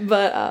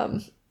 But,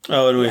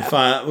 oh,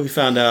 and we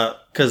found out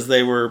because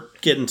they were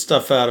getting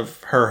stuff out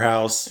of her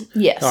house.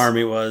 yes. The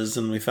army was,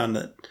 and we found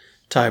that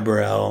Ty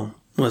Burrell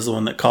was the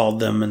one that called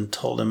them and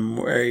told him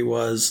where he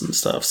was and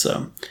stuff.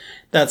 So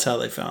that's how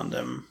they found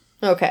him.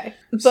 Okay.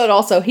 But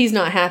also, he's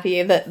not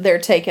happy that they're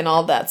taking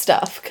all that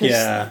stuff.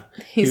 Yeah.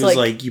 He's he was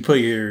like, you put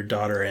your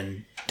daughter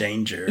in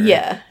danger.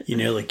 Yeah. You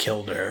nearly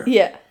killed her.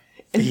 yeah,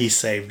 He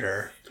saved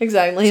her.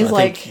 exactly. So He's I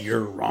like, think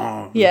you're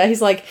wrong. yeah,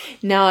 he's like,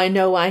 now I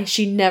know why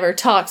she never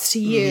talks to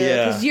you.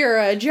 Yeah. Because you're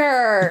a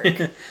jerk.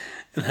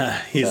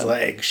 He's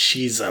like,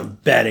 she's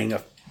abetting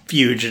a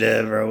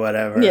fugitive or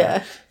whatever.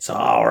 Yeah. So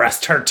I'll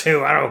arrest her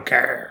too. I don't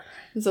care.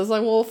 And so it's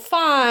like, well,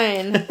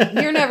 fine.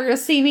 You're never going to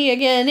see me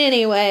again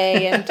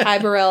anyway. And Ty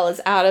Burrell is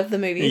out of the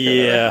movie.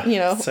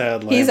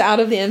 Sadly. He's out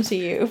of the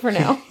MCU for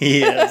now.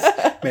 He is.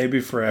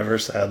 Maybe forever,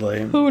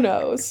 sadly. Who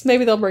knows?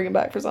 Maybe they'll bring him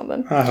back for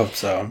something. I hope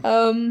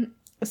so.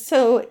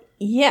 So,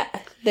 yeah,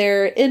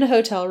 they're in a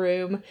hotel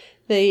room.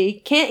 They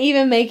can't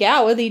even make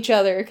out with each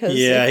other.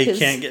 He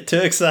can't get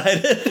too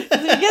excited.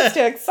 If he gets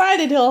too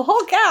excited, he'll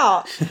Hulk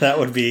out. That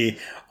would be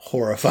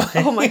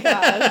horrifying. Oh my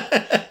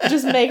god!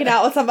 Just making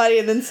out with somebody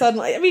and then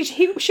suddenly, I mean,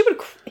 he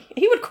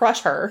would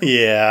crush her.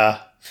 Yeah.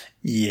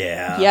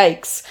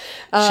 Yikes!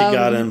 She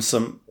got him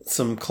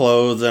some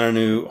clothes and a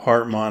new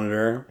heart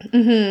monitor,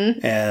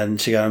 and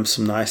she got him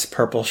some nice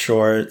purple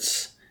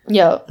shorts.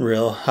 Yep.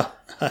 Real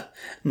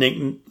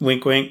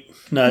wink, wink,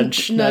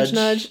 nudge.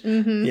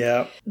 Mm-hmm.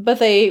 Yeah. But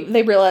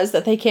they realize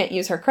that they can't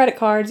use her credit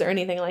cards or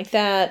anything like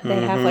that.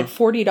 They have like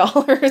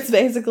 $40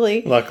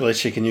 basically. Luckily,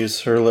 she can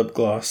use her lip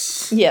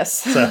gloss. Yes.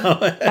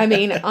 So I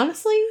mean,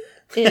 honestly,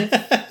 if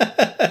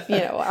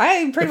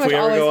I pretty much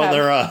always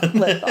have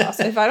lip gloss.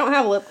 If I don't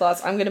have lip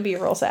gloss, I'm gonna be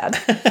real sad.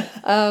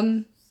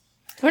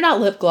 Or not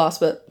lip gloss,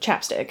 but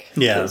chapstick.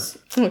 Yeah.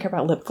 I don't care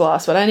about lip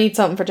gloss, but I need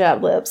something for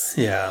chapped lips.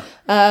 Yeah.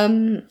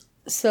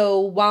 So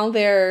while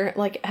they're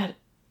like at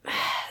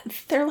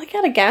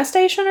a gas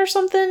station or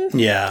something.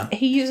 Yeah.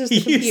 He uses the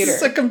computer. He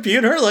uses a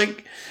computer?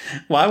 Like,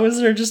 why was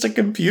there just a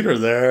computer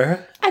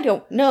there? I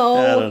don't know.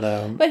 I don't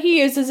know. But he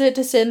uses it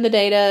to send the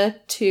data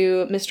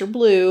to Mr.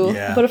 Blue.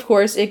 Yeah. But of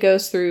course, it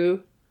goes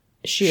through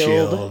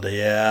S.H.I.E.L.D.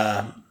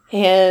 Yeah.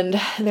 And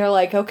they're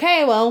like,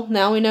 okay, well,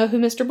 now we know who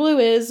Mr. Blue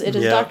is. It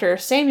is Dr.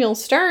 Samuel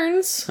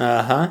Stearns.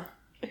 Uh-huh.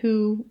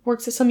 Who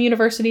works at some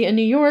university in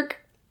New York.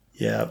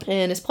 Yep.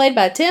 And is played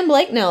by Tim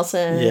Blake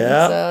Nelson.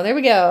 Yeah. So there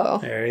we go.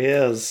 There he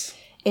is.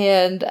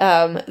 And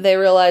they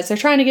realize they're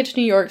trying to get to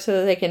New York so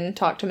that they can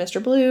talk to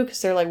Mr. Blue because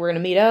they're like, we're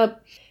going to meet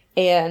up.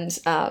 And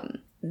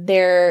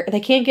they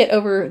can't get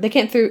over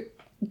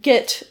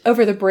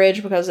the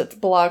bridge because it's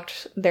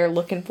blocked. They're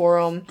looking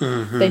for them.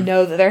 Mm-hmm. They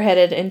know that they're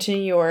headed into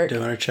New York.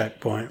 Doing a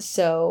checkpoint.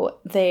 So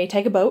they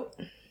take a boat.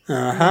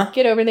 Uh-huh.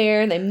 Get over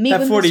there and they meet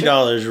with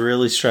 $40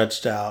 really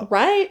stretched out.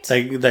 Right?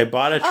 They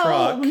bought a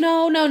truck.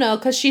 Oh, no,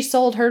 because she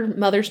sold her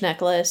mother's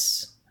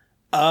necklace.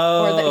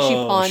 Oh, or that she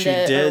pawned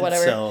it or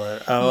whatever. Sell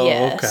it. Oh,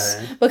 yes.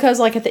 Okay. Because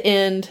like at the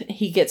end,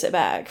 he gets it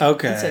back.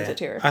 Okay. And sends it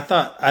to her. I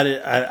thought I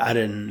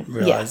didn't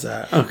realize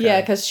that. Okay.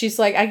 Yeah, because she's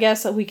like, I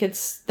guess we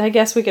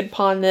could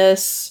pawn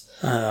this.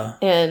 But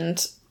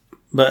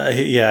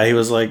he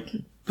was like,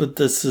 but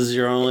this is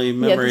your only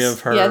memory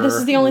of her. Yeah, this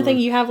is the only thing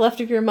you have left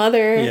of your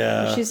mother.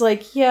 Yeah. And she's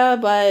like, yeah,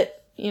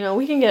 but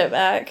we can get it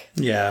back.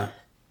 Yeah.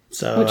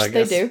 So which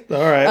they do.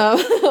 All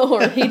right.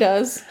 Or he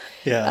does.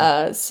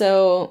 Yeah.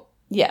 So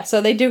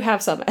they do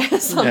have some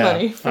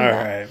money from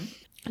that. Right.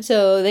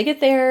 So they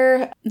get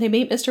there, they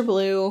meet Mr.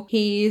 Blue.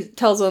 He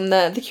tells them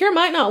that the cure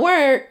might not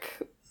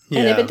work. Yeah.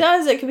 And if it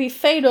does, it could be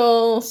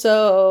fatal.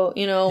 So,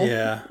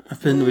 Yeah.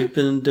 We've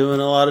been doing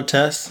a lot of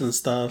tests and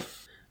stuff.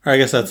 Or I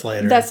guess that's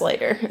later. That's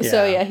later. Yeah.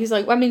 So he's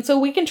like, so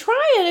we can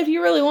try it if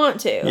you really want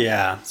to.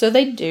 Yeah. So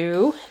they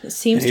do. It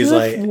seems to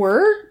have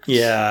worked.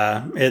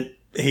 Yeah.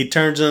 He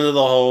turns into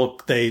the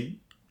Hulk. They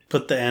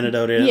put the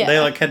antidote in. Yeah. They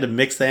like had to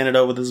mix the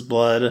antidote with his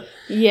blood.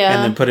 Yeah.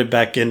 And then put it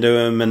back into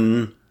him,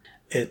 and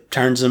it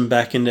turns him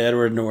back into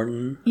Edward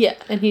Norton. Yeah,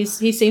 and he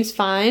seems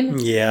fine.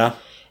 Yeah.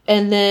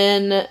 And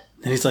then...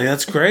 And he's like,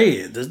 that's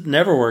great. This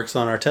never works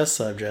on our test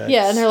subjects.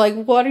 Yeah, and they're like,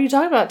 what are you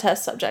talking about,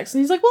 test subjects? And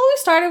he's like, well, we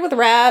started with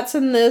rats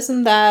and this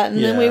and that,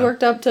 and then we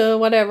worked up to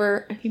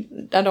whatever.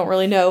 I don't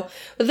really know.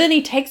 But then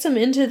he takes them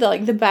into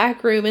the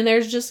back room, and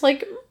there's just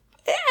like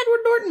Edward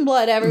Norton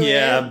blood everywhere.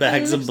 Yeah,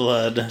 bags of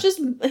blood.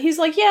 He's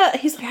like, I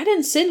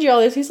didn't send you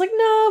all this. He's like,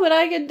 no, but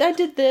I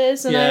did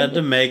this. And I had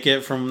to make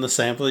it from the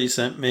sample you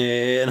sent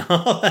me and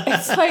all that.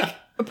 It's like,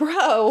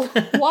 bro,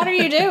 what are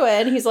you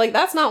doing? He's like,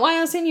 that's not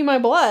why I sent you my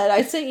blood.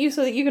 I sent you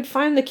so that you could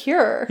find the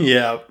cure.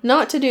 Yeah.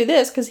 Not to do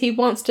this, because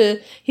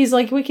he's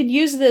like, we could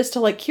use this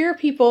to cure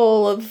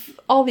people of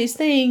all these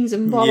things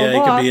and blah, blah, blah.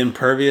 Yeah, he could be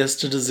impervious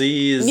to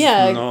disease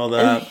and all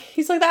that. And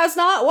he's like, that's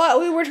not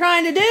what we were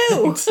trying to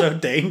do. It's so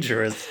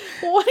dangerous.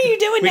 What are you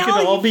doing now? We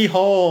could all be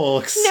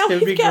Hulks.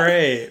 It'd be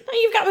great. Now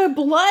you've got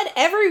blood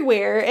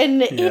everywhere,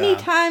 and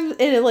anytime, and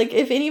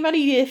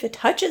if it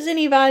touches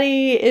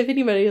anybody, if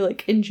anybody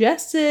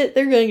ingests it,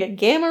 they're going to get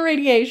gamma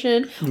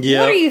radiation. Yep.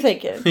 What are you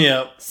thinking?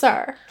 Yep.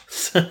 Sir.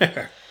 So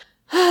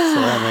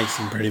that makes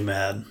him pretty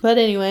mad. But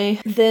anyway,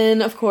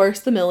 then of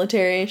course the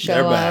military show up.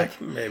 They're back,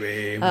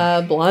 maybe.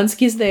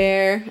 Blonsky's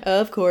there,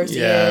 of course.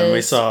 Yeah, he is. and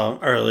we saw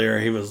earlier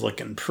he was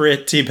looking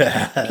pretty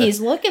bad. He's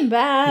looking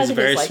bad. He's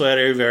very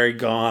sweaty, very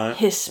gaunt.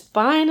 His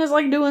spine is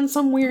doing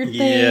some weird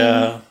thing.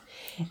 Yeah,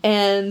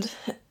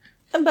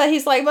 but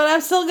he's like, but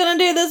I'm still gonna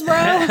do this, bro.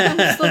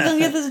 I'm still gonna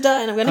get this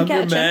done. I'm gonna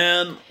catch him.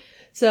 Man.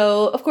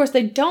 So of course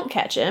they don't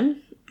catch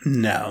him.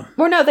 No.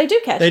 Or no, they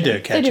do catch him. They do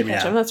catch him,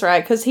 That's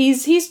right, because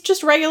he's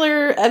just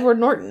regular Edward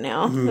Norton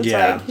now. That's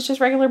right. He's just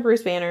regular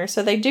Bruce Banner.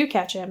 So they do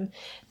catch him.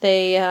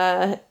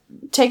 They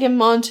take him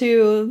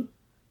onto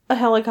a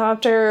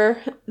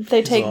helicopter.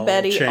 They take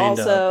Betty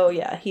also. Up.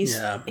 Yeah,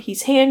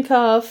 he's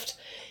handcuffed.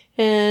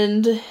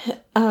 And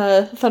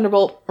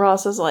Thunderbolt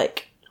Ross is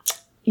like,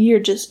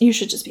 you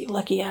should just be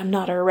lucky I'm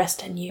not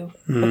arresting you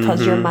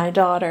because you're my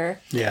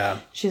daughter. Yeah.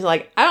 She's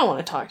like, I don't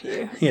want to talk to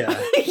you.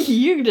 Yeah.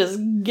 You can just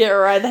get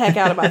right the heck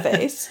out of my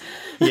face.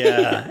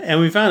 Yeah. And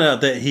we found out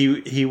that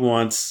he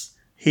wants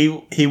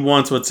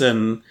what's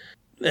in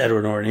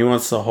Edward Norton. He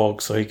wants the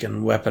Hulk so he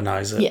can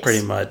weaponize it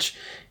pretty much.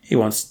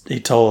 He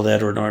told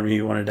Edward Norton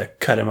he wanted to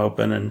cut him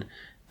open and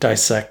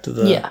dissect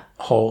the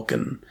Hulk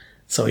and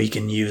so he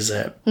can use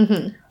it.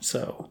 Mm-hmm.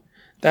 So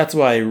that's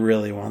why he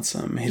really wants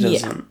him.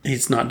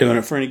 He's not doing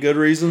it for any good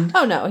reason.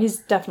 Oh no, he's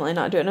definitely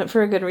not doing it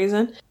for a good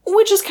reason.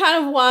 Which is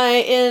kind of why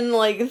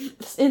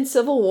in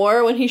Civil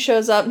War, when he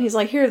shows up and he's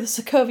like, here are the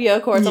Sokovia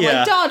Accords, I'm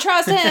like, don't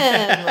trust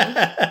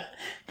him.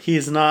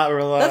 He's not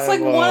reliable.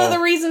 That's one of the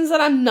reasons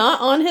that I'm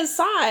not on his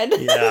side.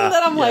 Yeah,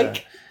 that I'm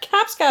like,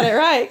 Cap's got it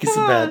right. He's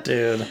a bad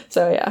dude.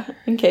 So yeah,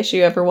 in case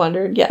you ever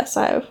wondered, yes,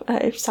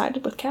 I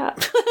sided with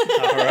Cap.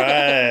 All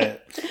right.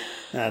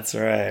 That's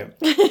right.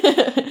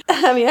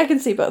 I mean, I can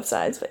see both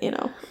sides, but,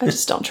 I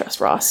just don't trust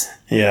Ross.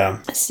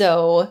 Yeah.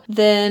 So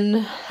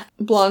then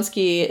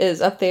Blonsky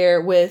is up there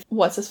with,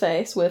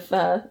 what's-his-face, with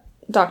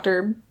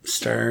Dr.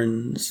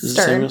 Stearns. Is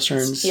it Samuel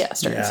Stearns? Yeah,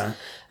 Stearns. Yeah.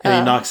 And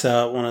he knocks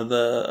out one of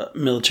the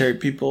military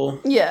people.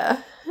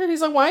 Yeah. And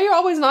he's like, why are you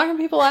always knocking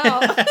people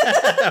out?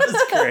 That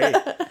was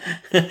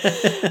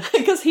great.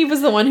 Because he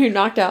was the one who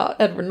knocked out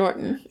Edward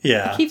Norton.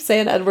 Yeah. I keep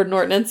saying Edward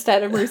Norton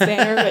instead of Bruce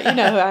Banner, but you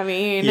know who I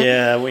mean.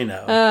 Yeah, we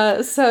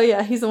know. So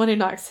yeah, he's the one who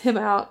knocks him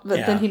out,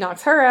 but then he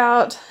knocks her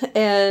out,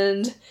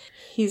 and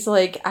he's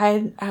like,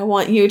 I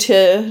want you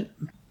to...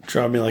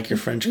 Draw me like your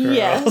French girls.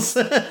 Yes.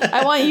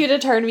 I want you to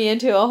turn me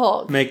into a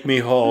Hulk. Make me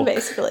Hulk.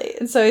 Basically.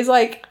 And so he's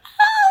like...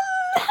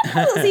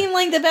 That doesn't seem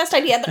like the best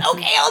idea, but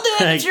okay, I'll do it,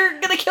 but you're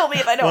gonna kill me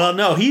if I don't. Well,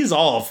 no, he's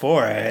all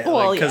for it.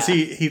 Well, because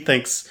he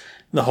thinks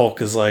the Hulk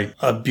is like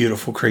a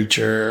beautiful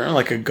creature,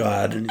 like a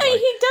god. And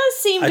he does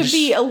seem to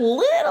be a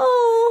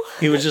little...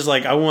 He was just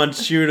like, I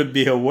want you to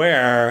be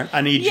aware.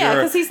 I need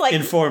your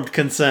informed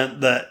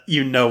consent that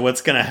you know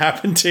what's going to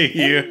happen to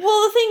you. And,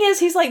 well, the thing is,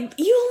 he's like,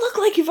 you look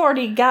like you've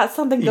already got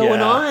something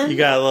going on. You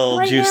got a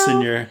little juice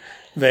in your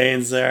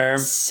veins there.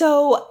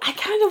 So I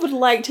kind of would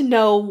like to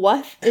know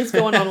what is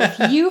going on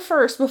with you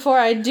first before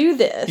I do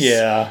this.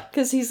 Yeah.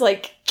 Because he's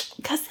like,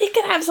 because it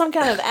could have some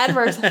kind of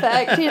adverse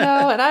effect, and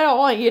I don't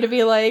want you to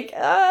be like,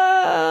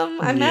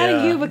 I'm mad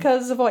at you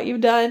because of what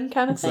you've done,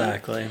 kind of thing.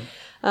 Exactly.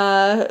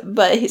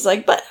 But he's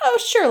like,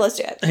 sure, let's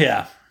do it.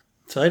 Yeah.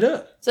 So they do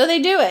it. So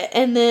they do it,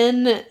 and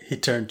then... He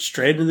turned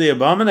straight into the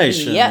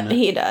Abomination. Yep,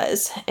 he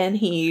does. And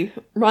he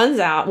runs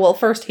out. Well,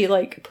 first he,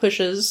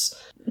 pushes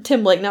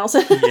Tim Blake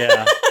Nelson.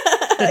 Yeah.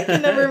 I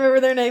can never remember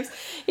their names.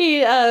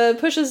 He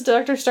pushes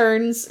Dr.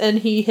 Stearns, and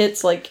he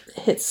hits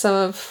some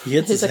of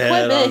his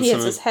equipment. He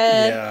hits his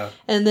head,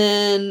 and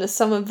then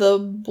some of the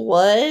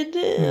blood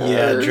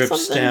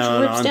drips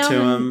down onto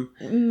him.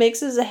 Makes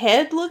his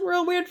head look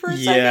real weird for a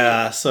second.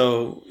 Yeah,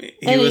 so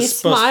he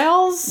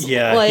smiles.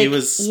 Yeah, he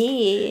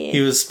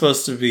was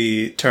supposed to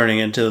be turning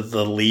into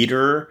the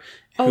leader,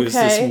 who's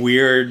this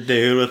weird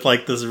dude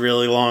with this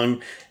really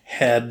long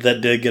head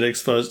that did get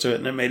exposed to it,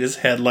 and it made his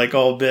head like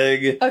all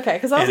big. Okay,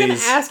 because I was And going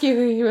to ask you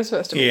who he was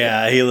supposed to be.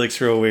 Yeah, he looks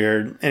real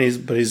weird, and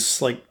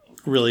he's like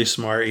really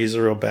smart. He's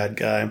a real bad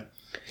guy.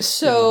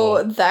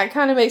 So that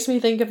kind of makes me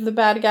think of the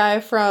bad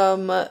guy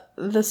from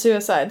the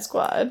Suicide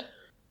Squad.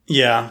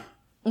 Yeah.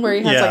 Where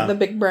he has like the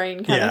big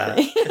brain kind of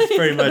thing. It's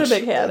pretty much the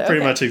big head.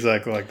 pretty much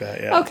exactly like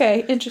that, yeah.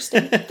 Okay,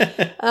 interesting.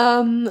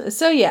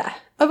 So yeah.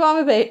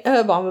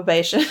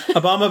 Abomination.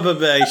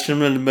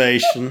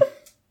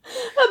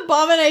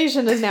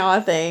 Abomination is now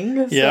a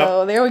thing.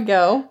 So there we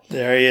go.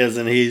 There he is,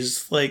 and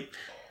he's like,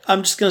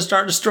 I'm just gonna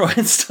start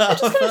destroying stuff.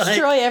 Just gonna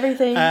destroy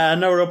everything.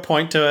 No real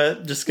point to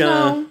it. Just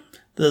gonna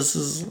this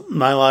is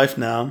my life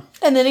now.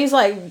 And then he's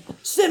like,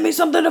 send me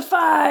something to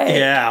fight.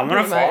 Yeah, I'm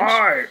gonna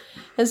fight.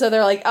 And so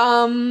they're like,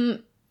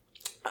 the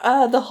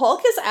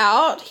Hulk is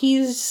out.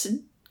 He's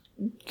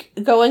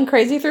going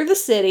crazy through the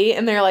city.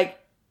 And they're like,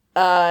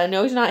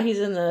 no, he's not. He's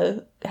in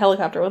the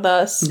helicopter with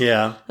us.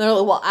 Yeah. And they're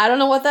like, well, I don't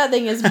know what that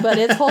thing is, but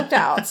it's hulked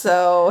out.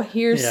 So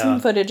here's some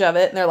footage of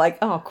it. And they're like,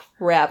 oh,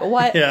 crap.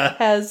 What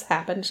has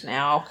happened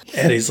now?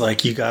 And he's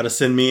like, you gotta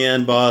send me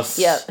in, boss.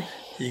 Yep.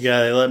 You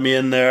gotta let me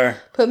in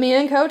there. Put me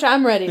in, coach.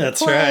 I'm ready to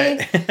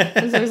play. That's right.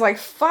 And so he's like,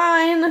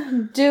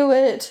 fine, do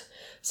it.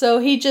 So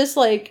he just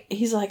like,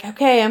 he's like,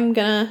 okay, I'm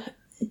gonna,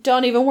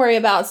 don't even worry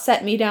about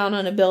setting me down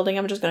on a building.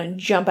 I'm just gonna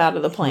jump out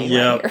of the plane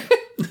right here.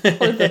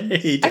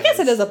 I guess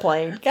it is a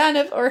plane, kind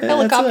of, or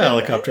helicopter. It's a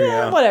helicopter,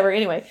 yeah. Whatever,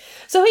 anyway.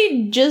 So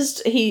he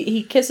just,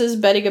 he kisses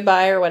Betty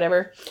goodbye or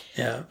whatever.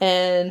 Yeah.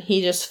 And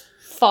he just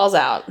falls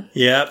out.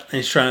 Yep. And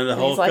he's trying to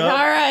Hulk He's like, up.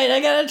 all right,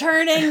 I gotta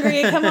turn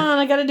angry. Come on,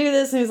 I gotta do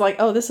this. And he's like,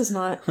 oh, this is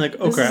not, like,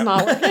 this is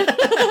not working.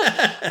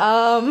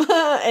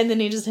 And then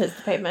he just hits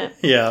the pavement.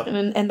 Yeah.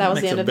 And that was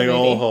the end of the movie. Big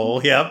old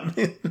hole. Yep.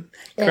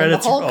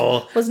 Credits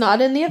roll. Was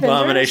not in the Avengers.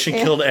 Abomination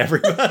killed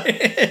everybody.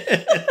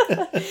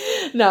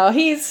 No,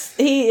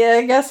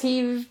 I guess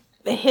he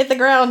hit the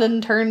ground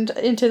and turned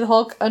into the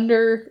Hulk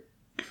under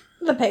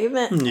the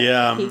pavement.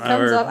 Yeah. He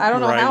comes up. I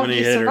don't know how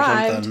he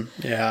survived.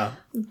 Yeah.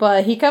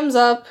 But he comes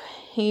up.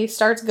 He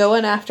starts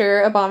going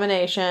after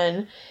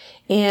Abomination.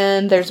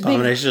 And there's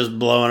Abomination just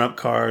blowing up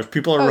cars.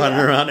 People are running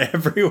around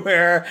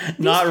everywhere,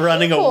 not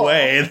running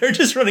away. They're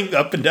just running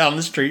up and down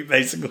the street,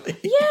 basically.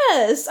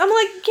 Yes. I'm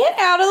like, get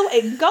out of the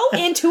way. Go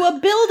into a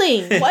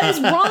building. What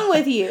is wrong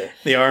with you?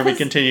 The army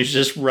continues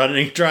just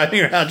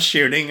driving around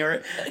shooting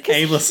or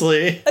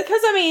aimlessly.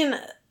 Because, I mean,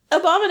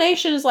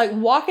 Abomination is like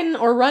walking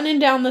or running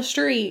down the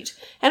street,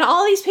 and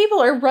all these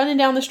people are running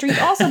down the street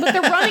also, but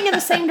they're running in the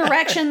same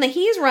direction that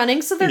he's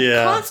running, so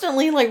they're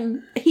constantly like,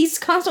 he's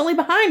constantly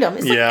behind them.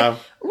 It's like,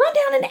 run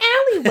down an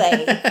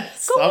alleyway.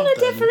 Go on a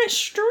different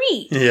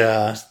street.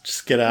 Yeah,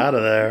 just get out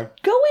of there.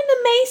 Go into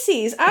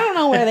Macy's. I don't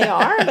know where they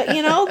are, but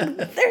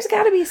there's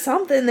got to be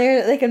something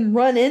there that they can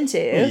run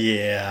into.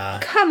 Yeah.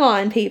 Come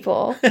on,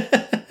 people.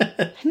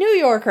 New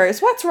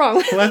Yorkers, what's wrong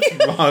with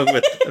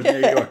the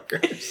New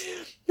Yorkers?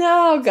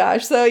 Oh,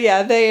 gosh. So,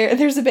 yeah,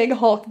 there's a big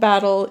Hulk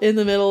battle in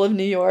the middle of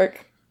New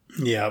York.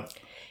 Yep.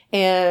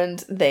 And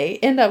they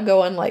end up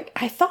going, like,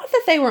 I thought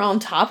that they were on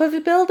top of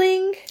a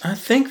building. I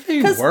think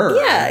they were.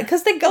 Yeah,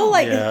 because they go,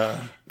 like,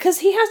 because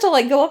he has to,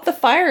 like, go up the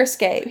fire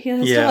escape. He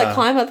has to, like,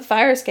 climb up the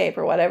fire escape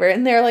or whatever.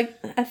 And they're like,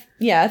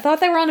 I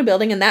thought they were on a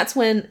building. And that's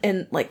when,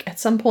 like, at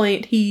some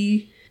point,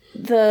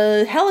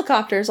 the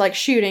helicopter's, like,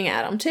 shooting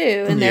at him,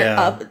 too. And they're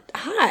up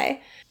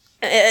high.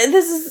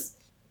 There's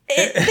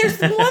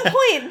one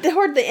point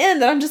toward the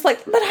end that I'm just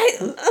like, but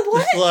what?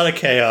 There's a lot of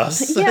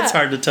chaos. Yeah. It's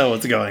hard to tell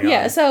what's going on.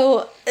 Yeah,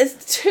 so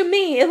to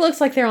me, it looks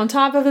like they're on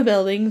top of a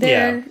building.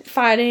 They're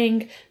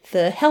fighting.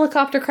 The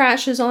helicopter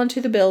crashes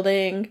onto the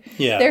building.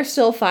 Yeah. They're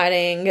still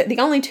fighting. The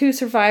only two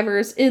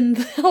survivors in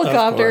the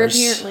helicopter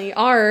apparently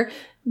are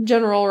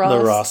General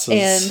Ross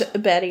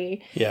and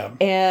Betty. Yeah.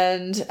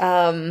 And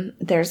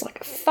there's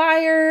like a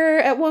fire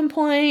at one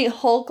point.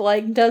 Hulk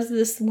like does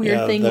this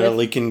weird thing with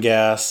leaking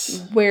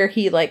gas where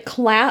he like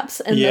claps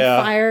and the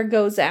fire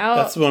goes out.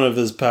 That's one of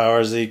his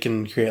powers. He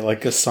can create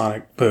like a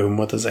sonic boom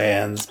with his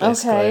hands,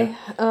 basically. Okay.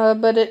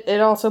 But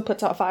it also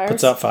puts out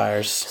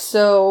fires.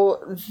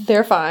 So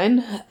they're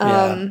fine.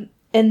 And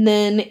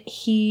then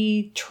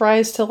he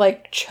tries to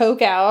like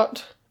choke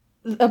out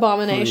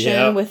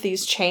Abomination with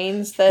these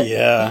chains that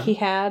he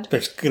had.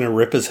 They're gonna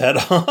rip his head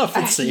off.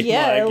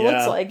 It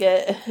looks like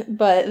it.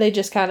 But he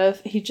just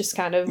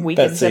kind of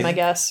weakens him, I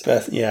guess.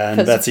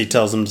 And Betsy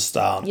tells him to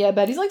stop. Yeah,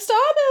 Betty's like,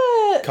 stop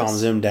it!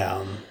 Calms him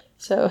down.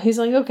 So he's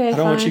like, okay, I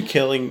don't want you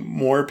killing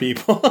more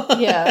people.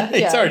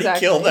 He's already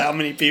killed how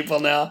many people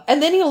now?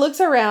 And then he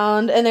looks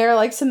around, and there are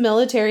like some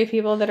military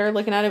people that are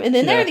looking at him. And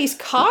then there are these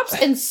cops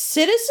and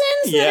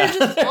citizens that are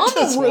just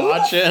on the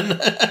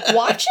roof.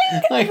 Watching?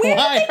 Like,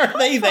 why are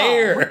they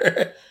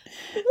there?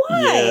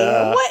 Why?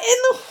 Yeah. What in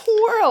the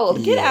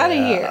world? Get out of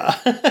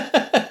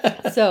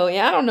here. So,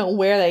 I don't know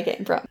where they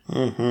came from.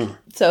 Mm-hmm.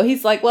 So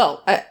he's like,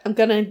 well, I'm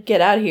going to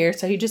get out of here.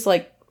 So he just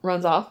like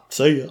runs off.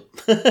 See ya.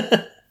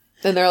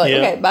 And they're like,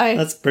 okay, bye.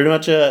 That's pretty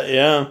much it,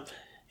 yeah.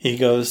 He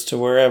goes to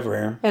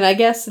wherever. And I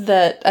guess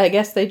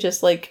they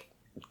just, like,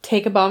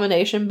 take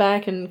Abomination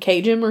back and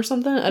cage him or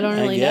something. I don't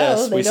really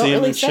know. They we don't see him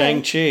really in say.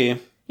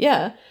 Shang-Chi.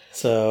 Yeah.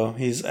 So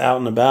he's out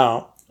and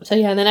about. So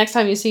yeah, the next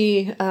time you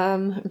see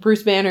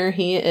Bruce Banner,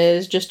 he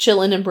is just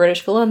chilling in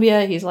British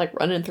Columbia. He's like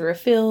running through a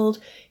field.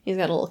 He's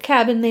got a little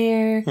cabin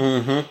there.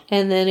 Mm-hmm.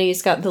 And then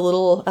he's got the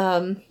little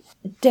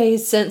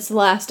days since the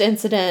last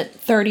incident,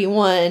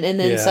 31, and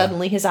then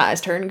suddenly his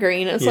eyes turn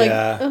green. It's like,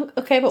 oh,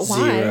 okay, but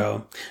why?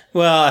 0.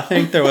 Well, I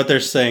think what they're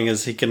saying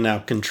is he can now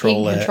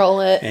control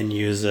it and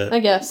use it. I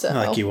guess so.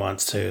 Like he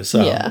wants to.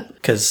 So,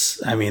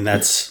 because, I mean,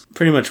 that's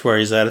pretty much where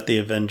he's at the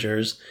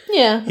Avengers.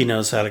 Yeah. He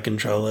knows how to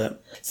control it.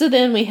 So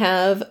then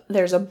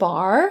there's a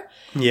bar.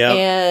 Yeah.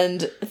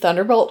 And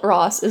Thunderbolt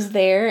Ross is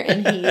there,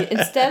 and he,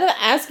 instead of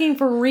asking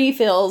for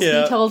refills, he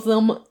tells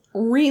them,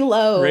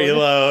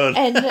 reload.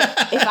 And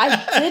if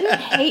I didn't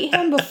hate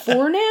him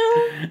before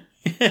now,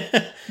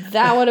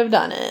 that would have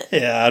done it.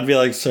 Yeah, I'd be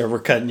like, sir, we're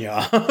cutting you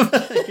off.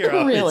 You're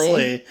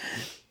obviously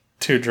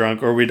too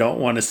drunk, or we don't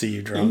want to see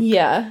you drunk.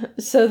 Yeah.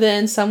 So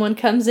then someone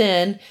comes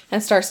in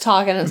and starts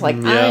talking, and it's like,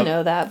 I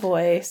know that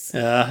voice.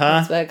 Uh-huh.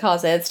 That's what it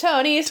calls it. It's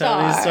Tony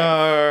Stark. Tony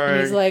Stark.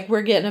 And he's like,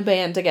 we're getting a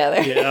band together.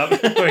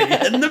 Yep, we're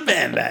getting the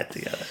band back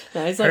together.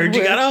 No, he's like, heard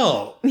you got a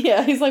Hulk.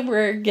 Yeah, he's like,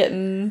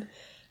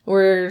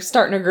 we're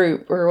starting a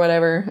group or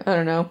whatever. I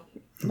don't know.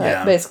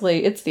 But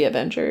basically, it's the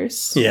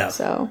Avengers. Yeah.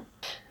 So,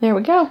 there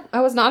we go.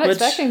 I was not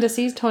expecting to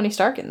see Tony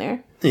Stark in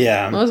there.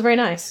 Yeah. It was very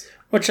nice.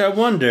 Which I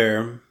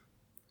wonder,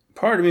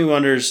 part of me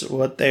wonders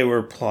what they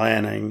were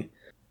planning.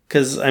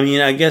 Because, I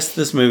mean, I guess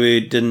this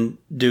movie didn't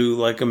do,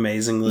 like,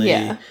 amazingly.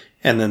 Yeah.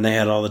 And then they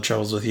had all the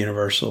troubles with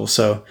Universal.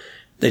 So,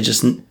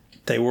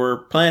 they were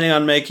planning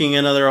on making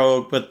another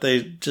Hulk, but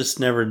they just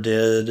never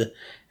did.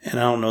 And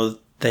I don't know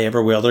they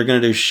ever will. They're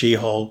going to do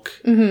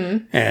She-Hulk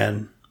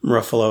and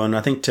Ruffalo, and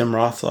I think Tim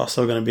Roth's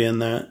also going to be in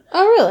that.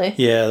 Oh, really?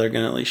 Yeah, they're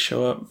going to at least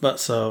show up.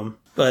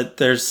 But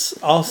there's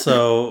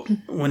also,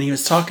 when he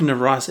was talking to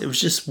Ross, it was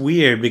just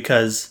weird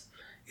because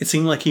it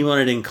seemed like he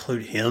wanted to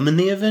include him in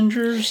the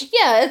Avengers.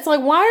 Yeah, it's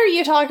like, why are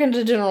you talking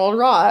to General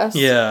Ross?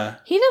 Yeah.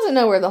 He doesn't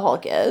know where the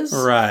Hulk is.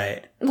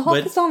 Right. The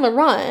Hulk is on the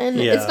run.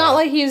 Yeah. It's not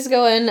like he's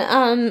going,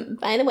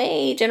 by the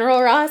way,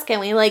 General Ross,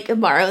 can we, like,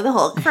 borrow the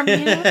Hulk from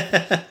you?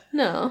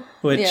 No.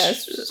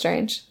 It's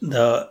strange.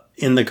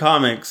 In the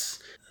comics,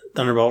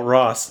 Thunderbolt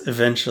Ross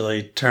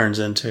eventually turns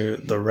into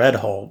the Red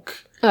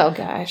Hulk. Oh,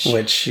 gosh.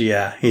 Which,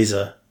 he's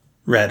a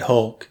Red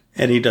Hulk.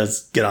 And he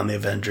does get on the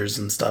Avengers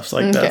and stuff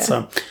like that.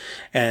 So,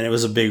 and it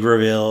was a big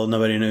reveal.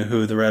 Nobody knew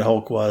who the Red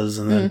Hulk was.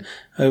 And then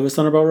it was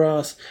Thunderbolt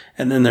Ross.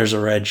 And then there's a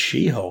Red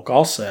She-Hulk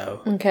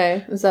also.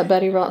 Okay. Is that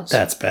Betty Ross?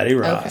 That's Betty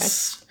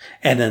Ross. Okay.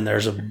 And then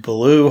there's a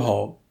Blue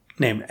Hulk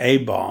named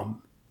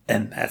A-Bomb.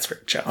 And that's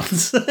Rick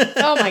Jones.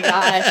 Oh my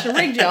gosh.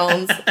 Rick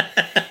Jones.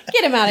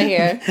 Get him out of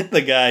here.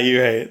 The guy you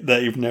hate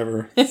that you've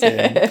never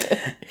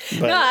seen.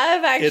 No,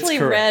 I've actually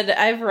read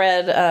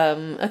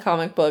a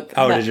comic book.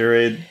 Oh, did you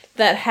read?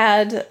 That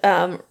had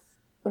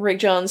Rick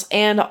Jones,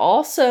 and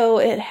also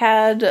it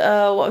had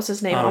what was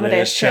his name?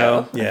 Amadeus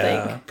Cho. Yeah,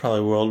 I think.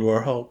 Probably World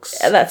War Hulks.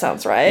 Yeah, that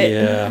sounds right.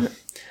 Yeah.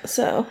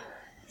 So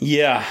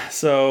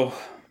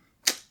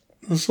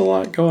there's a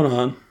lot going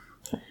on,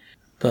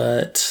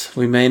 but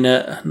we may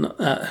not.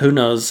 Who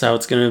knows how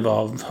it's going to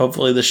evolve?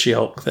 Hopefully, the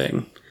She-Hulk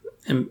thing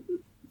and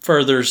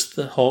furthers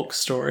the Hulk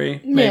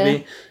story.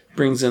 Maybe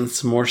brings in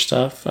some more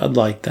stuff. I'd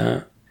like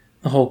that.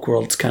 The Hulk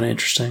world's kind of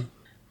interesting.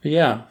 But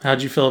yeah,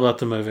 how'd you feel about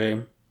the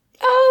movie?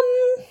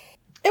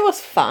 It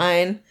was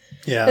fine.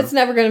 Yeah. It's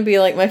never going to be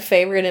like my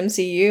favorite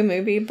MCU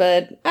movie,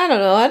 but I don't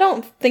know. I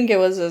don't think it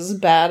was as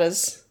bad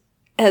as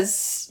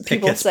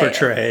people it gets say.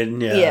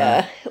 Portrayed. Yeah.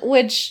 Yeah.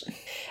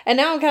 And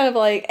now I'm kind of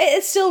like,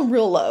 it's still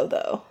real low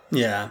though.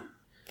 Yeah.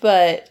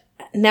 But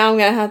now we're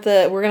going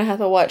to have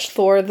to watch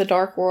Thor: The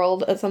Dark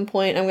World at some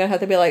point. I'm going to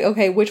have to be like,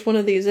 okay, which one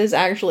of these is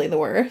actually the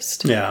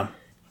worst? Yeah.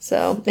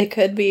 So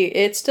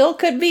it still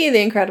could be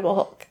The Incredible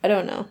Hulk. I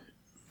don't know.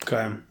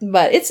 Okay.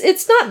 But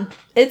it's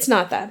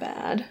not that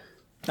bad.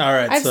 All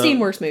right. I've seen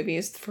worse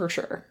movies for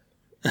sure.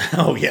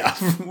 Oh yeah,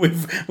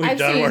 we've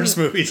done worse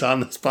movies on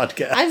this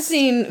podcast. I've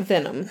seen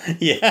Venom.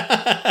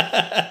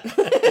 Yeah.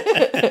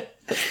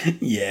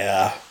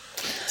 Yeah.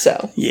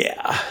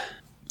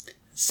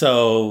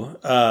 So,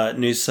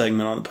 new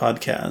segment on the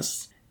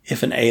podcast.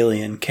 If an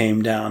alien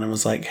came down and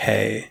was like,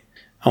 "Hey,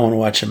 I want to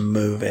watch a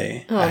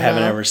movie. I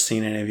haven't ever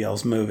seen any of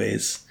y'all's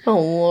movies. Oh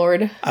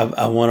Lord.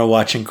 I want to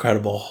watch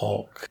Incredible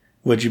Hulk."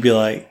 Would you be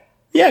like,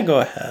 "Yeah,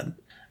 go ahead"?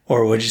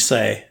 Or would you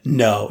say,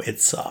 "No,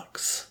 it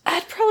sucks"?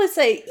 I'd probably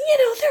say,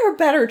 there are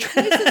better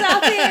choices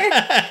out there.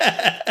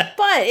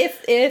 But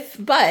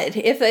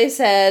if they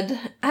said,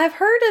 "I've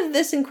heard of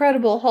this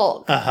Incredible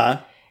Hulk."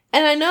 Uh-huh.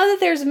 And I know that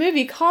there's a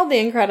movie called The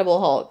Incredible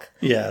Hulk.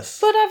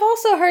 Yes. But I've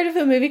also heard of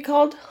a movie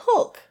called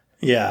Hulk.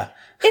 Yeah.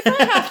 If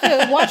I have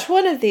to watch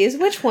one of these,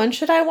 which one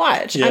should I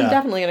watch? Yeah. I'm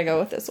definitely going to go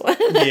with this one.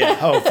 Yeah.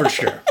 Oh, for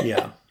sure.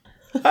 Yeah.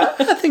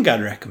 I think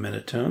I'd recommend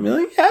it to him. Be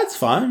like, "Yeah, it's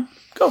fine.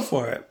 Go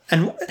for it.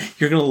 And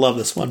you're going to love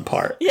this one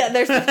part. Yeah,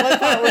 there's this one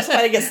part where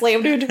somebody gets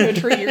slammed into a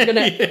tree. You're going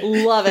to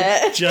love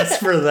it. Just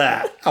for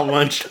that, I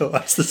want you to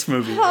watch this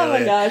movie. Oh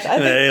my gosh.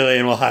 And the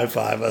alien will high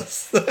five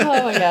us.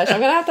 Oh my gosh.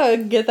 I'm going to have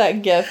to get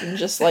that GIF and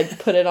just like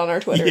put it on our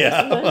Twitter.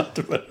 Yeah, I'll have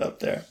to put it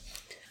up there.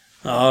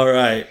 All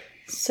right.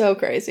 So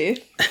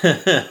crazy.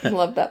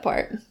 Love that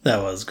part.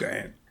 That was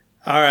great.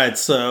 All right,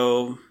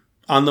 so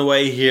on the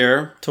way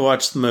here to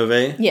watch the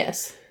movie,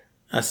 Yes.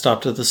 I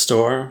stopped at the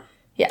store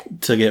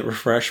to get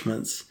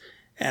refreshments.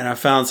 And I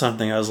found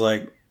something. I was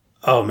like,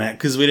 oh, man,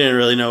 because we didn't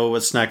really know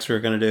what snacks we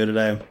were going to do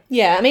today.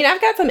 Yeah, I mean, I've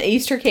got some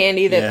Easter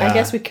candy that I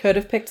guess we could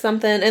have picked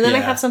something. And then I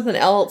have something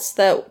else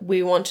that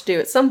we want to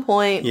do at some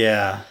point.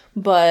 Yeah.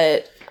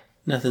 But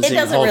nothing it seemed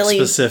doesn't Hulk really,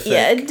 specific.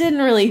 Yeah, it didn't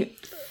really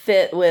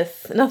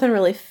nothing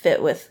really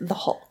fit with the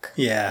Hulk.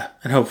 Yeah,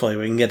 and hopefully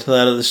we can get to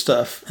that other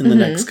stuff in the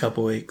next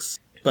couple weeks.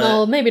 But,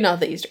 well, maybe not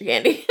the Easter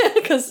candy,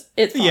 because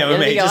it's yeah, we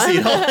may just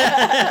eat all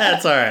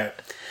that. That's all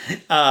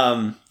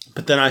right.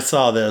 But then I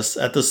saw this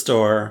at the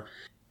store,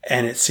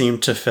 and it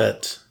seemed to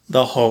fit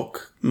the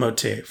Hulk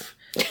motif.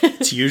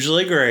 It's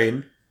usually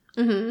green.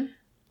 Mm-hmm.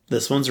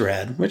 This one's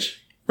red,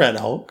 which red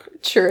Hulk.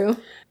 True.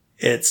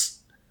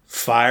 It's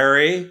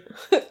fiery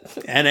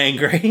and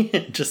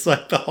angry, just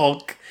like the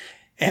Hulk.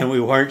 And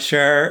we weren't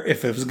sure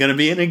if it was going to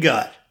be any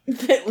good.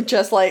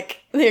 Just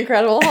like the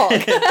Incredible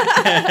Hulk.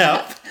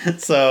 Yep.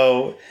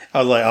 So I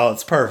was like, oh,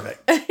 it's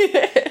perfect.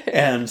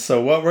 And so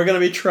what we're going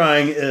to be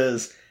trying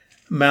is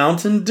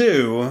Mountain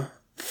Dew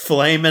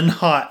Flamin'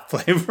 Hot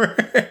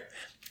flavor.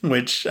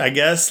 Which I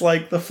guess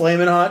like the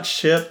Flamin' Hot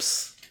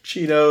chips,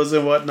 Cheetos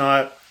and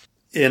whatnot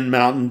in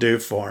Mountain Dew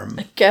form.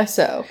 I guess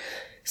so.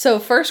 So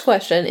first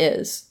question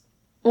is,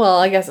 well,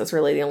 I guess that's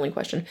really the only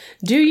question.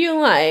 Do you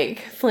like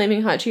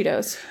Flaming Hot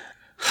Cheetos?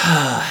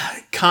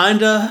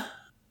 Kinda.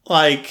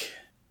 Like,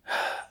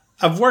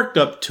 I've worked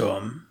up to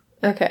them.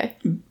 Okay.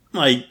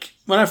 Like,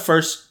 when I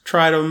first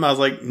tried them, I was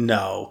like,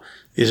 no,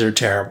 these are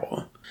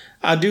terrible.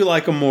 I do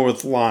like them more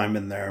with lime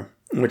in there,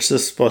 which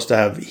this is supposed to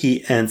have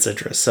heat and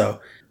citrus, so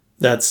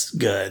that's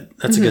good.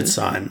 That's a good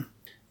sign.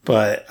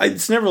 But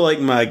it's never like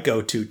my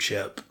go-to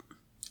chip.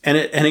 And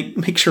it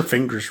makes your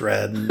fingers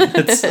red. And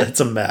it's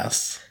a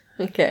mess.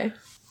 Okay.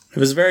 It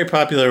was very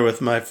popular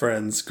with my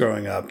friends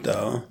growing up,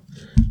 though.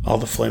 All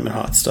the Flamin'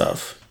 Hot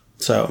stuff.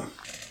 So,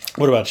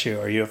 what about you?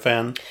 Are you a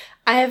fan?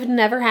 I have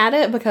never had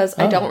it because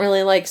I don't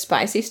really like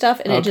spicy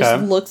stuff, and it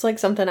just looks like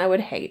something I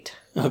would hate.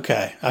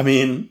 Okay. I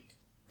mean,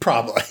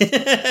 probably.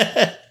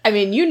 I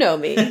mean, you know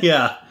me.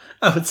 Yeah,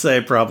 I would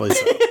say probably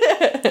so.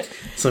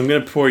 So I'm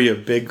going to pour you a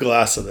big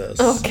glass of this.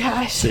 Oh,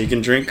 gosh. So you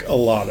can drink a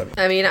lot of it.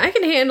 I mean, I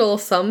can handle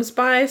some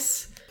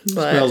spice,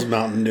 but... Smells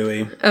Mountain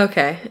Dewy.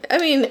 Okay. I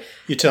mean...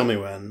 You tell me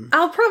when.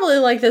 I'll probably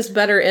like this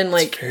better in,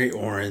 like... It's very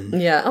orange.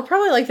 Yeah, I'll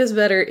probably like this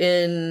better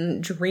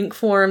in drink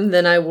form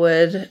than I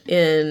would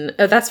in...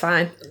 Oh, that's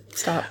fine.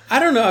 Stop. I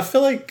don't know. I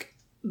feel like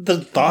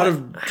the thought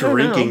of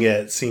drinking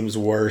it seems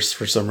worse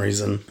for some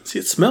reason. See,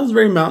 it smells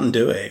very Mountain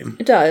Dewy.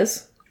 It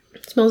does.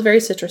 It smells very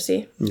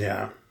citrusy.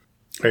 Yeah.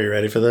 Are you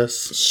ready for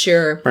this?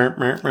 Sure.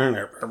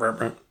 Here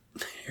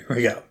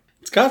we go.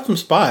 It's got some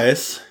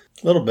spice.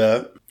 A little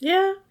bit.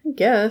 Yeah, I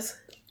guess.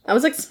 I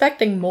was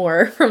expecting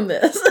more from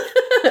this.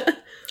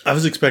 I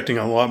was expecting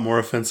a lot more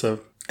offensive.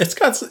 It's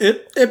got...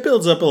 It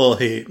builds up a little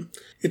heat.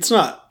 It's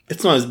not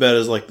as bad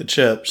as like the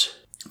chips.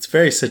 It's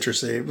very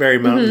citrusy. Very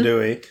Mountain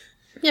Dewy.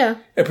 Yeah.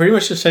 It pretty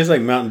much just tastes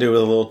like Mountain Dew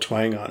with a little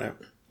twang on it.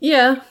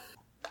 Yeah.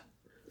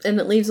 And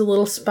it leaves a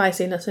little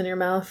spiciness in your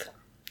mouth.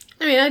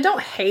 I mean, I don't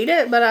hate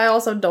it, but I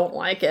also don't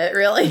like it,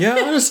 really. Yeah,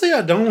 honestly,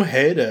 I don't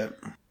hate it.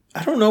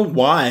 I don't know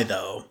why,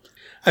 though.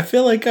 I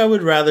feel like I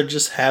would rather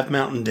just have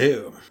Mountain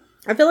Dew.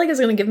 I feel like it's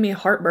going to give me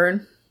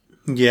heartburn.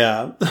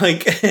 Yeah,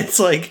 like, it's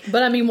like...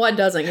 But I mean, what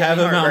doesn't give have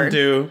me a heartburn? Mountain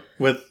Dew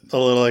with a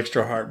little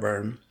extra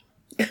heartburn.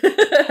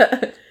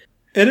 It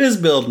is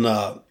building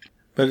up,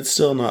 but it's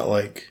still not,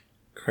 like,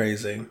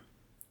 crazy.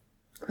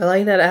 I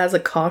like that it has a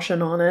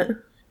caution on it.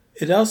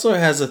 It also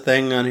has a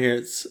thing on here.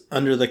 It's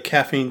under the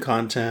caffeine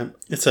content.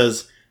 It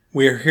says,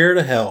 "We're here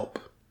to help."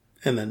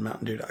 And then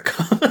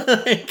MountainDew.com.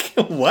 Like,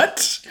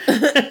 what?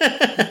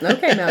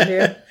 Okay, Mountain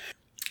Dew.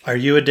 Are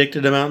you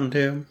addicted to Mountain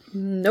Dew?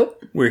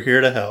 Nope. We're here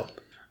to help.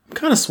 I'm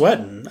kind of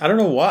sweating. I don't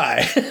know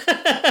why.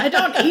 I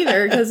don't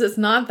either, because it's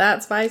not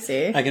that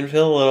spicy. I can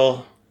feel a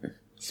little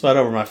sweat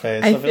over my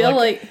face. I feel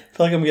like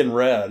I'm getting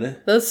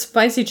red. those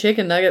spicy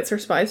chicken nuggets are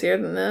spicier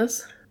than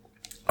this.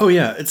 Oh,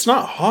 yeah. It's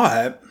not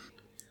hot.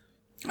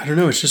 I don't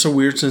know. It's just a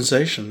weird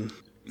sensation.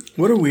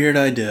 What a weird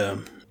idea.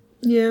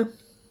 Yeah.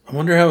 I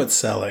wonder how it's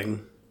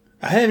selling.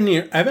 I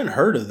haven't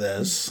heard of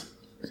this.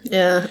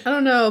 Yeah, I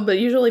don't know, but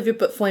usually if you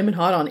put Flamin'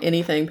 Hot on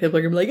anything, people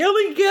are going to be like, oh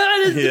my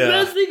god, it's the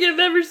best thing I've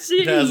ever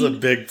seen. It has a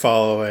big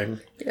following.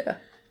 Yeah.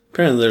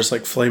 Apparently there's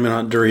like Flamin'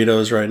 Hot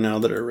Doritos right now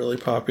that are really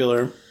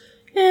popular.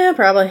 Yeah,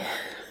 probably.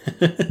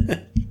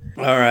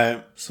 All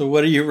right. So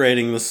what are you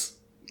rating this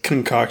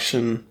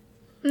concoction?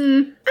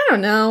 I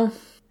don't know.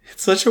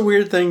 It's such a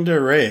weird thing to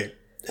rate.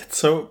 It's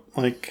so,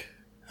 like,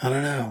 I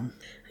don't know.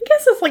 I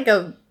guess it's like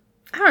I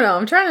don't know.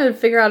 I'm trying to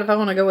figure out if I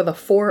want to go with a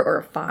 4 or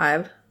a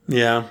 5.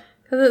 Yeah.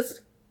 Because it's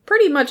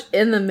pretty much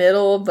in the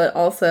middle, but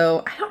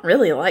also I don't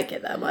really like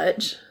it that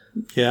much.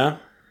 Yeah.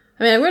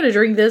 I mean, I'm going to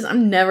drink this.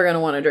 I'm never going to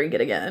want to drink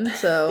it again.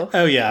 So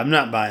Oh, yeah. I'm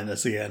not buying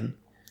this again.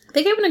 I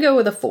think I'm going to go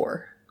with a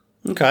 4.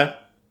 Okay.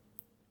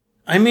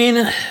 I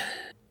mean,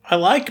 I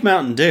like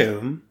Mountain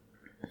Dew,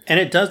 and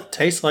it does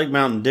taste like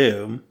Mountain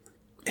Dew.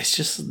 It's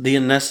just the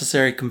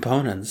unnecessary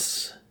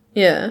components.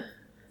 Yeah.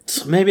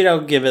 So maybe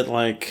I'll give it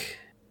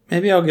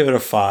a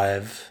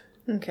 5.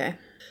 Okay.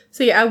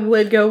 So yeah, I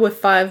would go with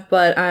 5,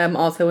 but I'm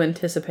also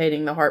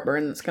anticipating the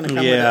heartburn that's going to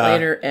come with it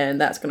later, and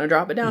that's going to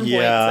drop it down.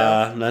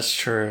 Yeah, that's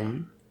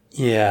true.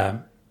 Yeah.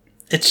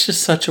 It's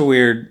just such a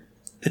weird...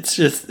 It's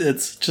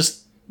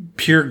just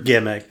pure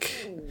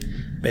gimmick,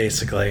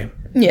 basically.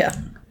 Yeah.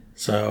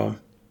 So,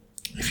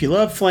 if you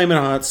love Flamin'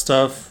 Hot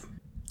stuff,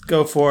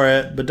 go for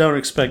it, but don't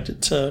expect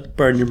it to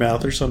burn your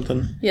mouth or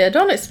something. Yeah,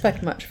 don't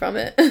expect much from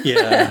it.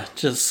 Yeah,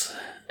 just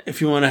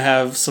if you want to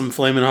have some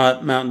Flamin'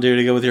 Hot Mountain Dew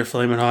to go with your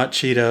Flamin' Hot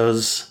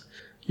Cheetos,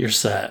 you're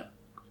set.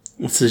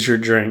 This is your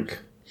drink.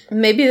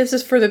 Maybe this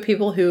is for the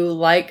people who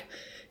like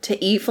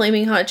to eat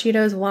Flaming Hot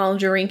Cheetos while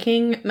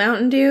drinking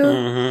Mountain Dew.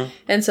 Mm-hmm.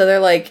 And so they're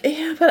like,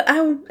 yeah, but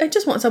I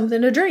just want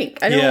something to drink.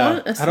 I don't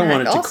want a snack. I don't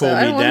want it to also. cool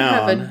me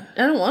down.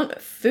 I don't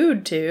want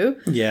food to.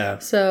 Yeah.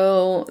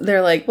 So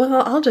they're like,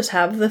 well, I'll just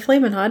have the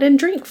Flamin' Hot in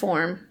drink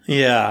form.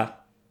 Yeah.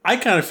 I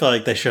kind of feel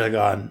like they should have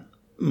gone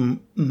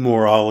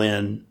more all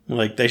in.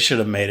 Like, they should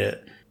have made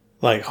it,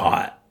 like,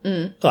 hot.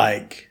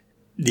 Like,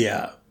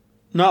 yeah.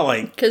 Not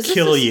like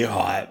kill you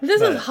hot.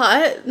 This is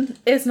hot.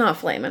 It's not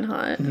Flamin'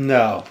 Hot.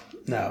 No.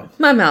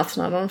 My mouth's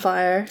not on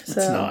fire.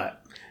 So. It's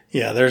not.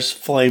 Yeah, there's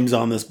flames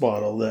on this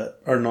bottle that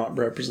are not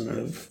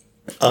representative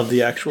of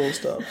the actual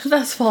stuff.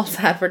 That's false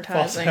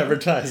advertising. False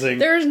advertising.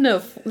 There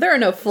are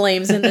no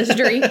flames in this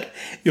drink.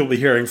 You'll be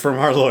hearing from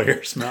our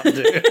lawyers, Mountain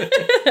Dew.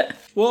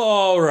 Well,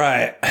 all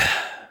right.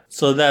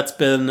 So that's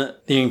been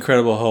the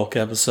Incredible Hulk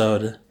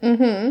episode.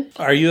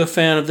 Mm-hmm. Are you a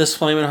fan of this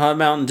Flamin' Hot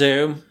Mountain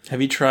Dew?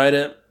 Have you tried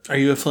it? Are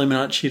you a Flamin'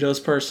 Hot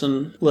Cheetos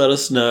person? Let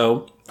us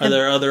know. Are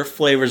there other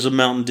flavors of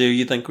Mountain Dew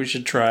you think we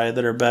should try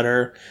that are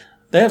better?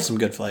 They have some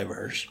good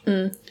flavors.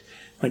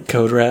 Like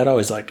Code Red. I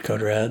always liked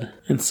Code Red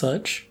and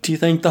such. Do you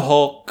think the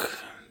Hulk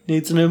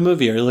needs a new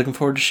movie? Are you looking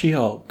forward to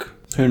She-Hulk?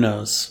 Who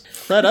knows?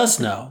 Let us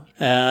know.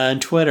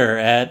 On Twitter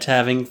at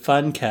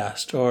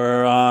HavingFunCast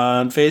or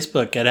on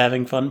Facebook at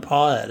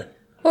HavingFunPod.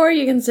 Or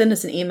you can send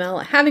us an email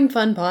at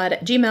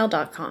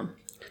havingfunpod@gmail.com.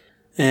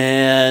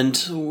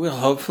 And we'll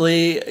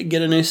hopefully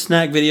get a new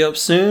snack video up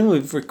soon.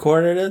 We've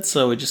recorded it,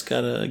 so we just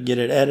gotta get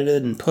it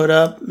edited and put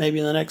up maybe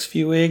in the next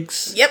few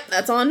weeks. Yep,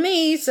 that's on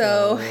me,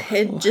 so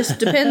it just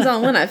depends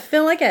on when I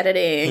feel like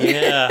editing.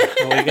 Yeah,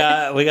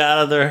 we got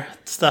other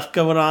stuff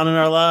going on in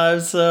our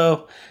lives,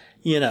 so,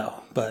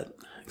 but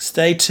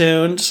stay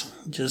tuned.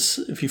 Just,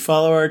 if you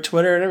follow our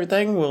Twitter and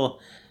everything, we'll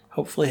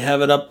hopefully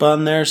have it up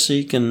on there so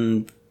you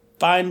can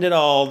find it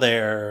all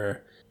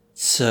there.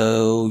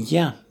 So,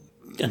 yeah.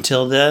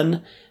 Until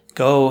then,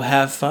 go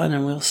have fun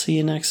and we'll see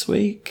you next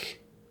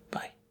week.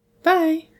 Bye. Bye.